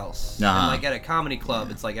everybody else. Uh-huh. And like at a comedy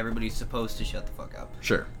club, it's like everybody's supposed to shut the fuck up.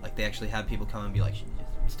 Sure. Like they actually have people come and be like,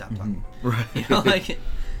 "Stop talking." Right. You know, like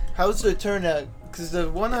How's the turnout? Because the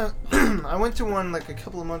one I went to one like a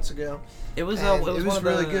couple of months ago. it was. And It was, it was one of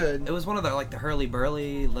really the, good. It was one of the like the Hurly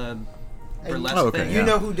Burly burlesque And okay, thing. you yeah.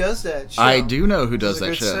 know who does that? Show. I do know who does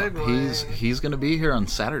This that is a show. good segue. He's going to be here on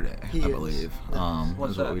Saturday, He I is. believe.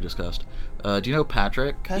 What's Is what that? we discussed. Do you know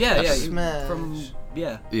Patrick? Patrick Yeah, yeah. Smash. From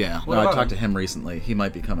yeah. Yeah. What No, I about talked him? to him recently. He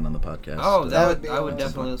might be coming on the podcast. Oh, That that would would be I would awesome.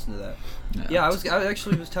 definitely listen to that. Yeah, I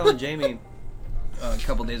actually was telling Jamie a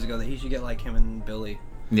couple days ago that he should get like him and Billy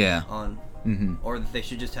Yeah. on, Mm-hmm. or that they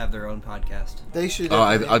should just have their own podcast. They should.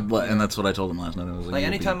 Oh, definitely- and that's what I told him last night. I was Like, "You'll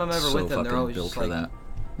anytime be I'm ever so with them, they're fucking always built just for like- that.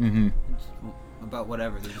 Mm-hmm. About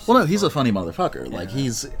whatever. They're just Well, no, super he's a funny. funny motherfucker. Like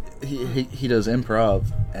Yeah. he does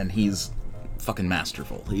improv, and he's fucking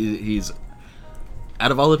masterful. He's out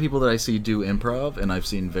of all the people that I see do improv, and I've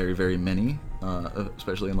seen very, very many,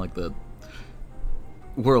 especially in like the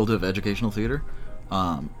world of educational theater.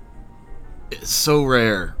 It's so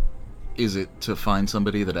rare is it to find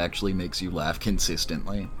somebody that actually makes you laugh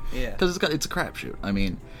consistently. Yeah. Because it's a crapshoot. I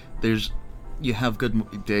mean, you have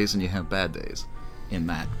good days and you have bad days in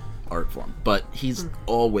that art form, but he's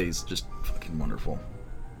always just fucking wonderful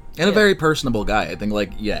and a Yeah. very personable guy. I think,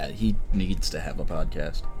 like, yeah, he needs to have a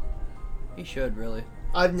podcast. He should really.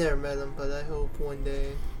 I've never met him, but I hope one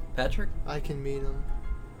day Patrick. I can meet him.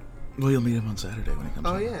 Well, you'll meet him on Saturday when he comes.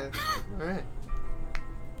 Oh over. yeah. All right.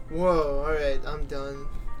 Whoa. All right. I'm done.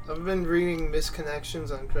 I've been reading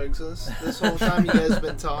misconnections on Craigslist this whole time you guys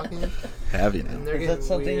been talking, Have you and now? they're Is getting that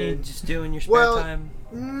something weird. you just do in your spare Well, time,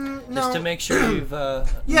 No. just to make sure you've? Yeah,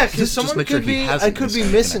 because Just someone make sure could he be. hasn't I could be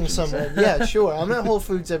missed missing connections. someone. Yeah, sure. I'm at Whole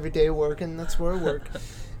Foods every day working. That's where I work,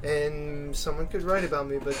 and someone could write about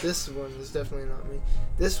me. But this one is definitely not me.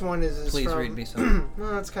 This one is Please from, read me some.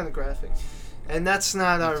 No, it's kind of graphic, and that's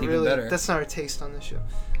not our That's even really. better. That's not our taste on the show.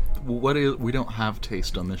 What is? We don't have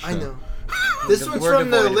taste on this show. I know. This one's We're from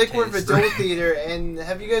the devoid of Lickworth taste. Adult Theater, and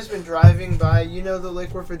have you guys been driving by? You know the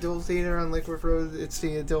Lickworth Adult Theater on Lickworth Road? It's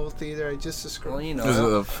the adult theater I just described. Well, you Is it know.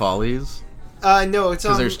 the Follies? No, it's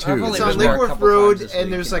 'Cause on. there's two. I've only It's on been there a Lickworth couple Road, times this and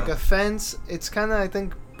week, there's you like know. a fence. It's kind of, I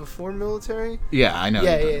think, before military. Yeah, I know.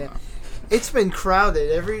 Yeah, what you're yeah, talking about. It's been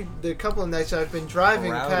crowded the couple of nights I've been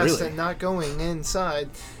driving Crowded? past Really? and not going inside.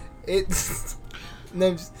 It's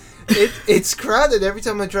it's crowded every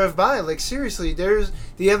time I drive by. Like seriously, there's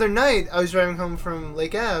the other night I was driving home from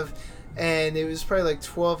Lake Ave, and it was probably like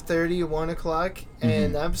 12:30, 1 o'clock,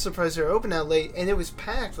 and I'm surprised they're open that late. And it was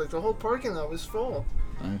packed. Like the whole parking lot was full.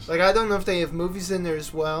 Nice. Like I don't know if they have movies in there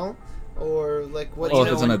as well, or like what. Well, you if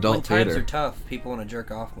know, it's an when adult times theater. are tough, people want to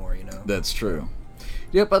jerk off more. You know. That's true.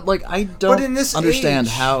 Yeah, but like I don't in this understand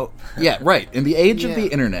age- how. Yeah, right. In the age of Yeah. the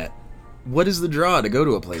internet, what is the draw to go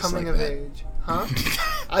to a place Coming like of that? age, huh?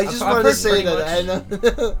 I just I've wanted to heard say pretty that.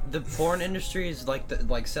 much- I know. The porn industry is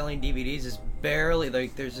like selling DVDs is barely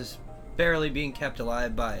like there's this barely being kept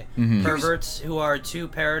alive by Mhm. perverts who are too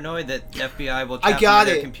paranoid that FBI will I tap got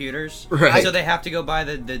into their it. computers. Right. So they have to go buy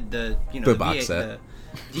the you know The the, box set. the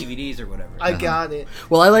DVDs or whatever. I got it.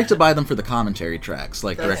 Well, I like to buy them for the commentary tracks,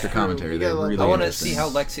 like That's director true. commentary. You They're gotta love really that. I want to interesting. see how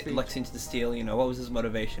Speech. Lexington Steele, you know, what was his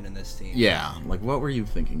motivation in this scene? Yeah, like what were you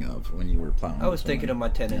thinking of when you were plowing? I was someone thinking of my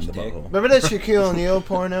 10-inch in the dick. butthole? Remember that Shaquille O'Neal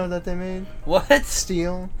porno that they made? What?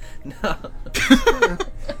 Steel. No.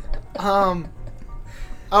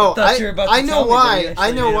 Oh, thought you were about to I know tell me that why. he actually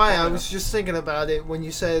I know made a why. I porno. was just thinking about it when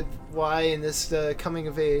you said why in this coming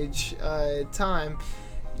of age time.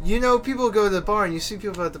 You know, people go to the bar and you see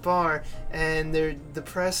people at the bar and they're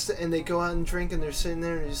depressed and they go out and drink and they're sitting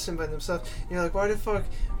there and they're just sitting by themselves. And you're like, why the fuck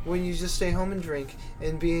wouldn't you just stay home and drink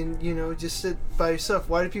and being, you know, just sit by yourself?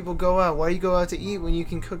 Why do people go out? Why do you go out to eat when you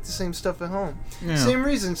can cook the same stuff at home? Yeah. Same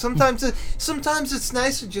reason. Sometimes it's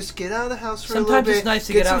nice to just get out of the house for a little Sometimes bit. it's nice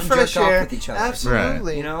to get get some out and fresh jerk off air. with each other.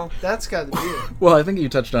 Absolutely. You know? That's got to be it. Well, I think you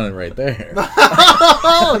touched on it right there.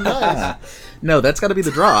 Oh, nice. No, that's got to be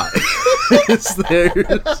the draw. It's theirs.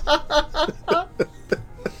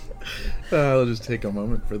 I'll just take a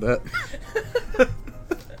moment for that.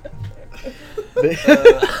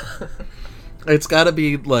 It's got to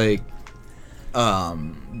be like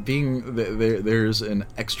being there's an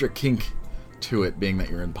extra kink to it, being that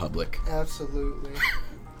you're in public. Absolutely.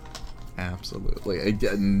 Absolutely.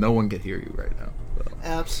 No one can hear you right now. So.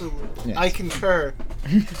 Absolutely. Yes. I concur.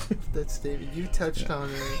 That's David. You touched on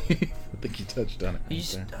it. I think you touched on it. You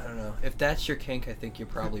just, I don't know. If that's your kink, I think you're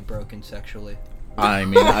probably broken sexually. I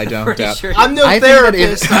mean, I don't Pretty doubt. sure I'm no I think that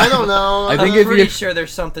if- therapist. I don't know. I think I'm if pretty you- sure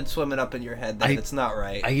there's something swimming up in your head that's not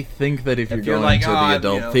right. I think that if you're you're going like, to "Oh, the I'm,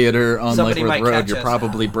 adult you know, theater on somebody Leckworth might Road, catch you're us."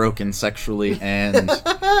 probably broken sexually and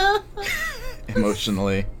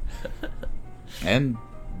emotionally. And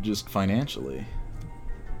just financially.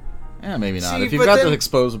 Yeah, maybe not. See, if you've but got then- to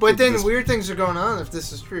expose... But then this- weird things are going on if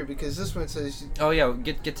this is true, because this one says Oh yeah,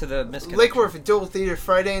 get to the misconnection. Lake Worth Adult Theater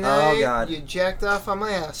Friday night. Oh, God. You jacked off on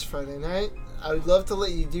my ass Friday night. I would love to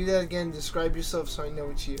let you do that again. Describe yourself so I know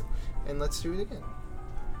it's you, and let's do it again.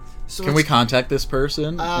 So Can we contact this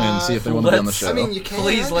person and see if they want to be on the let's- show? I mean, you can.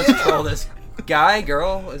 Please, let's call this guy,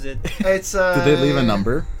 girl. Is it? It's Did they leave a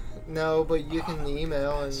number? No, but you can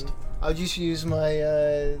email, and I'll just use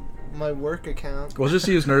my my work account. We'll just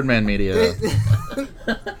use Nerdman Media.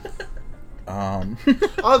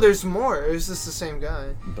 Oh, there's more. Or is this the same guy?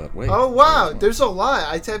 But wait. Oh wow, there's a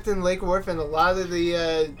lot. I typed in Lake Worth, and a lot of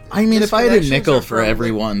the. I mean, if I had a misconnections nickel are for from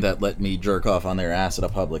everyone that let me jerk off on their ass at a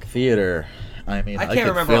public theater, I mean, I I can't could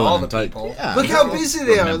remember fill all an the entire- people. Yeah, Look I how don't busy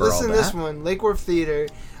they are. remember all Listen to this that. one, Lake Worth Theater.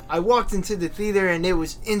 I walked into the theater and it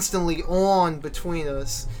was instantly on between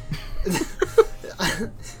us.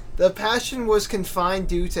 The Passion was confined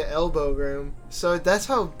due to elbow room, so that's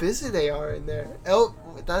how busy they are in there.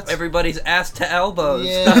 That's Everybody's ass to elbows.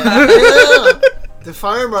 yeah. Yeah. The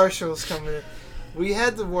fire marshal's coming in. We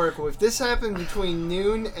had to work with this. Happened between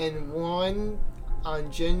noon and 1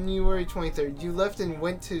 on January 23rd. You left and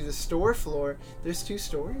went to the store floor. There's 2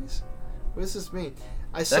 stories. What does this mean?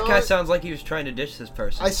 I saw That guy sounds like he was trying to ditch this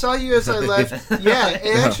person. I saw you as I left. Yeah,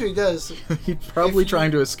 it actually does. He's probably If you-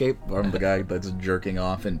 trying to escape from the guy that's jerking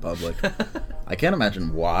off in public. I can't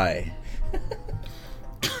imagine why.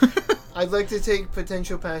 I'd like to take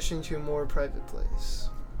potential passion to a more private place.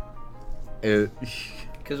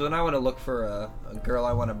 Because when I want to look for a girl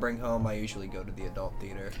I want to bring home, I usually go to the adult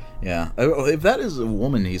theater. Yeah. If that is a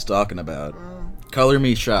woman he's talking about, color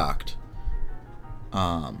me shocked.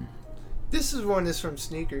 This is one that's from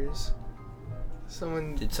Sneakers.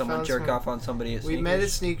 Did someone found jerk some- off on somebody at We Sneakers? met at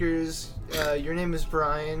Sneakers. Your name is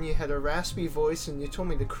Brian. You had a raspy voice, and you told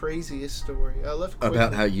me the craziest story. I left quickly.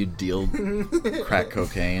 About how you deal crack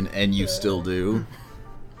cocaine, and you still do.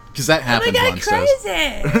 Because that happens once. crazy!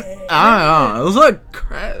 I don't know. It was like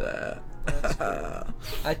crazy.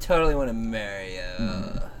 I totally want to marry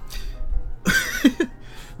you.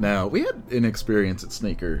 Now, we had an experience at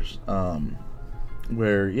Sneakers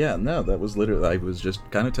where, that was literally, I was just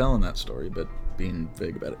kind of telling that story, but being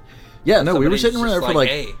vague about it. Yeah, no, we were Somebody's sitting around there just for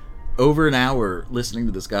hey. over an hour listening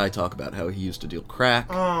to this guy talk about how he used to deal crack.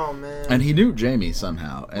 Oh man. And he knew Jamie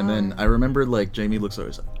somehow. And then I remember, Jamie looks over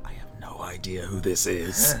and he's like, I have no idea who this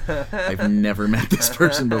is. I've never met this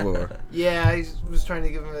person before. Yeah, I was trying to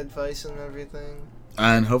give him advice and everything.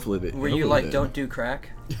 And hopefully they... Were you hopefully like, they- don't do crack?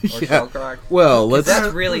 Or Yeah. sell crack? Well, 'Cause let's...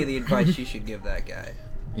 that's really the advice you should give that guy.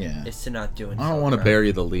 Yeah. Is to not do it. I don't want to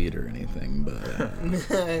bury the lead or anything, but...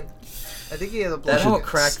 I think he had a That blood. whole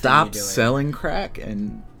crack thing Stop you're doing. selling crack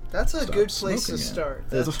and... That's a Stop good place to smoking it. start.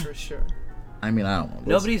 That's for sure. I mean, I don't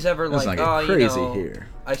know. Nobody's ever let's like, not get oh, crazy you know, here.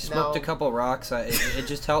 I smoked No. a couple rocks. It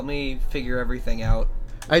just helped me figure everything out.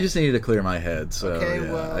 I just needed to clear my head, so Okay,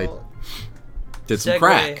 yeah, well, I did some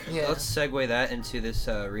crack. Yeah. Let's segue that into this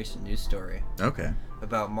recent news story Okay.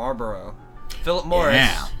 about Marlboro. Philip Morris.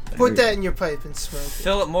 Yeah. put that in your pipe and smoke it.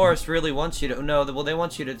 Philip Morris really wants you to they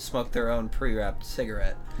want you to smoke their own pre-wrapped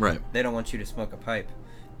cigarette. Right. They don't want you to smoke a pipe.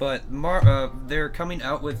 But they're coming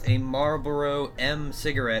out with a Marlboro M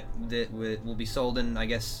cigarette that will be sold in, I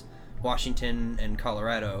guess, Washington and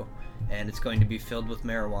Colorado, and it's going to be filled with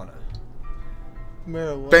marijuana.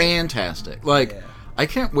 Marijuana. Fantastic. Yeah. I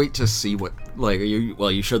can't wait to see what,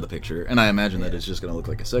 you showed the picture, and I imagine that Yeah. it's just going to look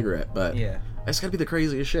like a cigarette, but Yeah. it's got to be the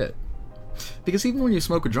craziest shit. Because even when you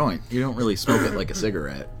smoke a joint, you don't really smoke it like a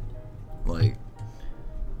cigarette.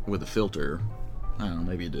 With a filter. I don't know,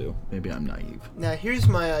 maybe you do. Maybe I'm naive. Now here's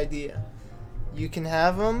my idea. You can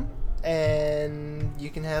have them, and you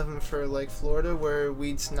can have them for Florida where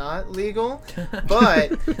weed's not legal,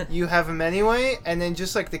 but you have them anyway. And then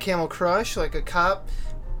just like the Camel Crush, like a cop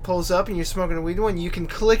pulls up and you're smoking a weed one, you can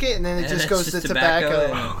click it and then it And just it's goes just to tobacco.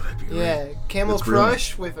 tobacco. Oh, that'd be great. Yeah, Camel That's brilliant.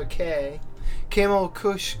 Crush with a K. Camel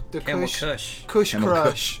Kush, the Camel Kush, Kush. Kush Camel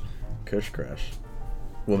Crush. Kush Crush.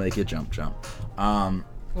 We'll make you jump.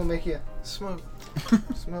 We'll make you smoke,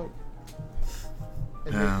 smoke.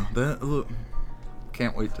 And Yeah, that look.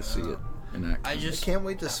 Can't wait to see it in action. I I just can't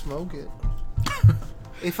wait to smoke it.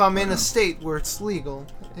 If I'm in a state where it's legal.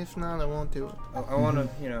 If not, I won't do it. I want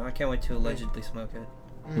to, I can't wait to allegedly smoke it.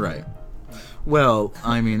 Right. Well,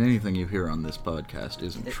 I mean, anything you hear on this podcast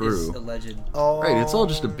isn't true. It's alleged. Oh. Right, it's all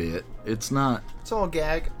just a bit. It's not... It's all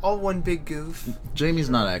gag. All one big goof. Jamie's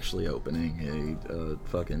not actually opening a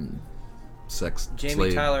fucking sex Jamie,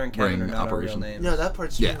 slave Tyler, and Kevin ring are not operation. our real names. No, that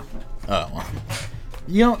part's true. Yeah. Oh.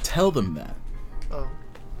 You don't tell them that. Oh.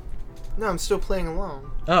 No, I'm still playing along.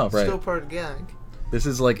 Oh, right. Still part of the gag. This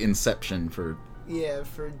is like Inception for... Yeah,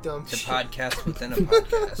 for dumb It's a shit. podcast within a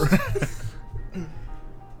podcast.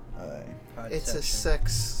 It's a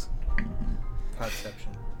sex... Podception.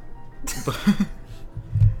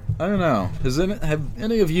 I don't know. Have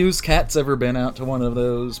any of you's cats ever been out to one of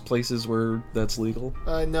those places where that's legal?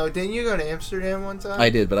 No, didn't you go to Amsterdam one time? I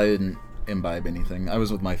did, but I didn't imbibe anything. I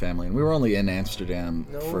was with my family, and we were only in Amsterdam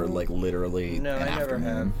for like literally No, an I never afternoon.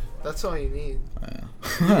 have. That's all you need. Yeah.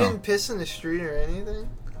 You didn't piss in the street or anything?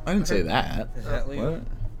 I didn't say that. Is that legal? What?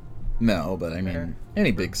 No, but I mean, Okay. any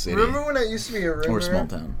big city Remember when I used to be a rimmer? or small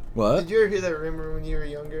town. What? Did you ever hear that rumor when you were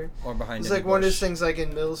younger? Or behind It's any like one of those bush. things like in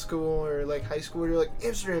middle school or like high school where you're like,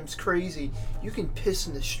 Amsterdam's crazy. You can piss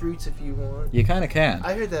in the streets if you want. You kind of can.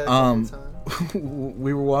 I heard that a couple times.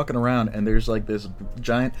 We were walking around, and there's like this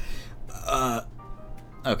giant.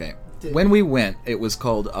 Okay. Did- When we went, it was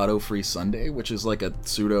called Auto Free Sunday, which is like a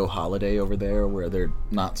pseudo holiday over there where they're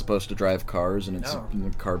not supposed to drive cars, and it's Oh. a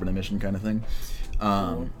carbon emission kind of thing.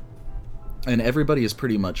 And everybody is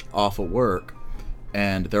pretty much off of work,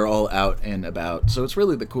 and they're all out and about. So it's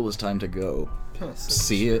really the coolest time to go Piss in the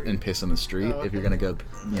see it street. and piss in the street Oh, if you're okay. gonna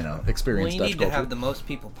go, experience Well, you Dutch need culture. to have the most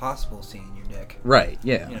people possible seeing your dick. Right,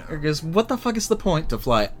 yeah. You know. Because what the fuck is the point to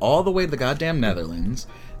fly all the way to the goddamn Netherlands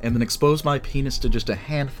and then expose my penis to just a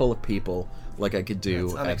handful of people like I could do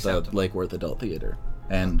That's at the unacceptable. Lake Worth Adult Theater?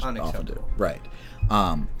 And often do. Unacceptable. Right.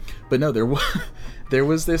 But no, there was, there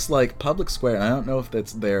was this, like, public square, and I don't know if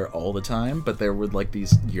that's there all the time, but there were, like,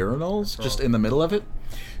 these urinals just in the middle of it.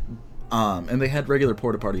 And they had regular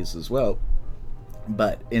porta potties as well.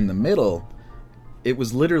 But in the middle, it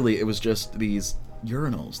was just these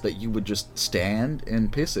urinals that you would just stand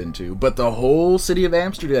and piss into, but the whole city of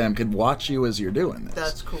Amsterdam could watch you as you're doing this.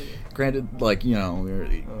 That's cool. Granted, like,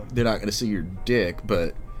 they're not going to see your dick,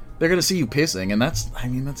 but they're going to see you pissing, and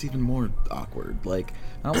that's even more awkward. Like,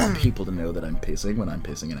 I don't want people to know that I'm pissing when I'm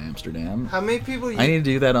pissing in Amsterdam. How many people I need to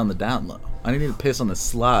do that on the down low. I need to piss on the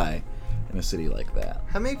sly in a city like that.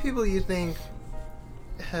 How many people you think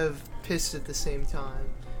have pissed at the same time?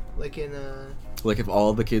 Like in a... Like, if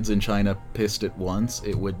all the kids in China pissed at once,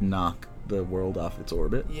 it would knock the world off its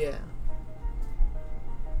orbit. Yeah.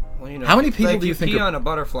 Well, How many people like do you think pee are- on a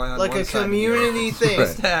butterfly on Like one a side of the community earth?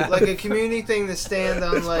 thing. Right. Like a community thing to stand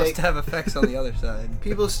on, It's supposed like... to have effects on the other side.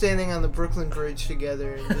 People standing on the Brooklyn Bridge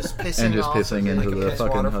together and just pissing And just off pissing of it. into Like a the piss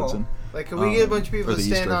fucking waterfall. Hudson. Like, can we get a bunch of people or to the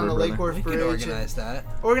East stand on the River, Lake Worth We could Bridge? organize that.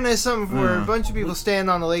 Organize something where Yeah. a bunch of people stand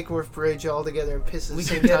on the Lake Worth Bridge all together and piss at the We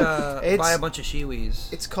same could get time. buy a bunch of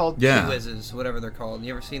shiwis. It's called... Yeah. Shiwizzes, whatever they're called.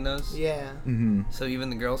 You ever seen those? Yeah. Mm-hmm. So even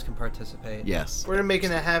the girls can participate. Yes. We're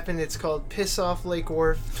making it happen. It's called Piss Off Lake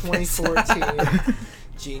Worth 2014.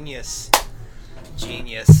 Genius.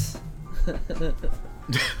 Genius.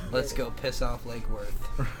 Let's go piss off Lake Worth.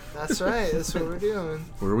 That's right. That's what we're doing.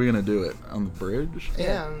 Where are we gonna do it? On the bridge?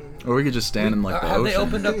 Yeah. Or we could just stand in like the Have ocean. they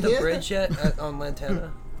opened up the Yeah. bridge yet on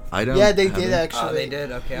Lantana? I don't. Yeah, they have did it. actually. Oh, they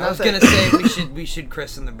did. Okay, I Not was that- gonna say we should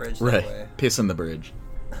christen the bridge that Right. way. Piss in the bridge.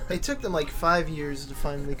 It took them like 5 years to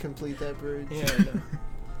finally complete that bridge. Yeah. I know.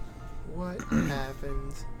 What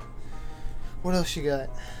happened? What else you got?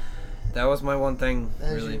 That was my one thing.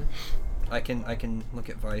 As Really, you- I can look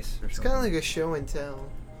at Vice or It's something. kind of like a show and tell.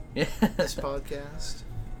 Yeah. This podcast.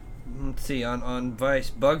 Let's see on Vice.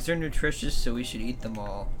 Bugs are nutritious, so we should eat them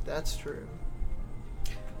all. That's true.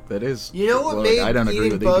 That is. You know what well, made I don't agree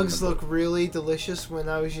eating with bugs them. look really delicious when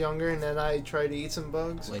I was younger, and then I tried to eat some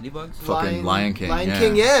bugs? Ladybugs. Fucking Lion King, Lion yeah.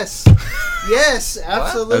 King, yes. Yes,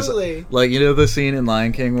 absolutely. Like, you know the scene in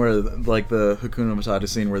Lion King where, like, the Hakuna Matata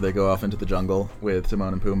scene where they go off into the jungle with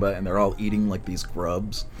Timon and Pumbaa and they're all eating, like, these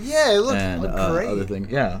grubs Yeah, it looked and great. other things.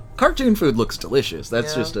 Yeah. Cartoon food looks delicious.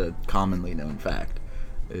 That's Yeah. just a commonly known fact.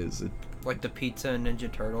 Is it... Like the pizza and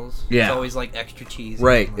Ninja Turtles. Yeah. It's always like extra cheese.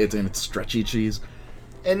 Right. and, It's stretchy cheese.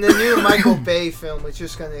 And the new Michael Bay film is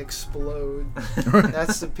just gonna explode.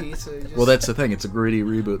 That's the pizza. Just, Well, that's the thing. It's a gritty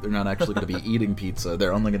reboot. They're not actually going to be eating pizza.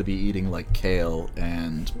 They're only going to be eating, like, kale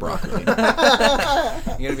and broccoli.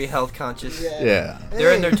 You're gonna be health conscious. Yeah. Yeah.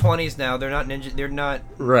 They're in Hey. their 20s now. They're not ninja. They're not.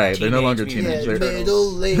 Right. They're no Teenage longer Mutant Yeah, teenagers. Ninja They're-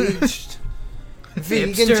 Turtles. middle-aged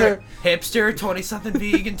vegan Hipster 20-something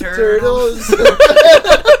vegan turtles. turtles.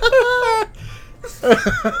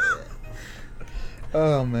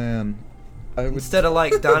 Oh man, I would. Instead of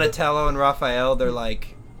like Donatello and Raphael, they're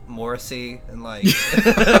like Morrissey and like.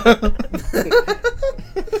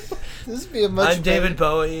 This would be a much. I'm David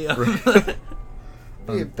Bowie.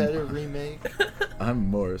 Be a better remake. I'm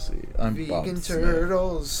Morrissey. I'm Bob Vegan Smith.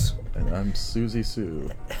 Turtles. And I'm Susie Sue.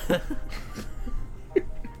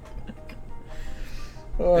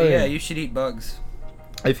 But yeah, you should eat bugs.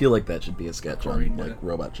 I feel like that should be a sketch According on to- like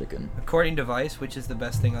Robot Chicken. According to Vice, which is the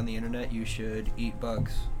best thing on the internet, you should eat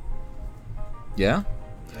bugs. Yeah,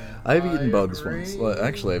 Yeah. I've I eaten bugs agree. once. Well,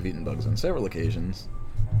 actually, I've eaten bugs on several occasions.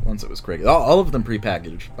 Once it was crazy. All of them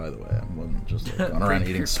prepackaged, by the way. I wasn't just like, going around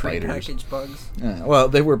eating spiders. Prepackaged bugs. Yeah, well,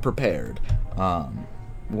 they were prepared.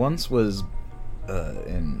 Once was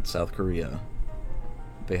in South Korea.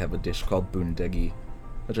 They have a dish called bundegi,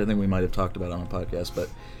 which I think we might have talked about on a podcast, but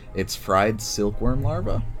it's fried silkworm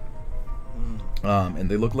larvae. And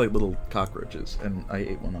they look like little cockroaches, and I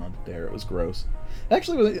ate one on there. It was gross.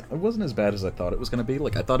 Actually, it wasn't as bad as I thought it was going to be.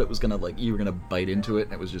 Like, I thought it was going to, like, you were going to bite into it,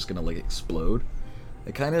 and it was just going to, like, explode.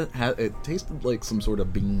 It kind of had, it tasted like some sort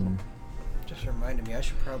of bean. Just reminded me, I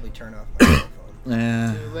should probably turn off my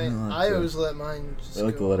cell phone. I always let mine just I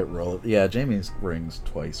like to go. let it roll. Yeah, Jamie rings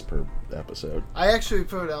twice per episode. I actually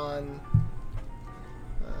put on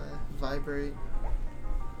vibrate.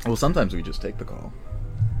 Well, sometimes we just take the call.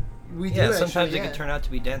 We do Yeah, actually, sometimes it yeah. can turn out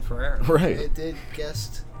to be Dan Ferreira. Right. It did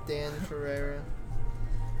guest Dan Ferreira.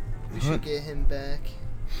 We should What? get him back.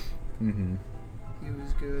 Mm-hmm. He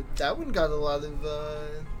was good. That one got a lot of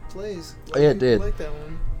plays. A lot Yeah, of it people did. Like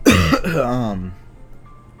that one.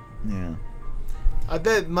 Yeah. I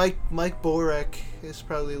bet Mike Borek is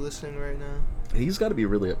probably listening right now. He's got to be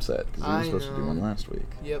really upset because he was I supposed to do know. one last week.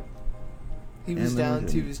 Yep. He was And then down.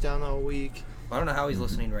 we He didn't. was down all week. I don't know how he's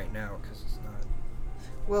listening right now because it's not.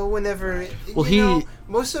 Well, whenever Well, you know,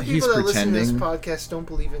 most of the he's people that listen to this pretending- podcast don't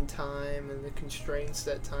believe in time and the constraints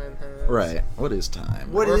that time has. Right. What is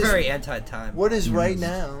time? What We're is- very anti-time. What is right Yes.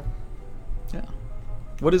 now? Yeah.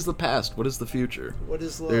 What is the past? What is the future? What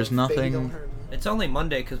is love? There's Baby, nothing- don't hurt me. It's only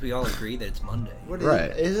Monday because we all agree that it's Monday. What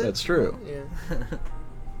Right, Is it? that's true. Yeah.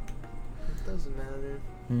 It doesn't matter.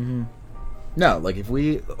 Mm-hmm. No, like if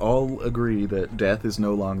we all agree that death is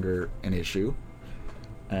no longer an issue,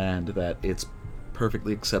 and that it's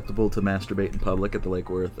perfectly acceptable to masturbate in public at the Lake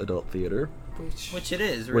Worth Adult Theater. Which it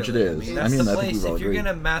is, really. Which it is. I mean, I that's mean, the I think place. we've all If you're agreed.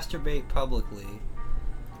 gonna masturbate publicly,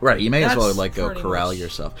 Right, you may as well That's like go pretty corral much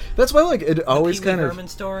yourself. That's why like it always the Pee Wee kind of Herman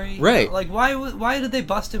story, Right. Like, why did they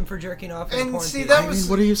bust him for jerking off? At a And porn see, theater? that I was- mean,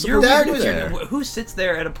 what are you You're supposed that to do was- there? Who sits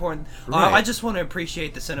there at a porn? Right. I just want to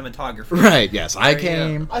appreciate the cinematography. Right, yes, I There you go.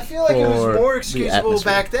 came. I feel like it was for more the excusable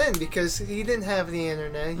atmosphere. back then because he didn't have the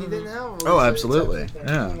internet. He didn't have. all Oh, these absolutely. types of things,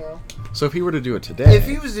 Yeah. you know? So if he were to do it today, If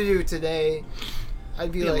he was to do it today,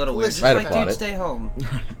 I'd be Be a like, little weird. Just listen, I'd like, applaud dude, it. stay home.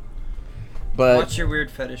 but Watch your weird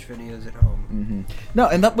fetish videos at home. no,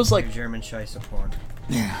 and that was like Your German scheisse porn.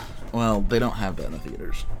 yeah. Well, they don't have that in the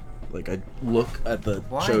theaters. Like I look at the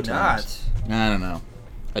Why show not? times. I don't know.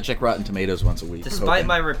 I check Rotten Tomatoes once a week. Despite hoping.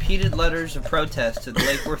 my repeated letters of protest to the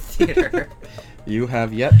Lake Worth Theater. You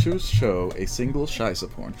have yet to show a single Scheisse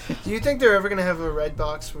porn. do you think they're ever gonna have a red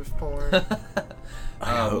box with porn?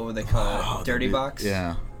 What would they call it? Oh, Dirty that'd be- box?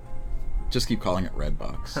 Yeah. Just keep calling it red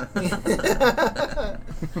box.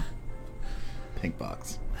 Pink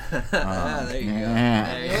box. There you go.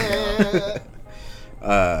 yeah. There you go.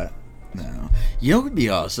 Yeah. No. You know what would be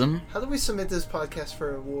awesome? How do we submit this podcast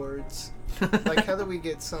for awards? Like, how do we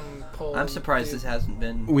get some poll? I'm surprised this hasn't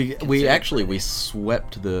been. We considered actually for we me.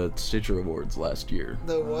 swept the Stitcher Awards last year.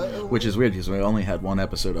 The what? Which is weird because we only had one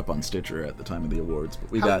episode up on Stitcher at the time of the awards. But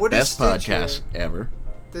we How- got what is best Stitcher? podcast ever.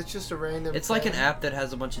 That's just a random. It's like an thing. app that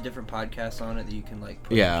has a bunch of different podcasts on it that you can like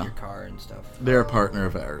put Yeah. into your car and stuff. They're a partner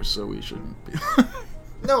of ours, so we shouldn't be.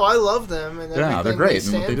 No, I love them and everything Yeah, they're great they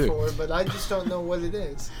in what they stand do. for, but I just don't know what it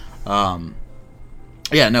is.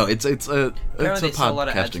 Yeah, no, it's a Apparently they sell a lot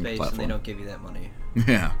of ad podcasting space and they platform. don't give you that money.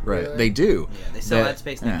 Yeah, right. Really? They do. Yeah, they sell That- ad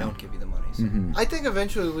space and yeah. they don't give you the money. So. Mhm. I think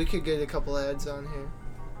eventually we could get a couple ads on here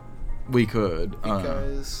We could.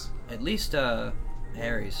 because At least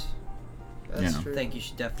Harry's. that's Yeah. true. I think you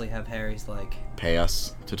should definitely have Harry's like. Pay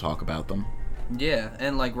us to talk about them. Yeah,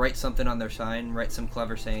 and like write something on their sign, write some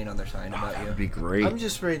clever saying on their sign about That you. would be great. I'm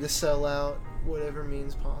just ready to sell out whatever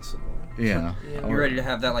means possible. Yeah. Yeah. You ready to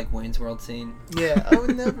have that like Wayne's World scene? Yeah, I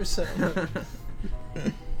would never sell.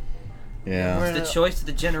 Yeah. We're- It's the choice of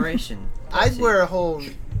the generation. I'd wear a whole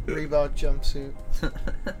Reebok jumpsuit,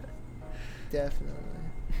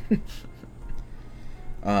 definitely.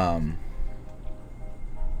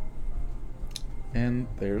 And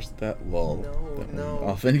there's that lull that No. we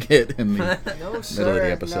often get in the No, sir. middle of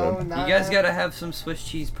the episode. No, You guys gotta have some Swiss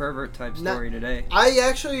cheese pervert type story today. I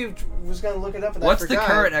actually was gonna look it up, and What's I the forgot.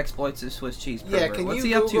 current exploits of Swiss cheese pervert? Yeah, can What's you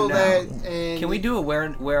he up Google to now? that? And Can we do a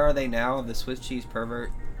where are they now of the Swiss cheese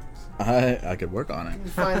pervert? I could work on it.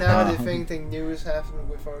 find out if anything new has happened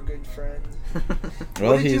with our good friend?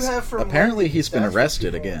 Well, What did you he's have for apparently money? he's been That's what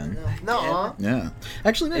arrested people again. wanna know. No, Yeah.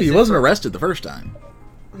 Actually, no, Is he it wasn't for- arrested the first time.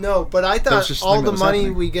 no, but I was thought just all something the that was money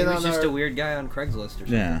happening. we He get was on just our a weird guy on Craigslist or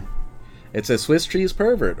something. Yeah. It's a Swiss cheese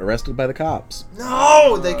pervert arrested by the cops.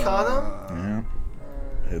 no, they caught him.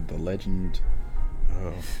 Yeah. The legend.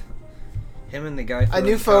 Oh. Him and the guy. A throwing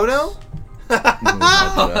new cups. photo?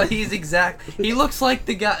 Oh, he's exact. He looks like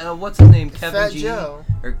the guy. What's his name? Kevin Fat G. Joe.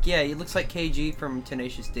 Or yeah, he looks like KG from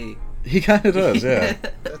Tenacious D. He kind of does, yeah.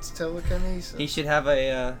 That's telekinesis. He should have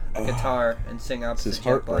a guitar and sing out It's to his Jet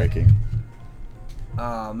heart Black. breaking.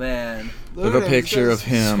 Oh man, Look With at a him, picture he of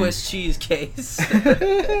him. Swiss cheese case.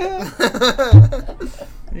 says-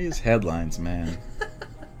 He's headlines, man.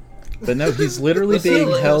 But no, he's literally Was he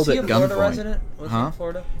being a- held was he at a Florida gunpoint. resident? Was he Huh? in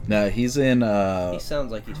Florida? No, he's in. He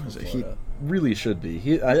sounds like he's from He Florida. really should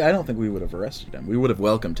be. I don't think we would have arrested him. We would have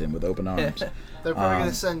welcomed him with open arms. They're probably Um,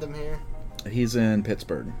 gonna send him here. He's in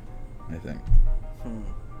Pittsburgh, I think. Hmm.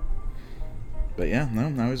 But yeah, no,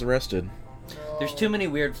 now he's arrested. There's too many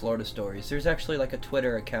weird Florida stories. There's actually like a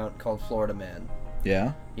Twitter account called Florida Man.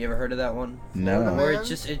 Yeah? You ever heard of that one? No. Florida Where Man?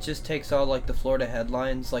 it just takes all like the Florida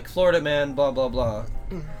headlines, like Florida Man, blah blah blah.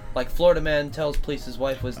 Like Florida Man tells police his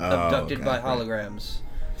wife was abducted okay, by okay. holograms.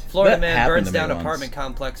 Florida That Man happened burns to me down once. apartment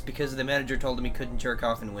complex because the manager told him he couldn't jerk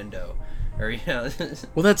off in window. Or you know,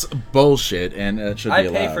 Well, that's bullshit, and it should I be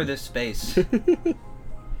pay allowed. for this space.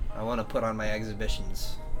 I want to put on my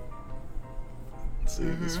exhibitions. Let's see,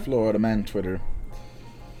 this Florida man Twitter.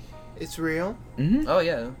 It's real. Mm-hmm. Oh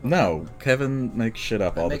yeah, No, Kevin makes shit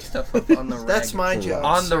up I all the make time. stuff up on the reg. That's my job.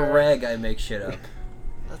 On the sir. reg, I make shit up.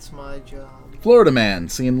 That's my job. Florida man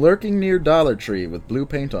seen lurking near Dollar Tree with blue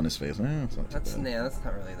paint on his face. That's not too That's bad. that's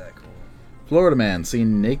not really that cool. Florida man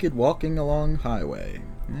seen naked walking along highway.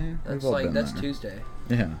 That's we've all like been that's there. Tuesday.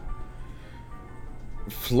 Yeah.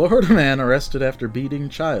 Florida man arrested after beating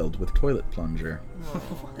child with toilet plunger.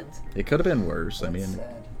 What? It could have been worse. I That's mean,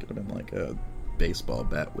 sad. it could have been like a baseball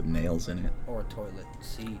bat with nails in it. Or a toilet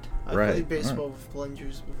seat. I Right, played baseball with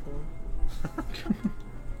plungers before.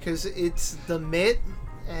 Because it's the mitt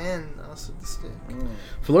and also the stick.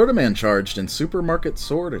 Florida man charged in supermarket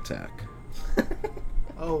sword attack.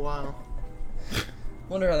 Oh, wow.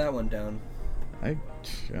 Wonder how that went down.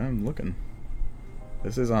 I'm looking.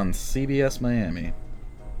 This is on CBS Miami.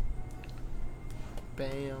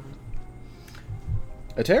 Bam.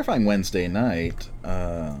 A terrifying Wednesday night.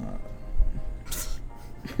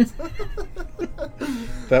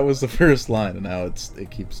 That was the first line, and now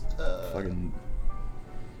it keeps fucking.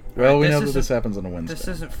 Well, we this know that isn't- this happens on a Wednesday. This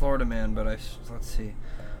isn't Florida Man, but let's see.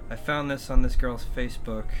 I found this on this girl's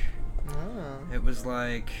Facebook. Ah. It was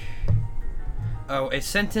like, oh, a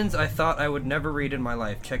sentence I thought I would never read in my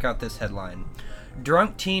life. Check out this headline.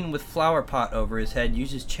 Drunk teen with flower pot over his head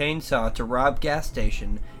uses chainsaw to rob gas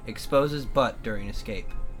station, exposes butt during escape.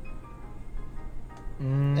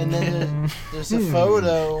 And then there's a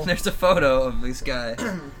photo. There's a photo of this guy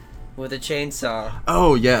with a chainsaw.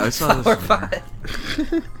 Oh yeah, I saw Flower this.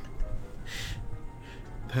 pot.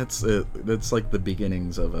 That's it. That's like the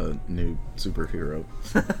beginnings of a new superhero.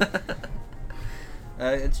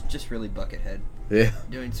 It's just really Buckethead Yeah,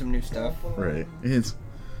 doing some new stuff. right. It's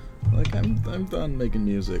like I'm done making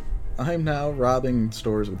music. I'm now robbing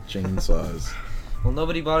stores with chainsaws. Well,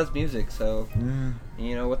 nobody bought his music, so Yeah.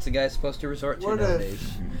 you know what's the guy supposed to resort to What if-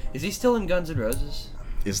 nowadays? Is he still in Guns N' Roses?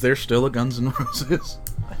 Is there still a Guns N' Roses?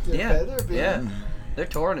 There Yeah, better be. yeah. They're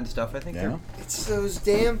touring and stuff. I think Yeah. It's those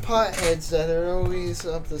damn potheads that are always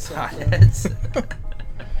up to they're something. potheads.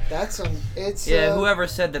 That's it's Yeah, whoever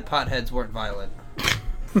said that potheads weren't violent.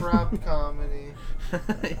 prop comedy.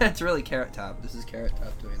 Yeah, it's really Carrot Top. This is Carrot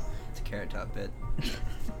Top doing. It's a Carrot Top bit.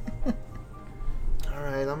 All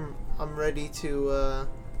right, I'm ready to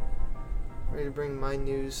bring my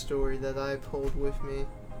news story that I pulled with me.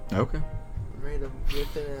 Okay. I'm ready to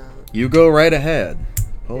whip it out. You go right ahead.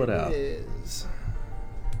 Pull it out. It is.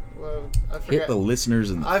 Well, I Hit forgot. the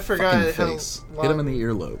listeners in the I forgot fucking how face. long- Hit them in the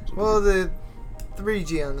earlobes. Well, the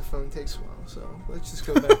 3G on the phone takes a while, so let's just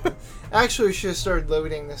go back. Actually, we should have started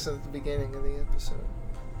loading this at the beginning of the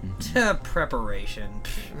episode. Preparation.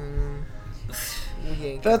 We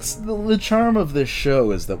ain't That's got the charm of this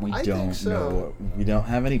show is that we I think don't so. know. We don't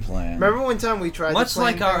have any plan. Remember one time we tried Much to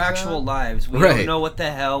plan like our things actual out? lives, we Right. don't know what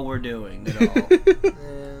the hell we're doing at all.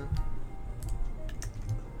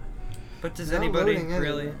 Yeah. But does Not anybody loading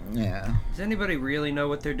really? Yeah. Does anybody really know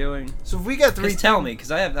what they're doing? So if we got three, Just tell me,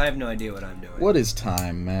 because I have no idea what I'm doing. What is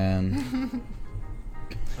time, man?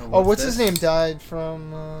 Oh, what's his this? name? Died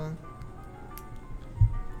from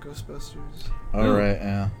Ghostbusters. All Who? right,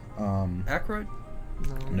 yeah. Aykroyd?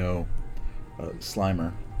 No.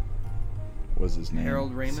 Slimer was his name.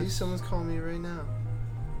 Harold Ramis? See, someone's calling me right now.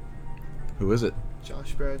 Who is it?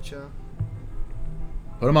 Josh Bradshaw.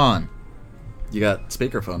 Put him on. You got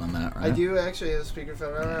speakerphone on that, right? I do actually have a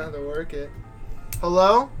speakerphone. I don't know how to work it.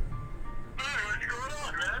 Hello? Hey, what's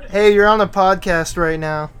going on, man? Hey, you're on a podcast right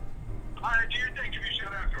now. Alright, do your thing. Give me a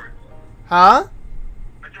shout afterwards. Huh?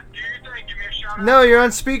 I said, do your thing. Give me a shout out. No, you're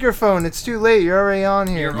on speakerphone. It's too late. You're already on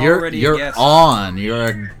here. You're already a You're guest. on. You're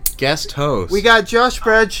a guest host. We got Josh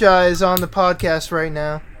Bradshaw is on the podcast right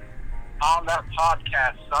now. On that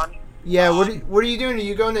podcast, son. Yeah, what are you doing? Are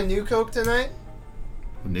you going to New Coke tonight?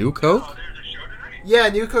 New Oh, Coke? there's a show tonight? Yeah,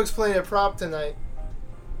 New Coke's playing a prop tonight.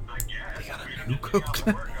 I guess. They got a I mean, new I'm just Coke.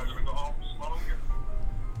 getting out of work. I was going to go home, smoke,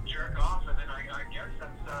 and jerk off, and then I guess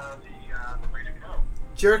that's the way to go.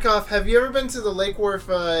 Jerk off. Have you ever been to the Lake Wharf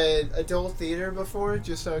Adult Theater before?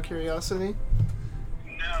 Just out of curiosity.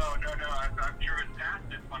 No. I'm sure it's past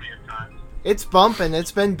it plenty of times. It's bumping.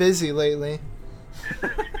 It's been busy lately. We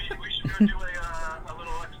should go do a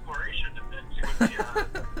little exploration and see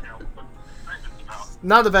what the, what the about.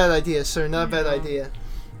 Not a bad idea, sir. Not a bad idea.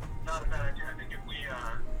 Not a bad idea. I think if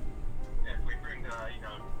we bring the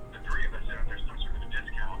three of us in, if there's some sort of a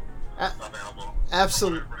discount available.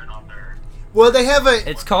 Absolutely. Right on there. Well, they have a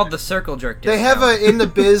It's called the Circle Jerk they discount. have a in the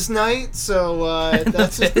biz night, so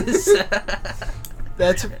that's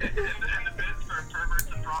that's In the biz for perverts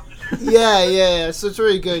and prostitutes. yeah. So it's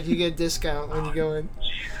really good. You get a discount when you go in.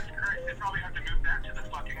 Jesus Christ, they probably have to move that to the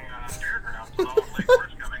fucking fairgrounds with all the Lake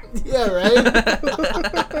Worth's coming. Yeah, right.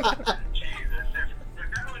 Jesus,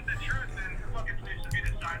 if that was the truth, then the fucking place would be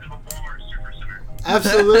the size of a Walmart supercenter.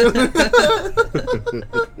 Absolutely. Alright,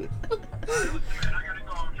 listen, man, I gotta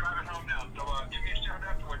go. I'm driving home now, so give me a shout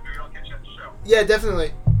afterwards. Maybe I'll catch you at the show. Yeah,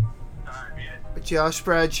 definitely. Alright, man. Josh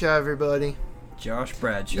Bradshaw, everybody. Josh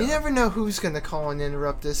Bradshaw. You never know who's gonna call and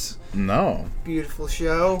interrupt this No. beautiful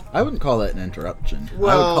show. I wouldn't call that an interruption. I would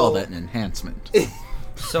Well- call that an enhancement.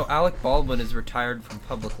 So Alec Baldwin is retired from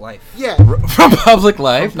public life. Yeah. From public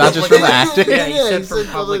life, not just from acting. Yeah, he Yeah, said he from said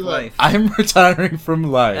public public life. I'm retiring from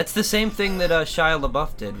life. That's the same thing that Shia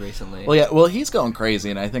LaBeouf did recently. Well, yeah. Well, he's going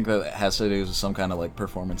crazy, and I think that has to do with some kind of like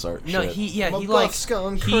performance art. No, shit. he LaBeouf's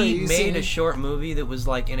gone he crazy. made a short movie that was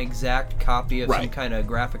like an exact copy of some Right. kind of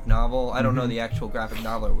graphic novel. I don't know the actual graphic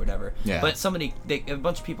novel or whatever. Yeah. But a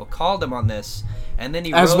bunch of people called him on this, and then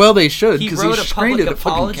he As wrote, well they should, he 'cause he wrote a screened public it at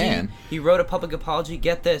fucking apology. Cannes. He wrote a public apology.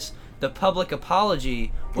 Get this. The public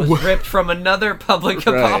apology was ripped from another public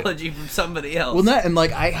Right. apology from somebody else. Well, that and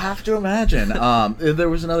like I have to imagine. There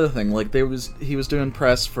was another thing. Like he was doing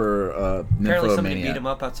press for Apparently somebody beat Nymphomaniac. him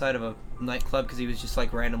up outside of a nightclub because he was just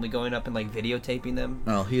like randomly going up and like videotaping them.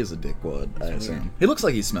 Well, he is a dickwad, I weird. assume. He looks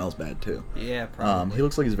like he smells bad too. Yeah, probably. He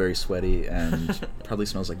looks like he's very sweaty and probably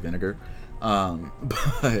smells like vinegar.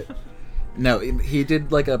 But no, he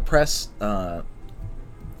did like a press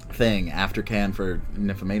thing after Cannes for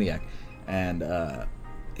Nymphomaniac, and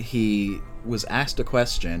he was asked a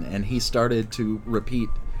question, and he started to repeat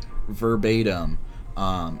verbatim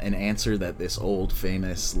an answer that this old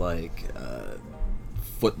famous like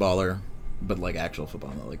footballer, but like actual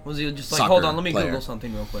footballer, like Was he just like, soccer hold on, let me player. Google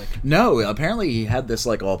something real quick. No, apparently he had this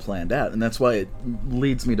like all planned out, and that's why it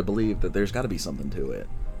leads me to believe that there's got to be something to it.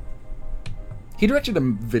 He directed a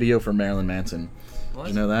video for Marilyn Manson. What?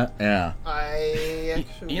 Did you know that? Yeah. I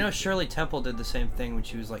actually. You know, Shirley Temple did the same thing when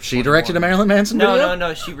she was like. She directed a 21. Marilyn Manson No, video?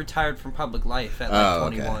 no. She retired from public life at like Oh,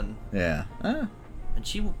 okay. 21, Yeah. and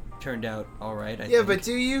she turned out all right. I Yeah, think. but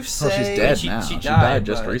do you Well, she's say? dead she, now. she She died, died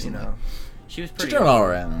just but, recently. You know, she was She pretty. turned old. all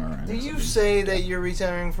right. Do you say that you're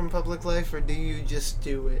retiring from public life, or do you just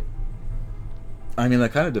do it? I mean,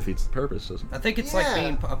 that kind of defeats the purpose, doesn't I think it's Yeah. like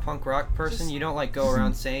being a punk rock person. Just You don't like go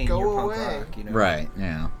around saying go you're punk away. rock. You know. it? Right,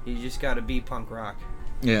 yeah. You just got to be punk rock.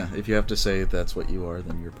 Yeah, if you have to say that's what you are,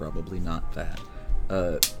 then you're probably not that.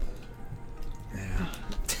 Yeah.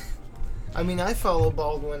 I mean, I follow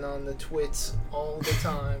Baldwin on the twits all the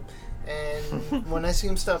time, and when I see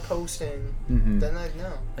him stop posting, Mhm. then I'd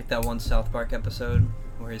know. Like that one South Park episode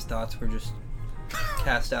where his thoughts were just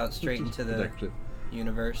cast out straight into the Predicted.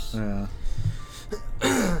 universe. Yeah.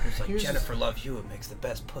 It's like Here's- Jennifer Love Hewitt makes the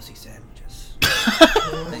best pussy sandwiches.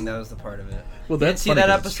 I think that was the part of it. Well, You didn't that's see funny that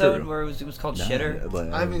 'cause it's episode true. where it was called Nah, Shitter?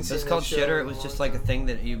 like, I haven't It seen was that called show Shitter. in It was a just long like a time. thing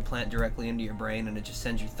that you plant directly into your brain, and it just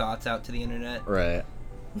sends your thoughts out to the internet. Right.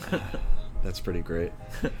 That's pretty great.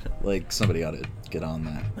 Like, somebody ought to get on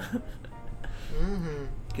that. Mm-hmm.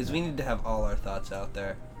 Because we need to have all our thoughts out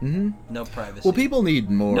there. Mm-hmm. No privacy. Well, people need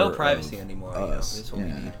more. No privacy of anymore. Us. That's what we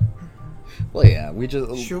need. Well, yeah, we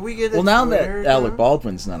just. Should we get a Well, now Twitter, that Alec though?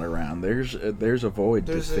 Baldwin's not around, there's a void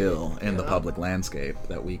There's to fill in the yeah. public landscape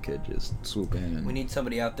that we could just swoop in. And, We need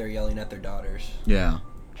somebody out there yelling at their daughters. Yeah,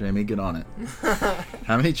 Jamie, get on it.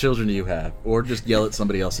 How many children do you have? Or just yell at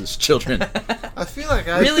somebody else's children. I feel like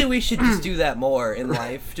Really, we should just do that more in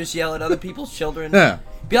life. Just yell at other people's children. Yeah.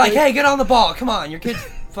 Be like, hey, get on the ball. Come on. Your kid's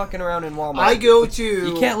fucking around in Walmart. I go to.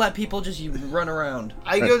 You can't let people just run around.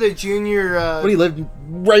 I go to junior. What do you live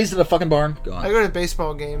raised in a fucking barn? Go on. I go to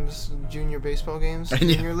baseball games, junior baseball games, And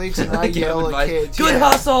you- junior leagues, and I Give them yell at advice. kids. Good yeah.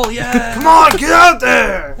 hustle, yeah. Come on, get out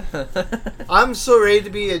there! I'm so ready to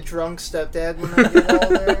be a drunk stepdad when I get all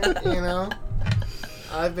there, you know?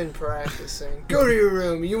 I've been practicing. Go to your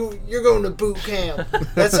room. You're going to boot camp.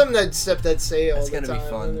 That's something that stepdads say all That's the gonna time. be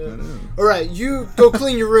fun. You know? All right, you go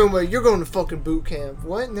clean your room, or you're going to fucking boot camp.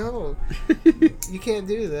 What? No, you can't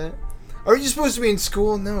do that. Are you supposed to be in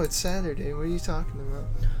school? No, it's Saturday. What are you talking about?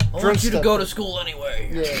 I Drunk want you to go stepdad. to school anyway.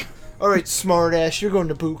 Yeah. All right, smart ass. You're going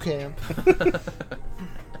to boot camp.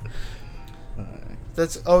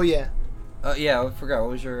 That's. Oh yeah. Yeah, I forgot.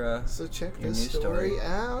 What was your? So check Your this news story story.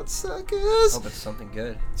 out, suckers. Hope it's something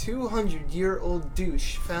good. 200-year-old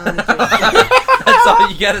douche found. That's all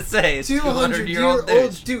you gotta say. It's 200-year-old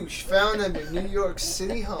 200-year-old douche found under New York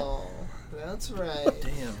City Hall. That's right.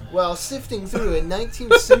 Damn. While sifting through a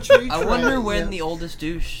 19th century. I wonder when yeah. the oldest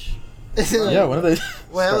douche Yeah, what are they?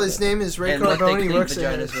 Well, his name is Ray and what they Carbone. He cleaned works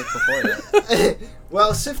at. vaginas with before that.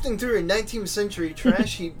 While sifting through a 19th century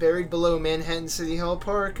trash heap buried below Manhattan City Hall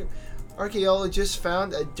Park, archaeologists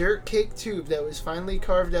found a dirt-caked tube that was finely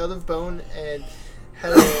carved out of bone and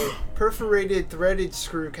had a perforated threaded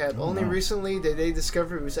screw cap. Only recently did they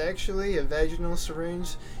discover it was actually a vaginal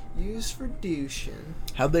syringe used for douching.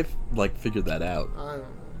 How'd they figure that out? I don't know.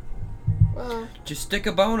 Well, Just stick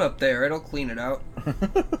a bone up there. It'll clean it out.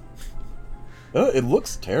 Oh, it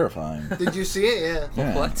looks terrifying. did you see it? Yeah.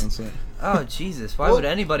 Yeah, What? that's it. Oh Jesus! Why We'll- would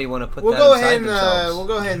anybody want to put We'll that go inside ahead and themselves? we'll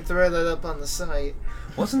go ahead and throw that up on the site.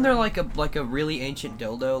 Wasn't there like a really ancient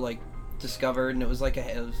dildo discovered, and it was it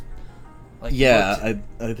was Yeah,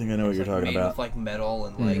 looked- I think I know what you're talking made about. with metal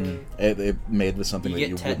and Mhm. It made with something You that get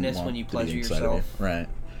you wouldn't tetanus want when you to pleasure be inside of yourself. you. Right.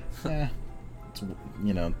 Yeah.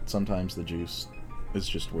 It's, sometimes the juice is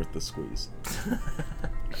just worth the squeeze.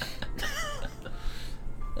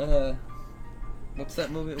 What's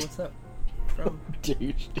that movie? What's that from?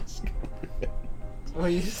 Douche discovery. What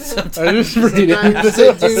you said? I just read it.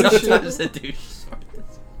 Sometimes a douche. Sometimes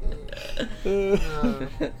a douche.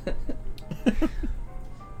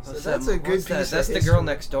 So that's a good what's that? piece That's of the girl history.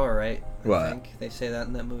 next door, right? What? I think they say that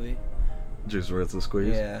in that movie. Juice worth the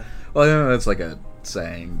squeeze? Yeah. Well, I know that's like a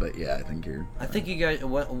saying, but yeah, I think you're... I think you guys.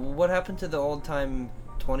 What happened to the old time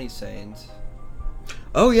 20s sayings?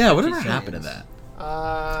 Oh, yeah, whatever Fifty happened to sayings.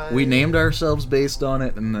 that? We named ourselves based on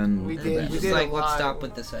it, and then... We did. It's We did like, a let's lot. stop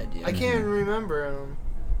with this idea. I can't remember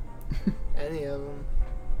any of them.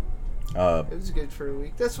 It was good for a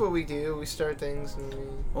week. That's what we do. We start things and we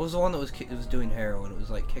What was the one that was was doing heroin? It was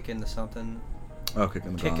like kicking the something, Oh,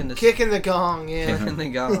 kicking the kicking gong. the kicking the gong. Yeah. kicking the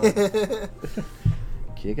gong.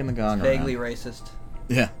 Kicking the gong Vaguely around. racist.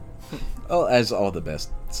 Yeah. Oh, as all the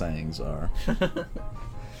best sayings are.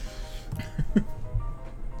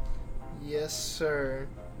 Yes, sir.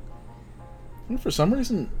 And for some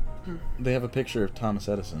reason, they have a picture of Thomas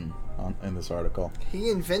Edison in this article. He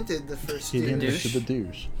invented the first He douche. invented the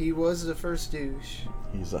douche. He was the first douche.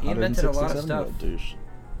 He's a He invented a lot of 167-year-old stuff. douche.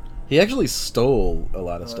 He actually stole a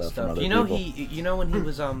lot of All that stuff from other You know, people. when he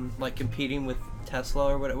was like competing with Tesla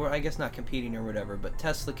or whatever. I guess not competing or whatever, but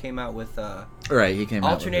Tesla came out with Right, he came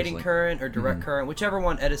out with alternating his, like- current or direct current, whichever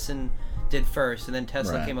one Edison did first, and then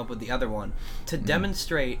Tesla Right. came up with the other one to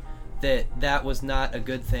demonstrate that was not a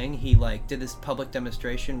good thing. He did this public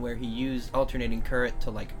demonstration where he used alternating current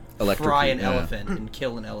to fry an yeah. elephant and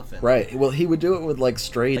kill an elephant. Right. Well, he would do it with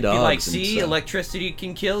stray Like, dogs. be like, and see, stuff. electricity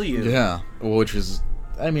can kill you. Yeah, which is,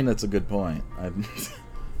 I mean, that's a good point.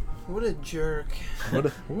 What a jerk.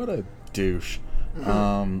 what a douche.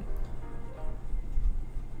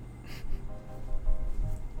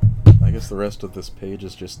 I guess the rest of this page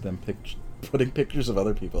is just them putting pictures of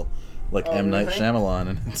other people, like Oh, M. Night really? Shyamalan,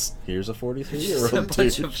 and here's a Just a 43-year-old bunch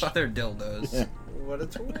douche. of other dildos. Yeah. What a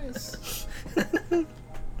twist.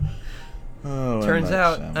 Oh, Turns M. Night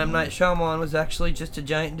out Shyamalan. M. Night Shyamalan was actually just a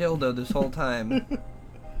giant dildo this whole time.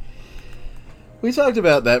 We talked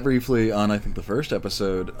about that briefly on, I think, the first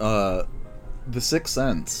episode. The Sixth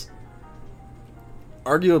Sense.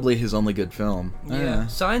 Arguably his only good film. Yeah.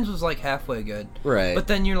 Signs was halfway good. Right. But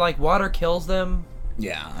then you're like, water kills them.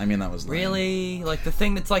 Yeah, I mean that was lame. Really? Like the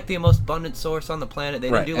thing that's like the most abundant source on the planet. They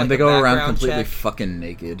didn't Right, do like and they a go around background completely check. fucking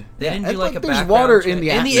naked. They didn't and do like a there's background water check. in the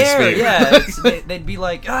in atmosphere. the air. Yeah, they'd be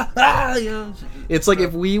like, you know. It's like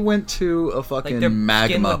if we went to a fucking Like their skin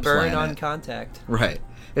magma would burn planet. on contact. Right.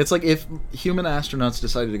 It's like if human astronauts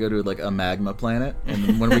decided to go to like a magma planet, and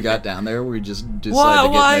then when we got down there, we just decided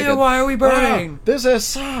to get naked. Why are we burning? Ah, this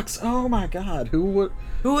sucks. Oh my god. Who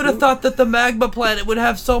would have thought that the magma planet would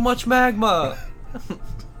have so much magma?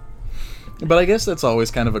 But I guess that's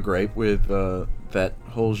always kind of a gripe with that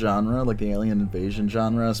whole genre, like the alien invasion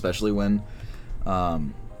genre, especially when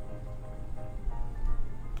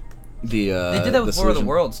they did that with War of the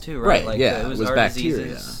Worlds too, right? Right, Like, yeah, it was, it was our bacteria.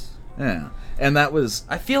 diseases. Yeah. And that was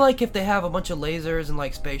I feel like if they have a bunch of lasers and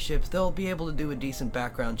like spaceships, they'll be able to do a decent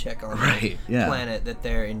background check on Right, the yeah. planet that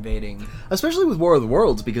they're invading. especially with War of the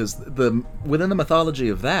Worlds, because within the mythology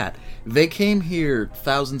of that, they came here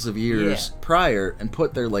thousands of years prior and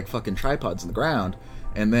put their like fucking tripods in the ground,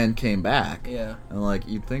 and then came back. Yeah. And like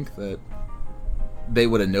you'd think that they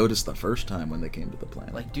would have noticed the first time when they came to the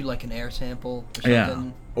planet. Like do like an air sample or something.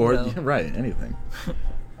 yeah, or you know? right, anything.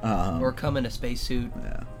 Or come in a spacesuit.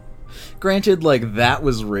 Yeah. Granted, like that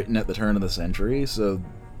was written at the turn of the century, so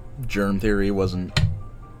germ theory wasn't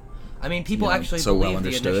I mean, people You know, actually so well believed the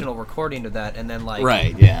understood. initial recording of that, and then like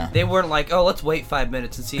right. Yeah. they weren't like, oh, let's wait 5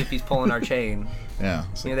 minutes and see if he's pulling our chain. Yeah.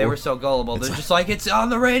 It's You like, know, they were so gullible. They're just like, it's on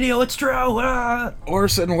the radio, it's true. Ah!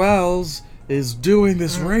 Orson Welles is doing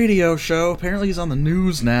this radio show. Apparently, he's on the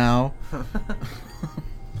news now.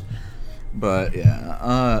 But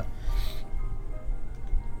yeah,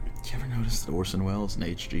 you ever notice that Orson Welles and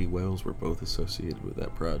H.G. Wells were both associated with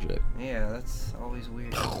that project? Yeah, that's always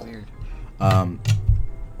weird. That's weird.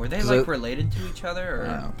 Were they 'cause like I- related to each other, or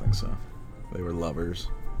I don't think so. They were lovers.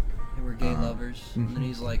 they were gay lovers? And then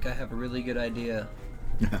he's like, I have a really good idea.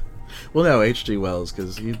 Well, no, H.G. Wells,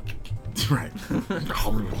 because he... Right.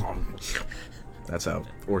 That's how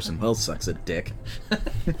Orson Welles sucks at dick.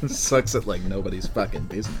 Sucks at, like, nobody's fucking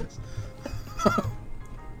business.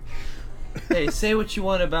 Hey, say what you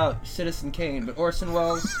want about Citizen Kane, but Orson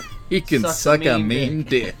Welles, He can Sucks a suck a mean mean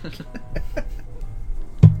dick.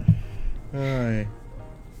 Alright.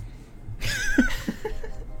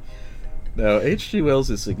 No, H.G. Wells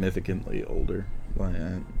is significantly older. well,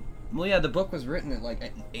 yeah, the book was written at like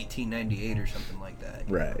 1898 or something like that.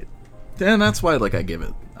 Right. And that's why, like, I'll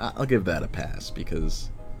give that a pass, because...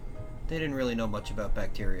 They didn't really know much about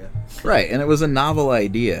bacteria. Right, and it was a novel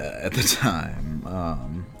idea at the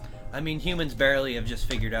time. I mean, humans barely have just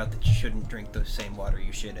figured out that you shouldn't drink the same water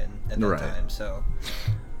you shit in at that Right. time, so...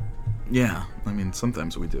 Yeah, I mean,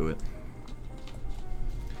 sometimes we do it.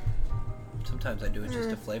 Sometimes I do it just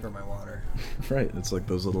to flavor my water. Right, it's like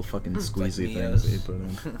those little fucking like squeezy Mios. things that you put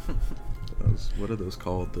in. What are those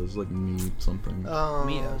called? Those, like, me something.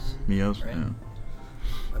 Mios, Mios? right? Yeah.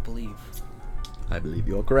 I believe. I believe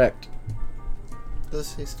you're correct.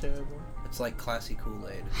 This is terrible. It's like classy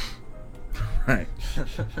Kool-Aid. Right.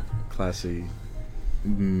 Classy,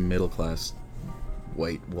 middle-class,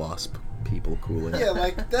 white wasp people Kool-Aid. Yeah,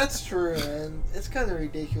 like that's true, man. It's kind of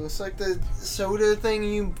ridiculous. Like the soda thing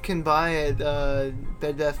you can buy at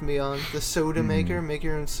Bed Bath & Beyond, the soda maker, make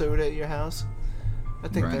your own soda at your house. I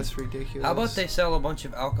think Right. that's ridiculous. How about they sell a bunch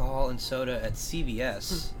of alcohol and soda at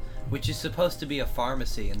CVS, which is supposed to be a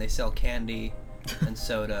pharmacy, and they sell candy and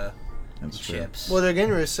soda and That's true. chips. Well, they're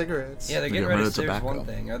getting rid of cigarettes. Yeah, they're They getting get rid rid of of there's one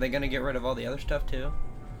tobacco. thing. Are they going to get rid of all the other stuff too?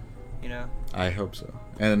 You know? I hope so.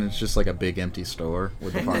 And it's just like a big empty store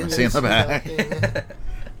with the And pharmacy in it's the back. nothing.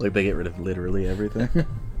 Like they get rid of literally everything.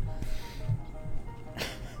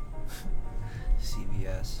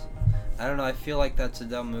 CVS. I don't know. I feel like that's a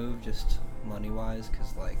dumb move, just money-wise,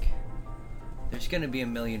 because like there's going to be a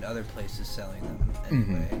million other places selling them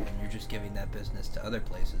anyway, and you're just giving that business to other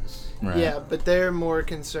places. Right. Yeah, but they're more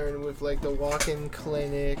concerned with like the walk-in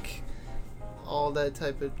clinic, all that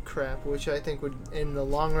type of crap, which I think would, in the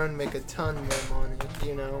long run, make a ton more money.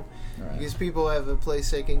 You know, Right. because people have a place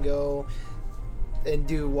they can go and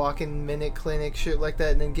do walk-in minute clinic shit like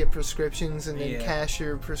that, and then get prescriptions, and then Yeah. cash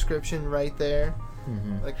your prescription right there.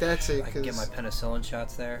 Mhm. Like that's it. I can get my 'cause- penicillin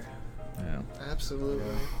shots there. Yeah. absolutely.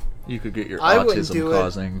 You could get your I wouldn't do it.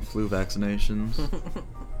 autism-causing flu vaccinations.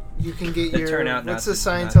 You can get They your turn out what's not the to-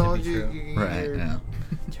 not to be Scientology? true. You can get Right, your, yeah.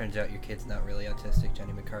 Turns out your kid's not really autistic,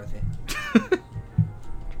 Jenny McCarthy.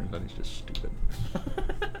 Turns out he's just stupid.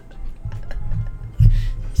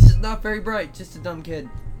 He's just not very bright, just a dumb kid.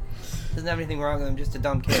 Doesn't have anything wrong with him, just a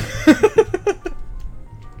dumb kid.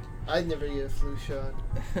 I'd never get a flu shot.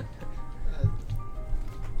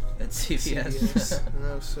 At CVS. CVS.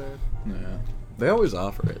 No, sir. Yeah. They always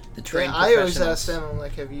offer it. The trained I always professionals. ask them, I'm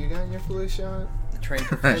like, have you gotten your flu shot? trained And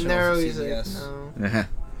professionals they're at always CVS. like, no.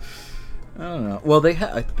 I don't know. Well,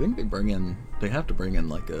 I think they have to bring in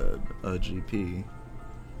like a GP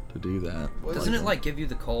to do that. Doesn't it like give you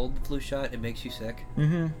the cold flu shot? It makes you sick.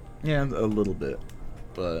 Mm-hmm. Yeah, a little bit,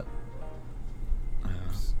 but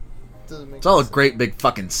Doesn't make it's all a sense. great big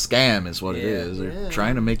fucking scam, is what it Yeah. is. They're Yeah.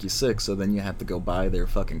 trying to make you sick, so then you have to go buy their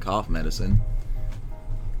fucking cough medicine,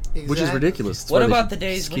 which is Exactly. ridiculous. That's What why they about the should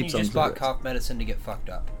days when keep you some just bought cigarettes. cough medicine to get fucked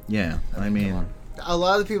up? Yeah, I come mean, on. A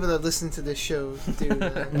lot of people that listen to this show do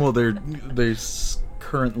that. well, they're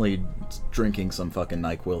currently drinking some fucking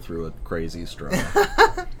NyQuil through a crazy straw.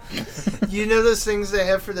 You know those things they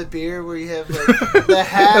have for the beer where you have like the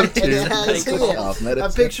hat and it has NyQuil. Cough I'm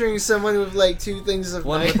medicine. picturing someone with like 2 things of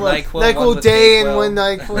One with NyQuil, NyQuil, one NyQuil with day and Dayquil. one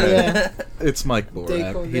NyQuil. Yeah. It's Mike Borak.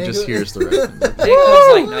 Dayquil, He just Dayquil. hears the reference.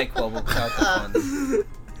 Dayquil's like NyQuil but without the fun.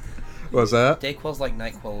 What's that? Dayquil's like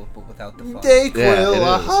NyQuil but without the fun. Dayquil, Yeah, it is.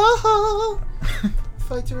 aha!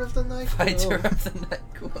 Fighter of the NyQuil. Fighter of the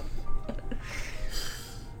NyQuil.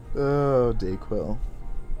 Oh, Dayquil.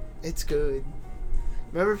 It's good.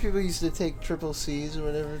 Remember people used to take triple C's or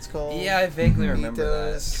whatever it's called? Yeah, I vaguely Eat remember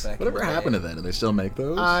those. that. back in Whatever the day. happened to that? Do they still make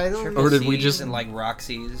those? I don't Triple Or did we C's just- and like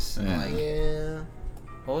Roxy's. And, Yeah. like, Yeah.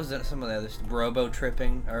 what was that? Some of the others. Robo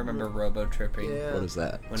tripping. I remember Robo tripping. Yeah. What is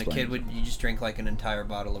that? When Explain. a kid would, you just drink like an entire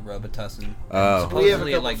bottle of Robitussin. Oh. We have a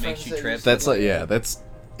Supposedly it couple like friends makes you that trip. used That's to like, yeah, that's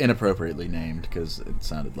inappropriately named because it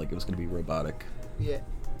sounded like it was going to be robotic. Yeah.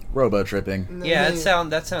 Robo tripping. No, Yeah, yeah.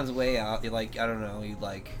 that sounds way out. You like I don't know. You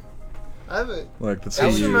like I have it. Like that's That how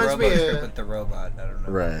just you, reminds me Robo of- trip with the robot. I don't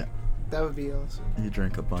know. right. That would be awesome. You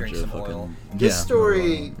drink a bunch Drink of some fucking. oil. This yeah,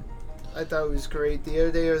 story I thought was great. The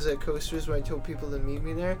other day I was at Coasters when I told people to meet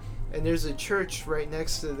me there, and there's a church right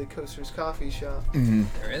next to the Coasters coffee shop. Mhm.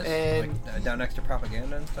 There is And- like, down next to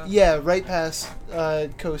propaganda and stuff. Yeah, right past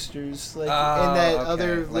Coasters, like Oh, in that okay.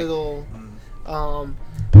 other Like- little. Mm.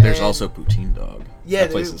 There's and- also Poutine Dog. yeah,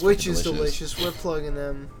 That place which fucking is delicious. We're plugging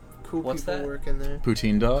them. Cool What's people that? working there.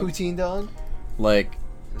 Poutine Dog. Poutine dog. Like,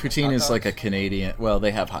 Is it poutine hot is like a dogs? Canadian. Well,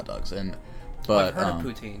 they have hot dogs and. I've But heard of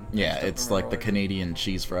poutine. yeah, Just don't it's like the remember Canadian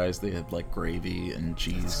cheese fries. They have like gravy and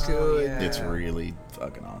cheese. what- good. yeah. It's really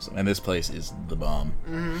fucking awesome. And this place is the bomb.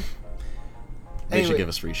 Mm-hmm. They Anyway, should give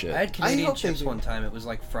us free shit. I had Canadian hope they chips do. one time. It was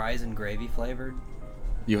like fries and gravy flavored.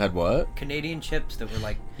 You had what? Canadian chips that were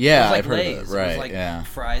like Yeah, it was like I've heard of Lay's. that. It was Right, like yeah.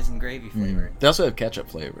 fries and gravy flavored. They also have ketchup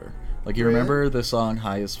flavor. Like, you Really? remember the song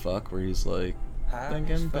High as Fuck where he's like, High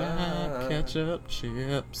thinking as about fuck. ketchup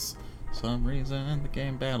chips. Some reason the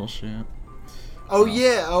game Battleship. Oh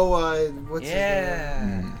yeah. Oh, what's his name?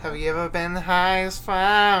 Yeah. Mm. Have you ever been high as fuck?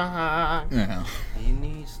 Yeah. You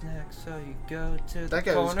need snacks, so you go to the That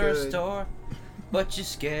guy was corner good. store. But you're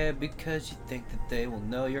scared because you think that they will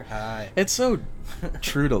know you're high. It's so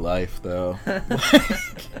true to life, though.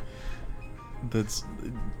 Like,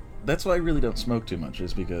 that's why I really don't smoke too much,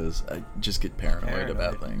 is because I just get paranoid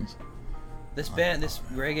about Paranoid. things. This band, this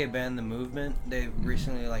reggae band, The Movement, they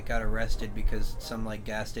recently like got arrested because some like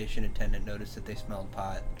gas station attendant noticed that they smelled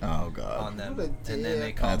pot Oh god. on them, What a and then they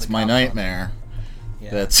dick. called That's the my cops on them. nightmare. Yeah.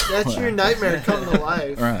 That's That's your nightmare come to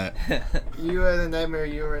life. Right. You had a nightmare.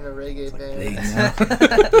 You were in a reggae Hey, band.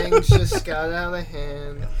 now. Things just got out of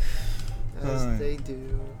hand, as Alright. they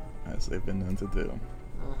do. As they've been known to do.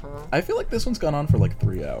 Uh-huh. I feel like this one's gone on for like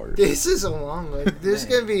 3 hours. This is a long one. There's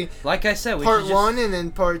Man. gonna be Like I said, we part should just, one and then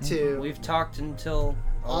part two. We've talked until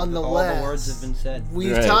all, On the all last. the words have been said.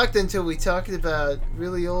 We've Right. talked until we talked about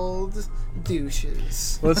really old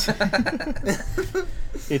douches. Let's-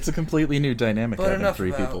 it's a completely new dynamic But having enough 3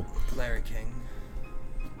 about people. Larry King.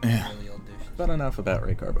 Yeah. Really old douches. But enough about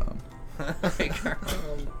Ray Carbone.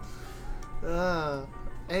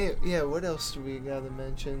 Yeah, what else do we gotta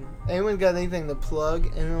mention? Anyone got anything to plug?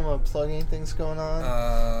 Anyone want to plug anything's going on?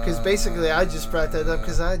 Because basically I just brought that up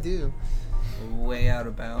because I do. Way out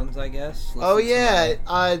of bounds, I guess. Oh Listen to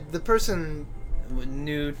yeah, the person. my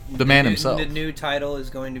new The man new- himself. The new title is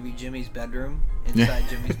going to be Jimmy's Bedroom. Inside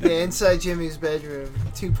Jimmy's Yeah, Bedroom. inside Jimmy's bedroom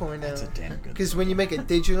 2.0. damn good. Because when you make it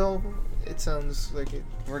digital, it sounds like it.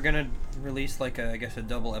 We're gonna release like a, I guess, a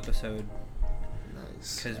double episode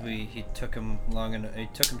Nice. because he took him long and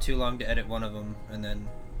it took him too long to edit one of them, and then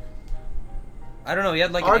I don't know. He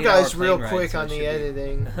had like Our an 8-hour guy's real plane ride, quick so on it the should be-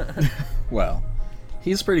 editing. Well,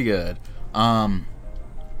 he's pretty good. No,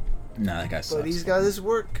 that guy sucks. But he's got his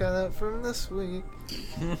work cut out for him this week.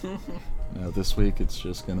 No, this week it's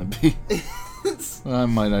just gonna be. I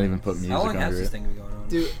might not even put music How long has under this it. thing been going on?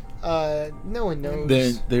 Dude, no one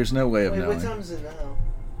knows. There's no way of Wait, what knowing. time is it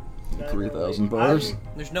now? 3,000 bars?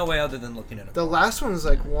 There's no way other than looking at it. The last one was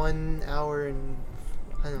like 1 hour and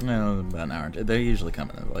I don't know. No, about an hour. They usually come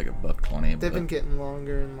in at like $1.20. They've but, been getting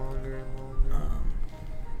longer and longer and longer.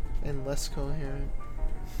 and less coherent.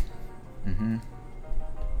 Mm-hmm.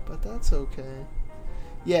 But that's okay.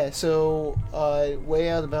 Yeah, so Way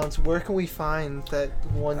Out of Bounds, where can we find that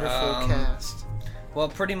wonderful cast? Well,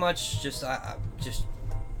 pretty much just just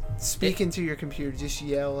speak into your computer, just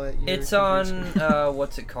yell at your It's computer. on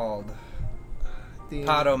what's it called?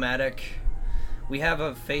 Podomatic. We have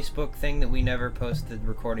a Facebook thing that we never posted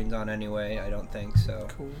recordings on anyway, I don't think so.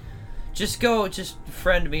 Cool. Just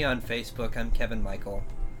friend me on Facebook. I'm Kevin Michael.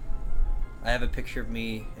 I have a picture of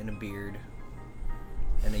me in a beard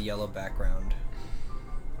and a yellow background.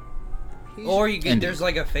 Or you can, there's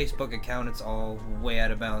like a Facebook account, it's all Way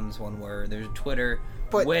Out of Bounds, one word. There's Twitter,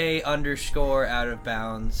 way_out of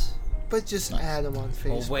bounds. But just add them on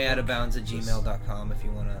Facebook. Or wayoutofbounds@gmail.com if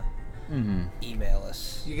you want to email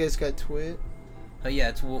us. You guys got Twit? Oh yeah,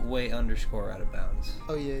 it's way_out of bounds.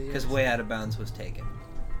 Oh yeah. Because Way Out of Bounds was taken.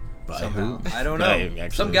 By somehow. who? I don't know.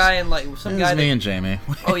 Some guy in like some guy. It was me and Jamie.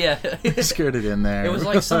 Oh yeah. Screwed it in there. It was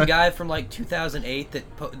like some guy from like 2008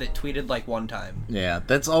 that tweeted like one time. Yeah,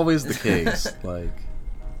 that's always the case. Like,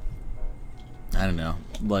 I don't know.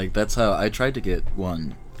 Like that's how I tried to get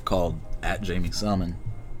one called @JamieSummon,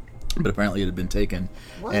 but apparently it had been taken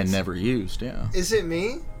and never used. Yeah. Is it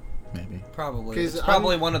me? Maybe. Probably. It's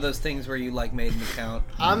probably one of those things where you like made an account.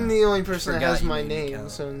 I'm the only person that has my name,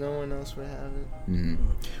 so no one else would have it. Mm-hmm.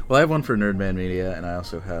 Well, I have one for Nerdman Media, and I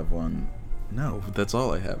also have one. No, that's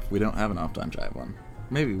all I have. We don't have an Off Time Jive one.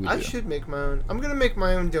 Maybe we do. I should make my own. I'm gonna make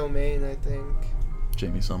my own domain, I think.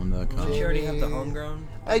 JamieSummon.com. Did you already have the homegrown?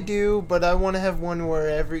 I do, but I want to have one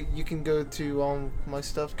where you can go to all my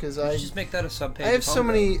stuff because I just make that a subpage. I have so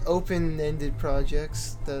many open-ended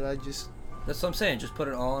projects that I just. That's what I'm saying. Just put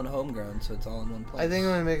it all in homegrown, so it's all in one place. I think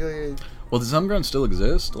I'm gonna make like a. Well, does homegrown still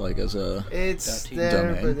exist, like as a? It's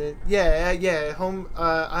there, domain? but yeah.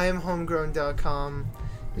 IamHomegrown.com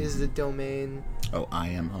is the domain. Oh, I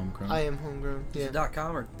am homegrown. I am homegrown. Yeah. Is it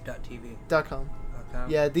 .com or .tv? .com.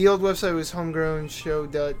 Yeah, the old website was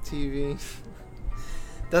homegrownshow.tv.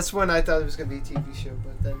 That's when I thought it was gonna be a TV show,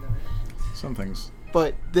 but then. Some things.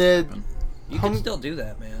 But the. You can still do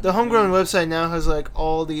that, man. The Homegrown website now has like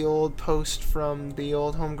all the old posts from the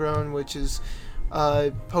old Homegrown, which is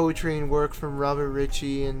poetry and work from Robert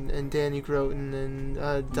Ritchie and Danny Groton and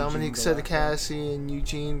Dominic Sedekassi and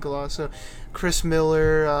Eugene Galasso, Chris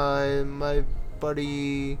Miller, my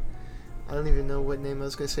buddy. I don't even know what name I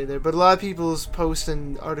was going to say there, but a lot of people's posts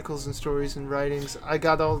and articles and stories and writings. I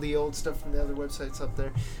got all the old stuff from the other websites up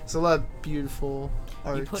there. It's a lot of beautiful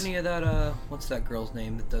art. You put any of that, what's that girl's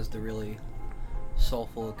name that does the really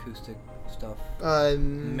soulful acoustic stuff?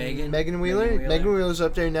 Megan Wheeler? Megan Wheeler's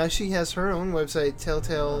up there. Now she has her own website,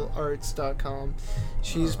 telltalearts.com.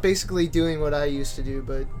 She's basically doing what I used to do,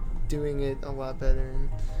 but doing it a lot better and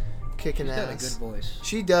kicking ass. She's got a good voice.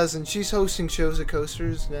 She does, and she's hosting shows at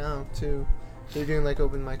Coasters now, too. They're doing, like,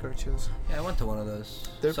 open mic art shows. Yeah, I went to one of those.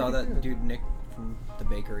 They're Saw that good. dude, Nick, from the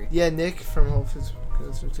bakery. Yeah, Nick from Whole Foods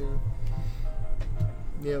goes there, too.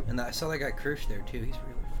 Yep. And I saw that guy Krush there, too. He's really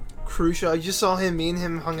Crucial. I just saw him. Me and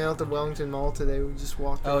him hung out at the Wellington Mall today. We just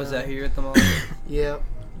walked around. is that here at the mall? Yeah.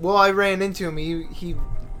 Well, I ran into him. He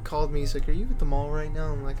called me. He's like, "Are you at the mall right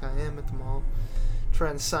now?" I'm like, "I am at the mall,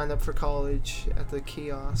 trying to sign up for college at the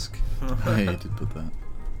kiosk." I did put that.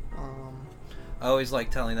 I always like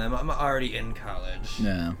telling them I'm already in college.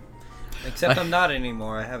 Yeah. Except I'm not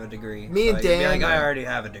anymore. I have a degree. Me and so I can be Dan- like, I already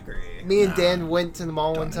have a degree. Me and Dan went to the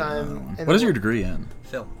mall one Don't know time. that one. And What is your degree in?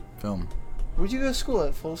 Film. Film. Where'd you go to school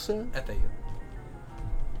at? Full Sail? FAU.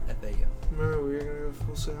 Remember we were gonna go to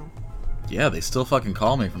Full Sail? Yeah, they still fucking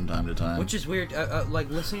call me from time to time. Which is weird. Like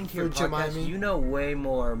listening to your For podcast, Jemima? you know way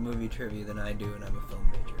more movie trivia than I do, and I'm a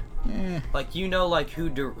film major. Eh. Like you know, like who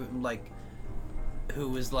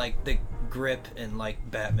was like the grip in like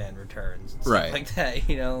Batman Returns, and stuff Right. like that.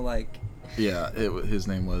 You know, like Yeah, his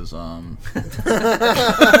name was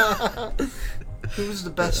Who was the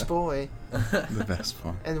best boy? the best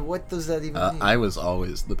boy. And what does that even mean? I was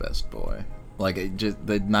always the best boy. Like it just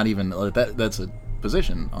not even like, that's a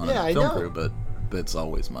position on Yeah, a I film know. crew, but that's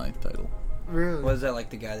always my title. Really? was that like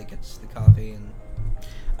the guy that gets the coffee and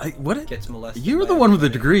What? gets molested? You were by the one with the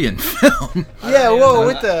everybody? degree in film. Yeah, whoa,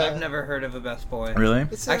 what I've the... never heard of a best boy. Really?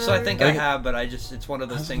 It's Actually, I think Like- I have, but it's one of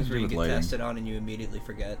those How's it things to where do you with get lighting? tested on and you immediately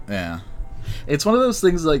forget. Yeah. It's one of those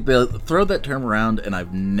things like they'll throw that term around, and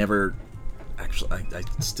I've never. Actually, I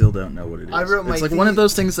still don't know what it is. I wrote my it's like one of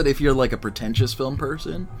those things that if you're like a pretentious film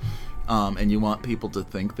person, and you want people to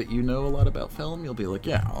think that you know a lot about film, you'll be like,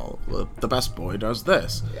 yeah, well, the best boy does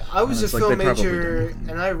this. I was a And it's like film they probably major, don't.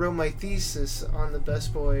 and I wrote my thesis on the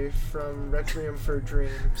best boy from Requiem for a Dream.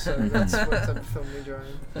 So that's what type of film major I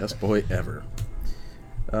am. Best boy ever.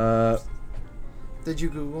 Did you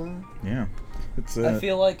Google him? Yeah. It's I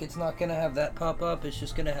feel like it's not gonna have that pop up. It's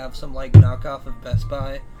just gonna have some like knockoff of Best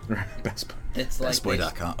Buy. Best Buy. It's like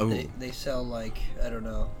BestBuy.com. Oh. they sell like I don't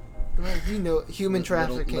know. Well, you know, human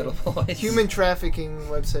trafficking. Little boys. Human trafficking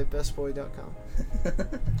website, bestboy.com.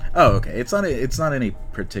 Oh, okay. It's not any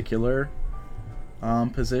particular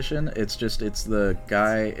position. It's the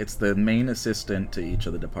guy. It's the main assistant to each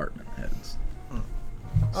of the department heads. Oh,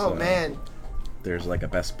 So, man. There's like a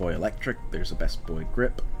Best Boy Electric. There's a Best Boy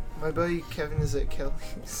Grip. My buddy Kevin is at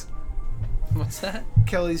Kelly's. What's that?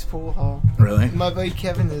 Kelly's Pool Hall. Really? My buddy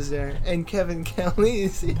Kevin is there. And Kevin Kelly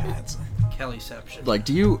is here. That's Kellyception. like.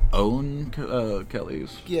 Do you own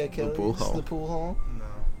Kelly's? Yeah, Kelly's. pool hall. The pool hall. No.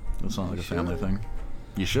 That's not like a family should. thing.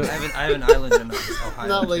 You should. I have an island in Ohio.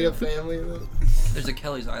 Not like too. a family. Though. There's a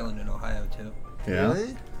Kelly's Island in Ohio too. Yeah.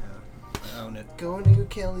 Really? I own it. Going to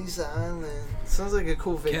Kelly's Island. Sounds like a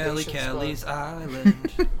cool vacation Kelly's spot. Island.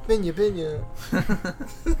 Binya, binya.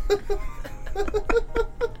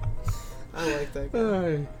 I like that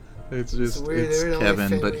guy. It's just weird, it's they don't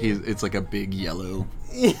Kevin, like but family. it's like a big yellow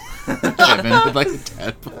Kevin with like a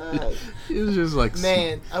tadpole. He's just like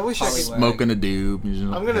Man, I wish I could. Hollywood. smoking a doob. He's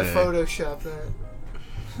just I'm like, gonna "Hey." Photoshop that.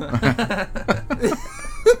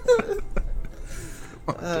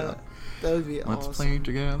 That would be Let's awesome. play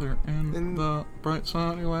together in And the bright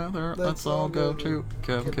sunny weather. Let's all go to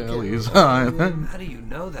Kevin Kevin Kelly's Kelly's Island. How do you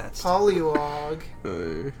know that stuff? Pollywog. How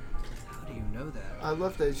do you know that? I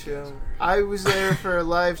love that show. I was there for a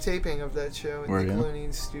live taping of that show in Were you?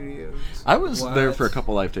 Nickelodeon Studios. I was there What? for a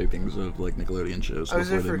couple live tapings of like Nickelodeon shows I was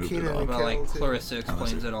before there they for moved it Kenan off. and About like Kel, too. Clarissa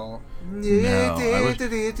explains it? it all.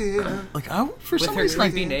 Like I for With some her reason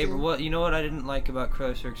creepy neighbor. Well, you know what I didn't like about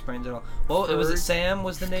Clarissa explains it all. Well, it was it Ferg? Sam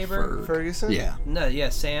was the neighbor. Ferg. Ferguson? Yeah. No, yeah,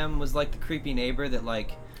 Sam was like the creepy neighbor that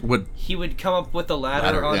like Would he would come up with a ladder.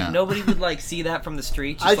 Ladder, on, yeah. Nobody would like see that from the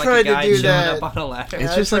street. Just I like tried a to guy do showing that. up on a ladder.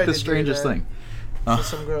 it's I just like tried the to do strangest that. thing. To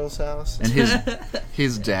some girl's house. And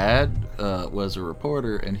his dad was a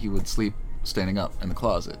reporter, and he would sleep standing up in the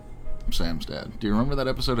closet. Sam's dad. Do you remember that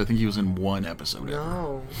episode? I think he was in one episode. Ever.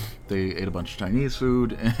 No. They ate a bunch of Chinese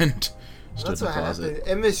food and stood That's in the what closet.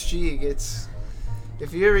 happened. MSG gets.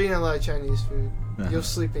 If you're eating a lot of Chinese food, Uh-huh. you'll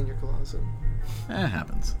sleep in your closet. It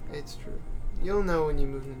happens. It's true. You'll know when you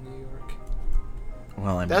move to New York.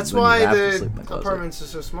 Well, I mean, That's then you why have to the sleep in the closet. apartments are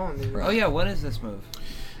so small in New York. Right. Oh yeah, when is this move?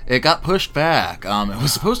 It got pushed back. It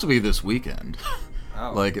was supposed to be this weekend.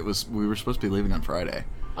 Oh. Like we were supposed to be leaving on Friday.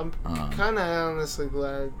 I'm kind of honestly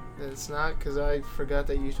glad that it's not, because I forgot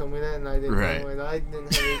that you told me that, and I didn't Right. know it.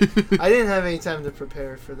 I didn't have any time to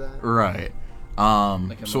prepare for that. Right.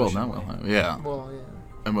 Like So well, now emotionally. we'll have, yeah, Well,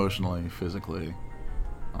 yeah. emotionally, physically.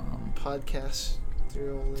 Podcast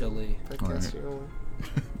Dilly. Podcast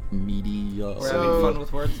Media. We're So- having fun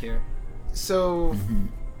with words here. So,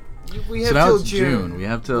 we have So now till it's June. We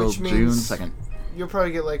have till which June means 2nd. You'll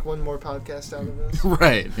probably get like one more podcast out of this.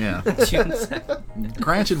 Right, yeah. June 2nd.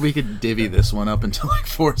 Granted, we could divvy this one up into like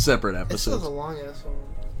 4 separate This was a episodes. long ass one.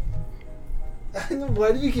 I know,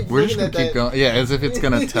 why do we keep We're just looking gonna at keep that? going. Yeah, as if it's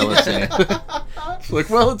gonna tell us anything. It's like,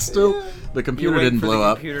 well, it's still the You're computer waiting didn't for blow the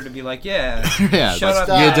up. computer to be like, yeah. Yeah, Shut like,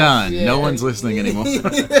 up. you're Stop. done. Yeah. No one's listening anymore.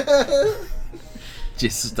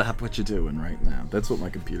 Just stop what you're doing right now. That's what my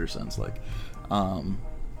computer sounds like.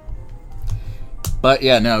 But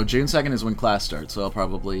yeah, no, June 2nd is when class starts, so I'll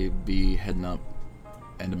probably be heading up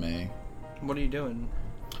end of May. What are you doing?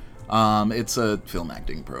 It's a film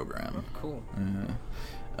acting program Cool.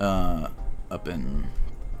 up in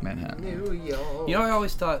Manhattan. New York. You know, I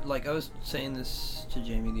always thought, like, I was saying this to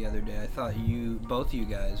Jamie the other day. I thought both you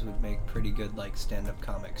guys would make pretty good, like, stand-up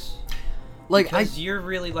comics. Like Because you're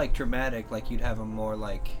really, like, dramatic. Like, you'd have a more,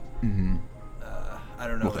 like, Mhm. I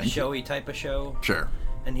don't know, Well, a thank you. showy type of show. Sure.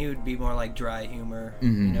 And he would be more, like, dry humor,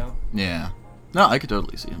 Mhm. you know? Yeah. No, I could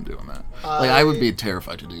totally see him doing that. Like, I would be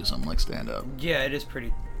terrified to do something like stand up. Yeah, it is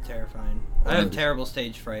pretty terrifying. I have terrible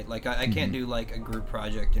stage fright. Like, I can't do, like, a group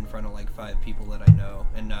project in front of, like, 5 people that I know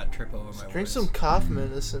and not trip over my Drink words. some cough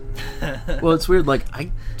medicine. Well, it's weird. Like,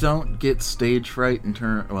 I don't get stage fright in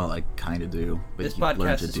turn. Well, I kind of do, but This you learn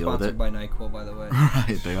podcast to is deal with sponsored it. by NyQuil, by the way.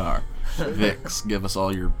 Right, they are. Vicks, give us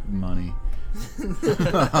all your money.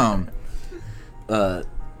 I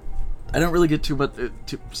don't really get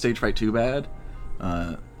stage fright too bad,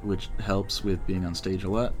 which helps with being on stage a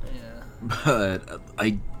lot. Yeah. But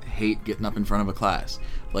I hate getting up in front of a class.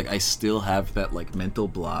 Like, I still have that, like, mental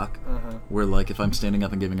block where, like, if I'm standing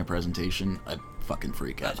up and giving a presentation, I'd fucking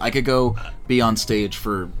freak out. I could go be on stage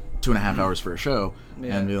for 2.5 hours for a show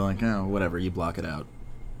and be like, oh, whatever, you block it out.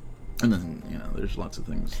 And then, you know, there's lots of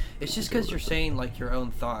things. It's just because you're saying, like, your own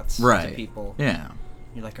thoughts Right. to people. Yeah.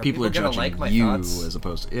 You're like, are People people are going to judging like my you thoughts? as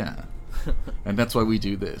opposed to, yeah. And that's why we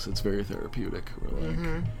do this. It's very therapeutic. We're like,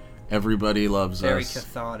 Mm-hmm. everybody loves Very us.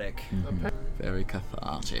 cathartic. Mhm. Very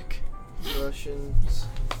cathartic. Russians.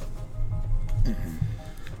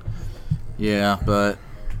 Yeah, but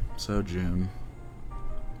so June.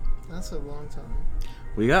 That's a long time.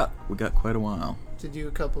 We got quite a while. To do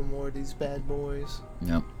a couple more of these bad boys.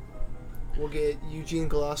 Yep. We'll get Eugene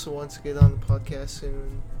Galasso wants to get on the podcast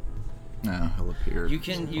soon. Yeah, he'll appear. You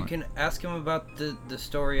can ask him about the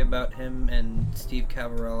story about him and Steve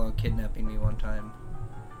Cavarello kidnapping me one time.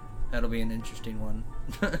 That'll be an interesting one.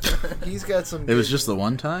 He's got some. It was just the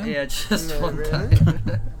one time? Yeah, just No, one really?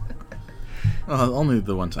 time. Well, only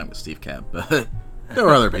the one time with Steve Cab, but there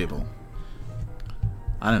were other people.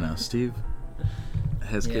 I don't know. Steve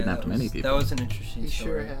has Yeah, kidnapped that many was- people. That was an interesting He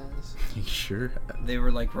story. sure has. He sure has. They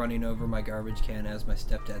were like running over my garbage can as my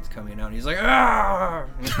stepdad's coming out. And he's like, ah!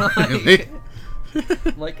 You know,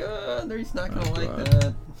 like, he's not gonna Oh, like God.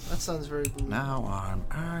 that. That sounds very blue. Now I'm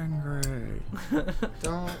angry.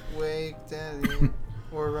 Don't wake daddy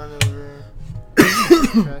or run over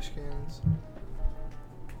trash cans.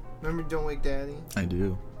 Remember Don't Wake Daddy? I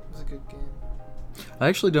do. It was a good game. I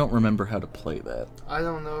actually don't remember how to play that. I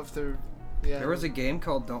don't know if they're. Yeah. There was a game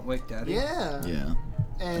called Don't Wake Daddy. Yeah. Yeah.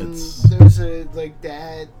 And It's- there was a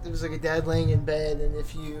dad. There was like a dad laying in bed, and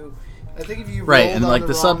if you, I think if you Right, rolled and on like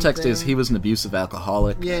the wrong subtext is thing- he was an abusive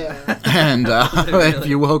alcoholic. Yeah. And if Really?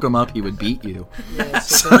 you woke him up, he would beat you. Yeah.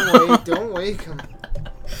 So don't wake him.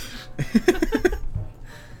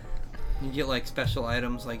 You get like special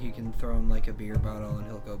items, like you can throw him like a beer bottle and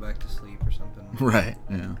he'll go back to sleep or something. Right.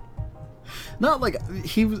 Yeah. Not like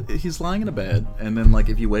he's lying in a bed, and then like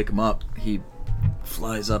if you wake him up, he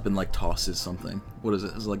flies up and like tosses something. What is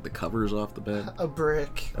it? Is it like the covers off the bed? A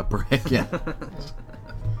brick. A brick. Yeah.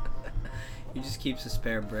 He just keeps a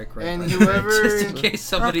spare brick right And by the bed, whoever- just in case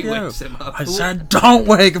somebody Fuck you. wakes him up. I said, don't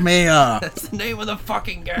wake me up. That's the name of the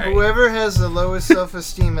fucking game. Whoever has the lowest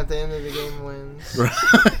self-esteem at the end of the game wins.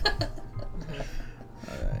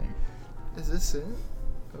 Alright. Is this it?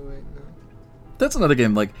 Oh wait, no. That's another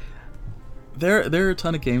game. Like, there are a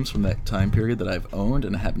ton of games from that time period that I've owned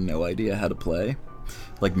and have no idea how to play,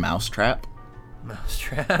 like Mousetrap.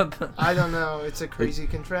 Mousetrap. I don't know. It's a crazy Is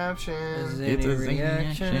contraption. it- Any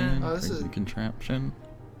reaction? Oh, this crazy is- contraption.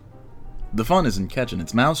 The fun isn't catching;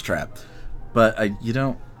 it's Mousetrap. But you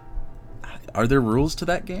don't. Are there rules to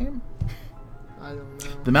that game? I don't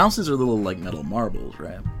know. The mouses are little like metal marbles,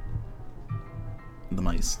 right? The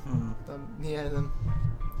mice, Yeah,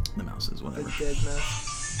 the mouses, the whatever. dead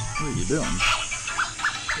mouse. What are you doing?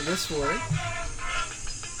 Will this work?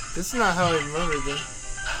 This is not how I remembered it.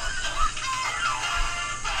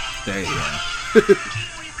 There you go.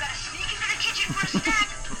 We've got to sneak into the kitchen for a snack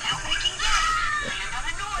without waking Dad. Stand on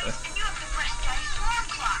the noise, and you have to press Daddy's alarm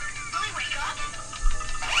clock. Will he wake up?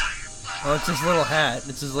 Oh, it's his little hat.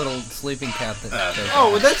 It's his little sleeping cap that does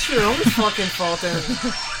Oh, well, that. that's your own fucking fault then.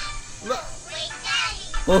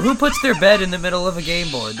 Well, who puts their bed in the middle of a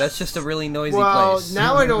game board? That's just a really noisy Well, place.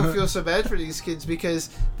 now I don't feel so bad for these kids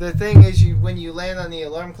because the thing is, when you land on the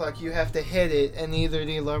alarm clock, you have to hit it, and either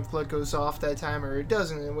the alarm clock goes off that time or it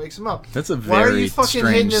doesn't, and it wakes them up. That's a Why are very you fucking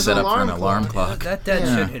hitting strange his setup for an alarm alarm clock? clock. That dad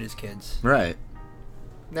Yeah. should hit his kids. Right.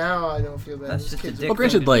 Now I don't feel bad. That's These just a kids dick Well, are-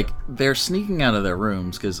 granted, like they're sneaking out of their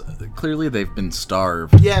rooms because clearly they've been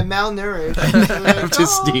starved. Yeah, malnourished. Have Like, to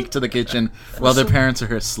 "Oh." sneak to the kitchen while their parents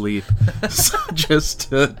are asleep,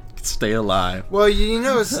 just to stay alive. Well, you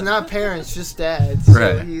know, it's not parents, just dads. So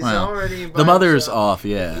Right. he's Well, already by the mother's himself. off,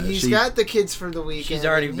 yeah. He's She- got the kids for the weekend. She's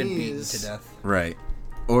already and been beaten he's- to death right,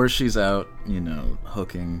 or she's out,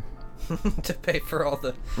 hooking. to pay for all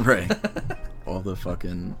the. Right. All the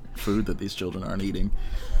fucking food that these children aren't eating.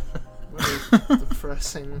 What is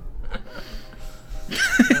depressing.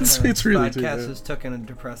 It's really too podcast bad. has taken a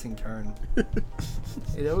depressing turn.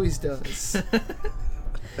 It always does.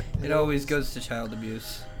 It always goes to child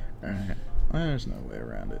abuse. Alright. Well, there's no way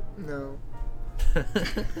around it. No.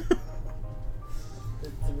 The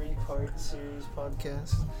 3-part series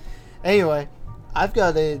podcast. Anyway, I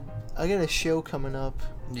got a show coming up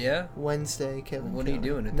Yeah. Wednesday, Kevin. What are you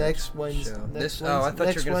doing at next that Wednesday? show? Next This? Oh, I thought you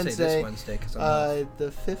next were gonna say Wednesday, this Wednesday because I'm off.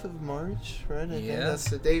 The 5th of March, right? I think Yeah. that's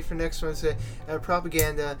the date for next Wednesday.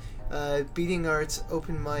 Propaganda, Beating Arts,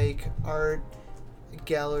 open mic, art,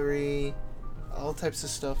 gallery, all types of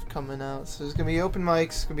stuff coming out. So there's going to be open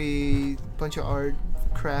mics, going to be a bunch of art,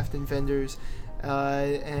 craft, and vendors.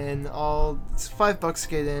 And it's $5 to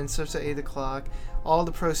get in, starts at 8 o'clock. All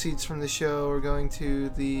the proceeds from the show are going to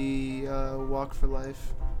the Walk for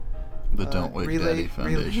Life. The Don't Wake Daddy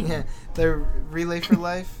Foundation. Yeah, the Relay for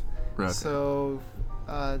Life. Okay. So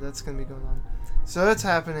that's gonna be going on. So that's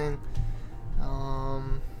happening.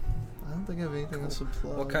 don't think I have anything else to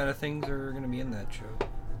plug. What kind of things are going to be in that show?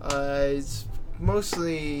 It's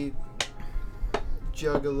mostly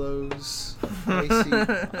Juggalos,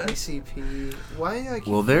 ICP. Why do I keep...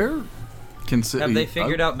 Well, they're considered. Have they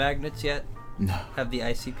figured out magnets yet? No. Have the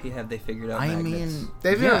ICP, have they figured out I magnets? mean,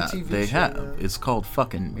 They've yeah, got a TV they show have. now. It's called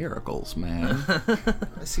fucking Miracles, man.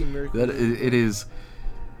 I see Mercury. That it is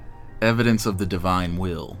evidence of the divine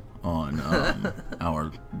will on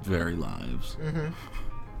our very lives.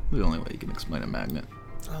 Mm-hmm. The only way you can explain a magnet.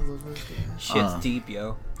 I love those guys. Shit's deep,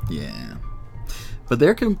 yo. Yeah, but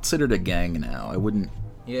they're considered a gang now. I wouldn't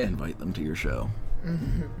Yeah. invite them to your show.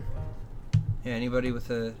 Yeah, anybody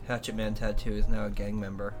with a Hatchet Man tattoo is now a gang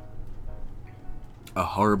member. A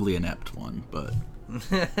horribly inept one, but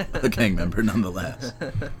a gang member nonetheless.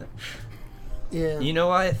 Yeah. You know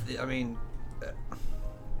why? I mean,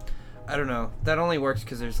 I don't know. That only works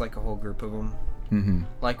because there's like a whole group of them. Mm-hmm.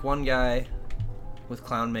 Like one guy with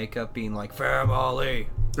clown makeup being like, "Family."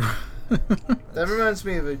 That reminds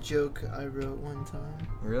me of a joke I wrote one time.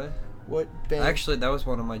 Really? What bank? Actually, that was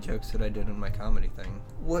one of my jokes that I did in my comedy thing.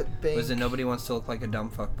 What bank? Was that nobody wants to look like a dumb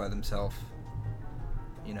fuck by themselves.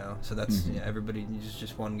 You know, so that's Mhm. yeah, everybody is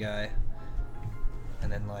just one guy.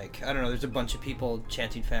 And then like I don't know, there's a bunch of people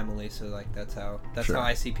chanting family, so like that's how Sure.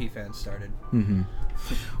 ICP fans started. Mm-hmm.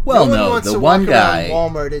 Well, no one no, wants the to one walk guy,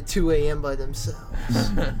 around Walmart at 2 a.m. by themselves.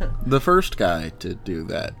 the first guy to do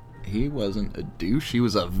that, he wasn't a douche. He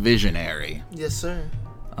was a visionary. Yes, sir.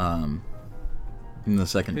 And the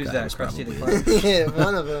second Who's guy that? was Krusty the probably Clown? Yeah,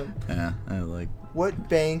 one of them. yeah. I like What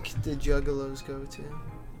bank did Juggalos go to?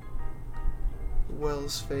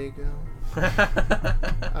 Wells Fargo.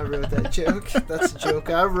 I wrote that joke. That's a joke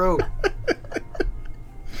I wrote.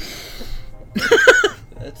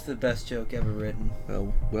 That's the best joke ever written.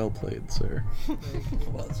 well played, sir.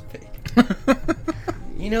 Well, it's fake.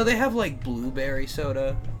 You know, they have like blueberry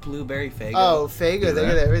soda, blueberry Fago. Oh, Fago, they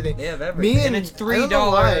got everything. They have everything. Me and and- it's I don't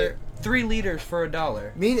know why. $3, 3 liters for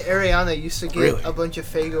 $1. Me and Ariana used to get Really? a bunch of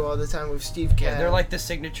Fago all the time with Steve Cat. Yeah, they're like the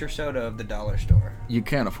signature soda of the dollar store. You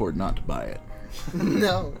can't afford not to buy it.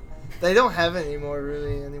 No. They don't have it anymore,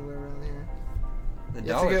 really, anywhere around here. The You have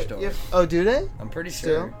to dollar go- store. you have- oh, do they? I'm pretty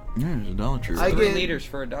Still? sure. Yeah, there's a Dollar Tree. I 3 get- liters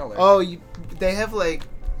for $1. Oh, they have, like,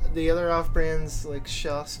 the other off-brands, like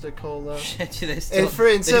Shasta Cola. Do they still,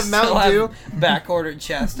 instead of Mountain Dew- back-ordered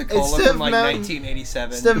Shasta Cola Instead from of like Mountain-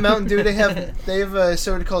 1987. Instead of Mountain Dew, they have a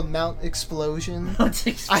soda called Mount Explosion. I Whoa.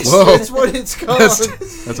 swear that's what it's called.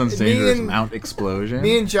 That sounds Me dangerous. and- Mount Explosion.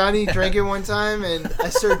 Me and Johnny drank it one time, and I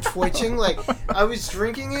started twitching. Like, I was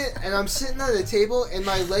drinking it, and I'm sitting at a table, and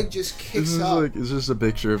my leg just This kicks is up. like, is this a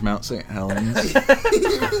picture of Mount St. Helens?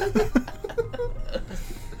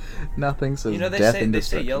 Nothing says You know, they death say and they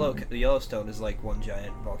say destruction. Yellowstone is like one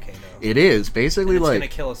giant volcano. It is basically and it's like gonna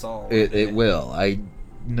kill us all. it will. I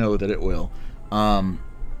know that it will. I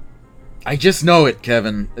just know it,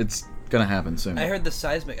 Kevin. It's gonna happen soon. I heard the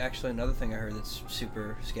seismic. Actually, another thing I heard that's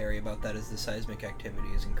super scary about that is the seismic activity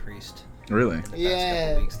has increased Really? in the past Yeah.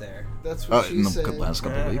 couple weeks there. That's what she In the said. last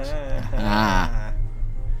couple of weeks. Ah.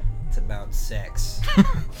 It's about sex.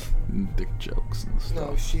 Dick jokes and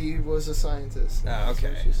stuff. No, she was a scientist. Oh, That's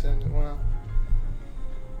what okay. she said. Wow.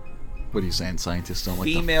 What are you saying? Scientists don't like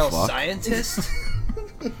Female the fuck? scientist?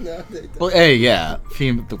 No, they don't. Well, hey, yeah.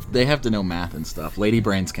 They have to know math and stuff. Lady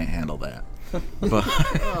brains can't handle that. But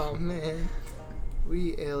Oh, man.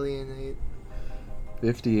 We alienate.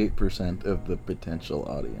 58% of the potential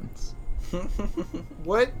audience.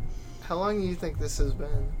 What? How long do you think this has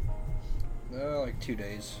been? Like 2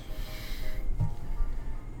 days.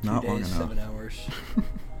 Not 2 long days, enough. 7 hours.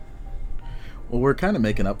 Well, we're kind of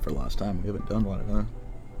making up for lost time. We haven't done one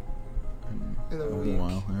In a in week. a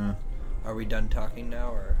while. Yeah. Are we done talking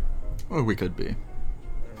now, or? Or we could be.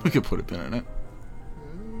 We could put a pin in it.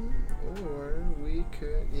 Or we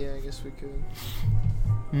could. Yeah, I guess we could.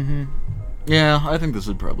 Mm-hmm. Yeah, I think this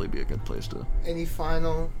would probably be a good place to. Any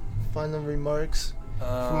final remarks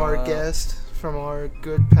from our Uh, guest, from our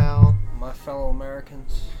good pal? My fellow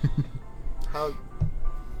Americans. How?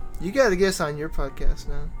 You got to guess on your podcast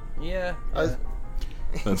now. Yeah. I- yeah.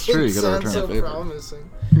 That's true, you gotta It sounds return so a favor. promising.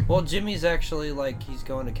 Well, Jimmy's actually like he's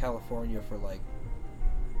going to California for like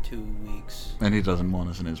 2 weeks. And he doesn't want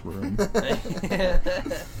us in his room.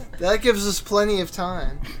 That gives us plenty of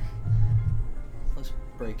time. Let's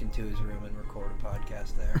break into his room and record a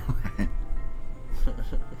podcast there.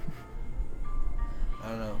 I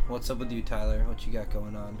don't know. What's up with you, Tyler? What you got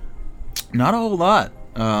going on? Not a whole lot.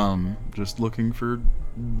 Just looking for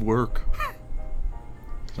work.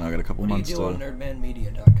 So I got a couple What do you months do to. on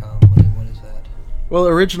nerdmanmedia.com? What is that? Well,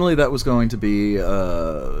 originally that was going to be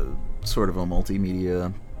sort of a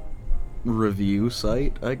multimedia review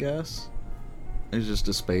site, I guess. It's just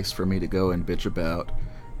a space for me to go and bitch about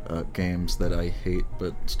games that I hate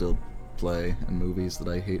but still play, and movies that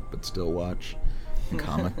I hate but still watch, and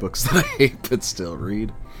comic books that I hate but still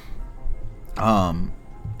read.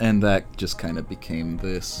 And that just kind of became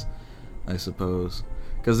this, I suppose.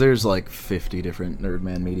 Because there's like 50 different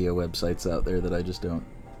Nerdman Media websites out there that I just don't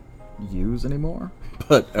use anymore.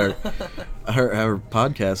 But our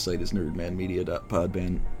podcast site is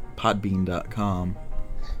nerdmanmedia.podbean.com,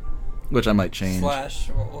 which I might change. Slash,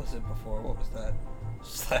 what was it before? What was that?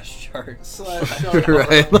 Slash chart. /chart.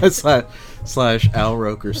 Right. slash Al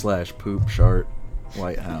Roker / poop chart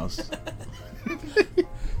White House.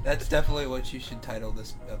 That's definitely what you should title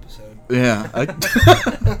this episode. Yeah.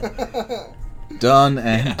 Done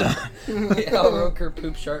and done. The Al Roker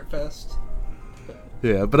Poop Chart Fest.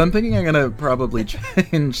 Yeah, but I'm thinking I'm gonna probably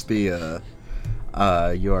change the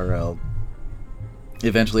URL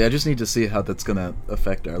eventually. I just need to see how that's gonna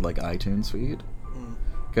affect our like iTunes feed,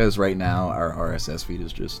 because right now our RSS feed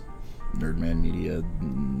is just Nerdman Media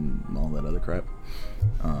and all that other crap.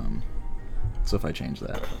 So if I change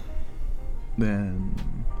that, then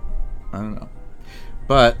I don't know.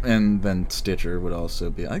 But and then Stitcher would also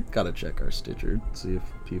be. I gotta check our Stitcher, see if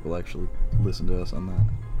people actually listen to us on that.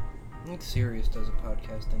 I think Sirius does a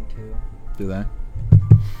podcasting too. Do they?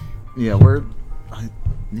 Yeah, I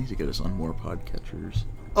need to get us on more podcatchers.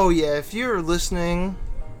 Oh yeah, if you're listening,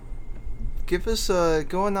 give us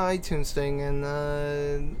go on the iTunes thing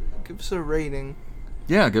and give us a rating.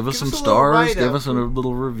 Yeah, give us Give some us a little stars. write-up. Give us a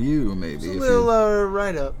little review, maybe, Just a if little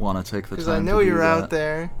write up. you want to take the time. Because I know to do you're that. out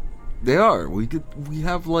there. They are. We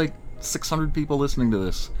have like 600 people listening to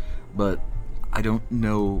this, but I don't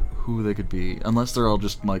know who they could be, unless they're all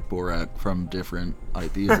just Mike Borak from different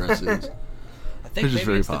IP addresses. I think Which is maybe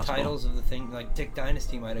very it's possible. the titles of the thing. Like Dick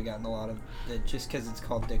Dynasty might have gotten a lot of that just because it's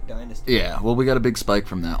called Dick Dynasty. Yeah, well, we got a big spike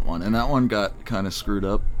from that one, and that one got kind of screwed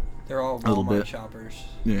up. They're all little Walmart bit. shoppers.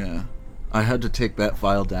 Yeah. I had to take that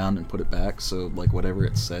file down and put it back, so like whatever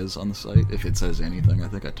it says on the site, if it says anything, I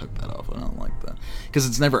think I took that off. I don't like that. Because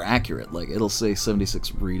it's never accurate. Like, it'll say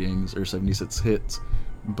 76 readings or 76 hits,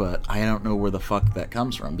 but I don't know where the fuck that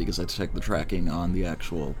comes from, because I checked the tracking on the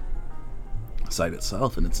actual site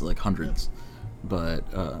itself, and it's like hundreds. But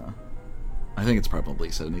I think it's probably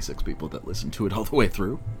 76 people that listen to it all the way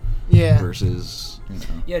through, Yeah. versus, you know.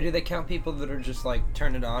 Yeah, do they count people that are just like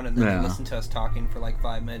turn it on and then Yeah. they listen to us talking for like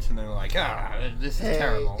 5 minutes and they're like, this is Hey,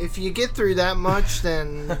 terrible. if you get through that much,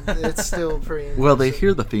 then it's still pretty impressive. Well, they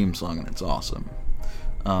hear the theme song, and it's awesome.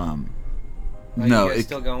 Are No, you guys it,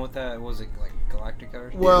 still going with that? What was it like Galactica or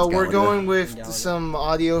something? Well, it's we're Galaga. going with Galaga. some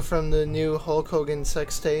audio from the new Hulk Hogan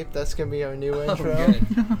sex tape. That's going to be our new Oh, intro. good.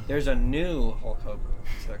 There's a new Hulk Hogan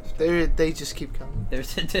sex tape. They just keep coming.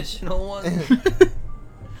 There's additional ones.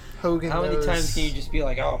 Hogan How many knows. times can you just be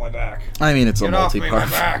like, oh, my back? I mean, it's a Get off me, my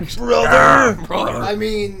multi-part. back. Brother! Brother. I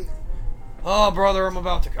mean, Oh, brother, I'm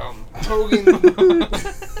about to come. Hogan...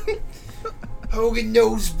 Hogan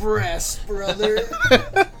knows breast, brother.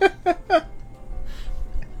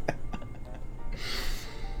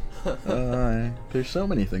 There's so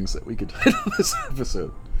many things that we could title this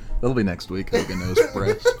episode. That'll be next week. Hogan knows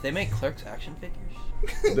breast. They make Clerks action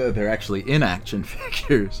figures? They're actually in action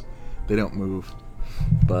figures. They don't move.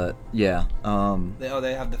 But yeah,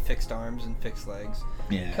 They have the fixed arms and fixed legs.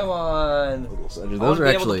 yeah. Come on. Little Cedric. I want Those to are be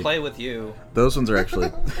able to actually. play with you. Those ones are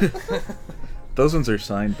actually. Those ones are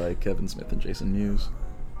signed by Kevin Smith and Jason Mewes.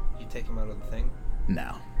 You take them out of the thing?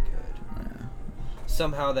 No. Good.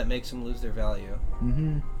 Somehow that makes them lose their value.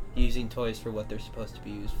 Mm-hmm. Using toys for what they're supposed to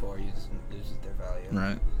be used for loses their value.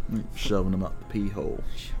 Right. Shoving them up the pee hole.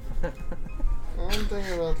 I'm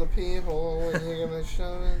thinking about the pee hole when you're gonna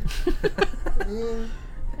shove it.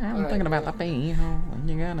 I'm Alright, thinking about yeah. the pee hole when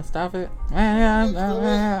you gonna stuff it.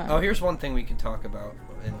 Oh, here's one thing we can talk about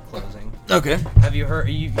in closing. Okay. Have you heard?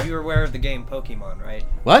 You're aware of the game Pokemon, right?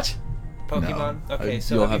 What? Pokemon. No. Okay,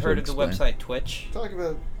 so You'll have you have to heard of the explain. website Twitch? Talk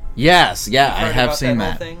about... Yes. Yeah, I Heard have about seen whole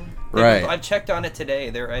that. thing? Right. I checked on it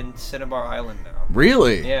today. They're in Cinnabar Island now.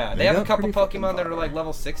 Really? Yeah, they have a got couple pretty fucking Pokemon that are far. like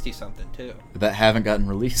level 60 something too. that haven't gotten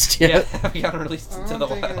released Yeah, yet. have gotten released into I'm the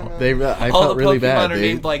thinking wild. about- They, I All felt the really Pokemon bad. are They,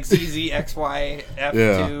 named like ZZ, XY,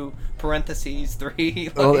 F2, parentheses 3.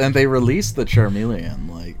 Like, well, and they released the Charmeleon.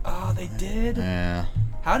 Like, oh, they did. yeah,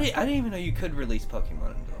 I didn't even know you could release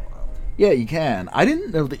Pokemon into the wild. yeah, you can. I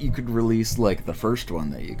didn't know that you could release like the first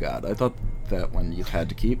one that you got. I thought that one you had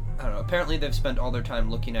to keep. I don't know. Apparently, they've spent all their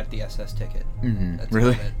time looking at the SS ticket. Mm-hmm. That's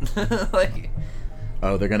Really? about it. Like,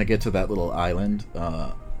 Oh, they're gonna get to that little island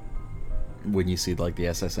when you see like the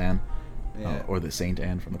SS Anne yeah. or the Saint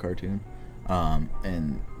Anne from the cartoon.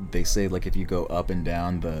 And they say like if you go up and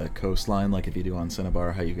down the coastline, like if you do on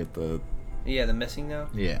Cinnabar, how you get the Yeah, the missing now.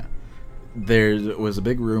 Yeah. There was a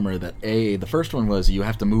big rumor that the first one was you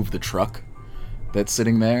have to move the truck that's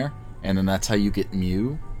sitting there, and then that's how you get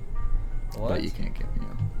Mew. What? But you can't get Mew.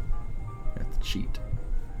 That's a cheat.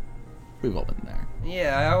 We've all been there.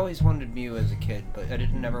 Yeah, I always wanted Mew as a kid, but I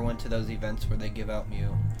never went to those events where they give out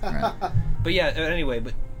Mew. Right. But yeah, anyway,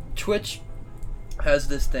 but Twitch has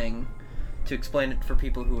this thing, to explain it for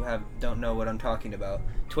people who don't know what I'm talking about.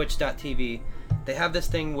 Twitch.tv, they have this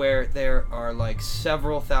thing where there are like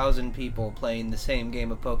several thousand people playing the same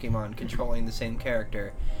game of Pokemon, controlling the same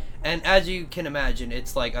character. And as you can imagine,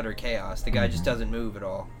 it's like utter chaos. The guy just doesn't move at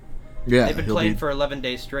all. Yeah, They've been playing for 11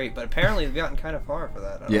 days straight, but apparently they've gotten kind of far for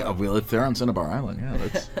that. I don't know. Well, if they're on Cinnabar Island, yeah,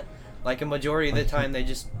 that's... Like a majority of the time, they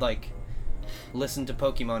just like listen to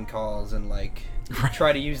Pokemon calls and like Right.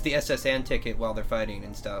 try to use the SSN ticket while they're fighting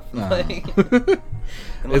and stuff.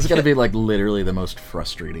 It's gonna be like literally the most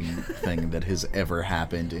frustrating thing that has ever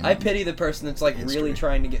happened. I pity the person that's like history. really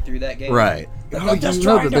trying to get through that game. Right. Like, Oh, I'm just you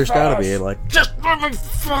know trying that to there's gotta be fast. like, just let me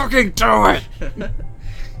fucking do it.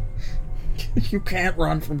 You can't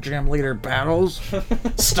run from gym leader battles.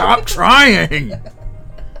 Stop trying.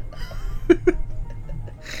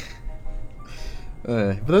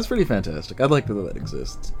 But that's pretty fantastic. I'd like that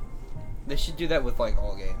exists. They should do that with like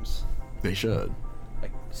all games, They should.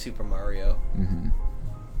 like Super Mario. Mm-hmm.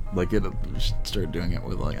 Like it should start doing it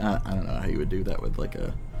with like I don't know how you would do that with like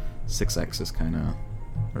a 6-axis kind of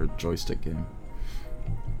or joystick game.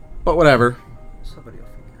 But whatever. Somebody will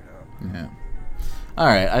figure it out. Yeah. All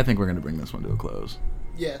right. I think we're gonna bring this one to a close.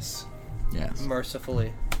 Yes. Yes.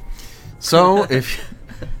 Mercifully. So if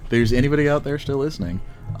there's anybody out there still listening,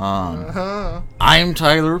 Uh-huh. I'm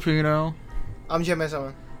Tyler Pino. I'm Jim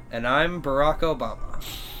Someone. And I'm Barack Obama.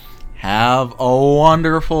 Have a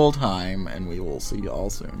wonderful time, and we will see you all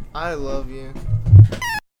soon. I love you.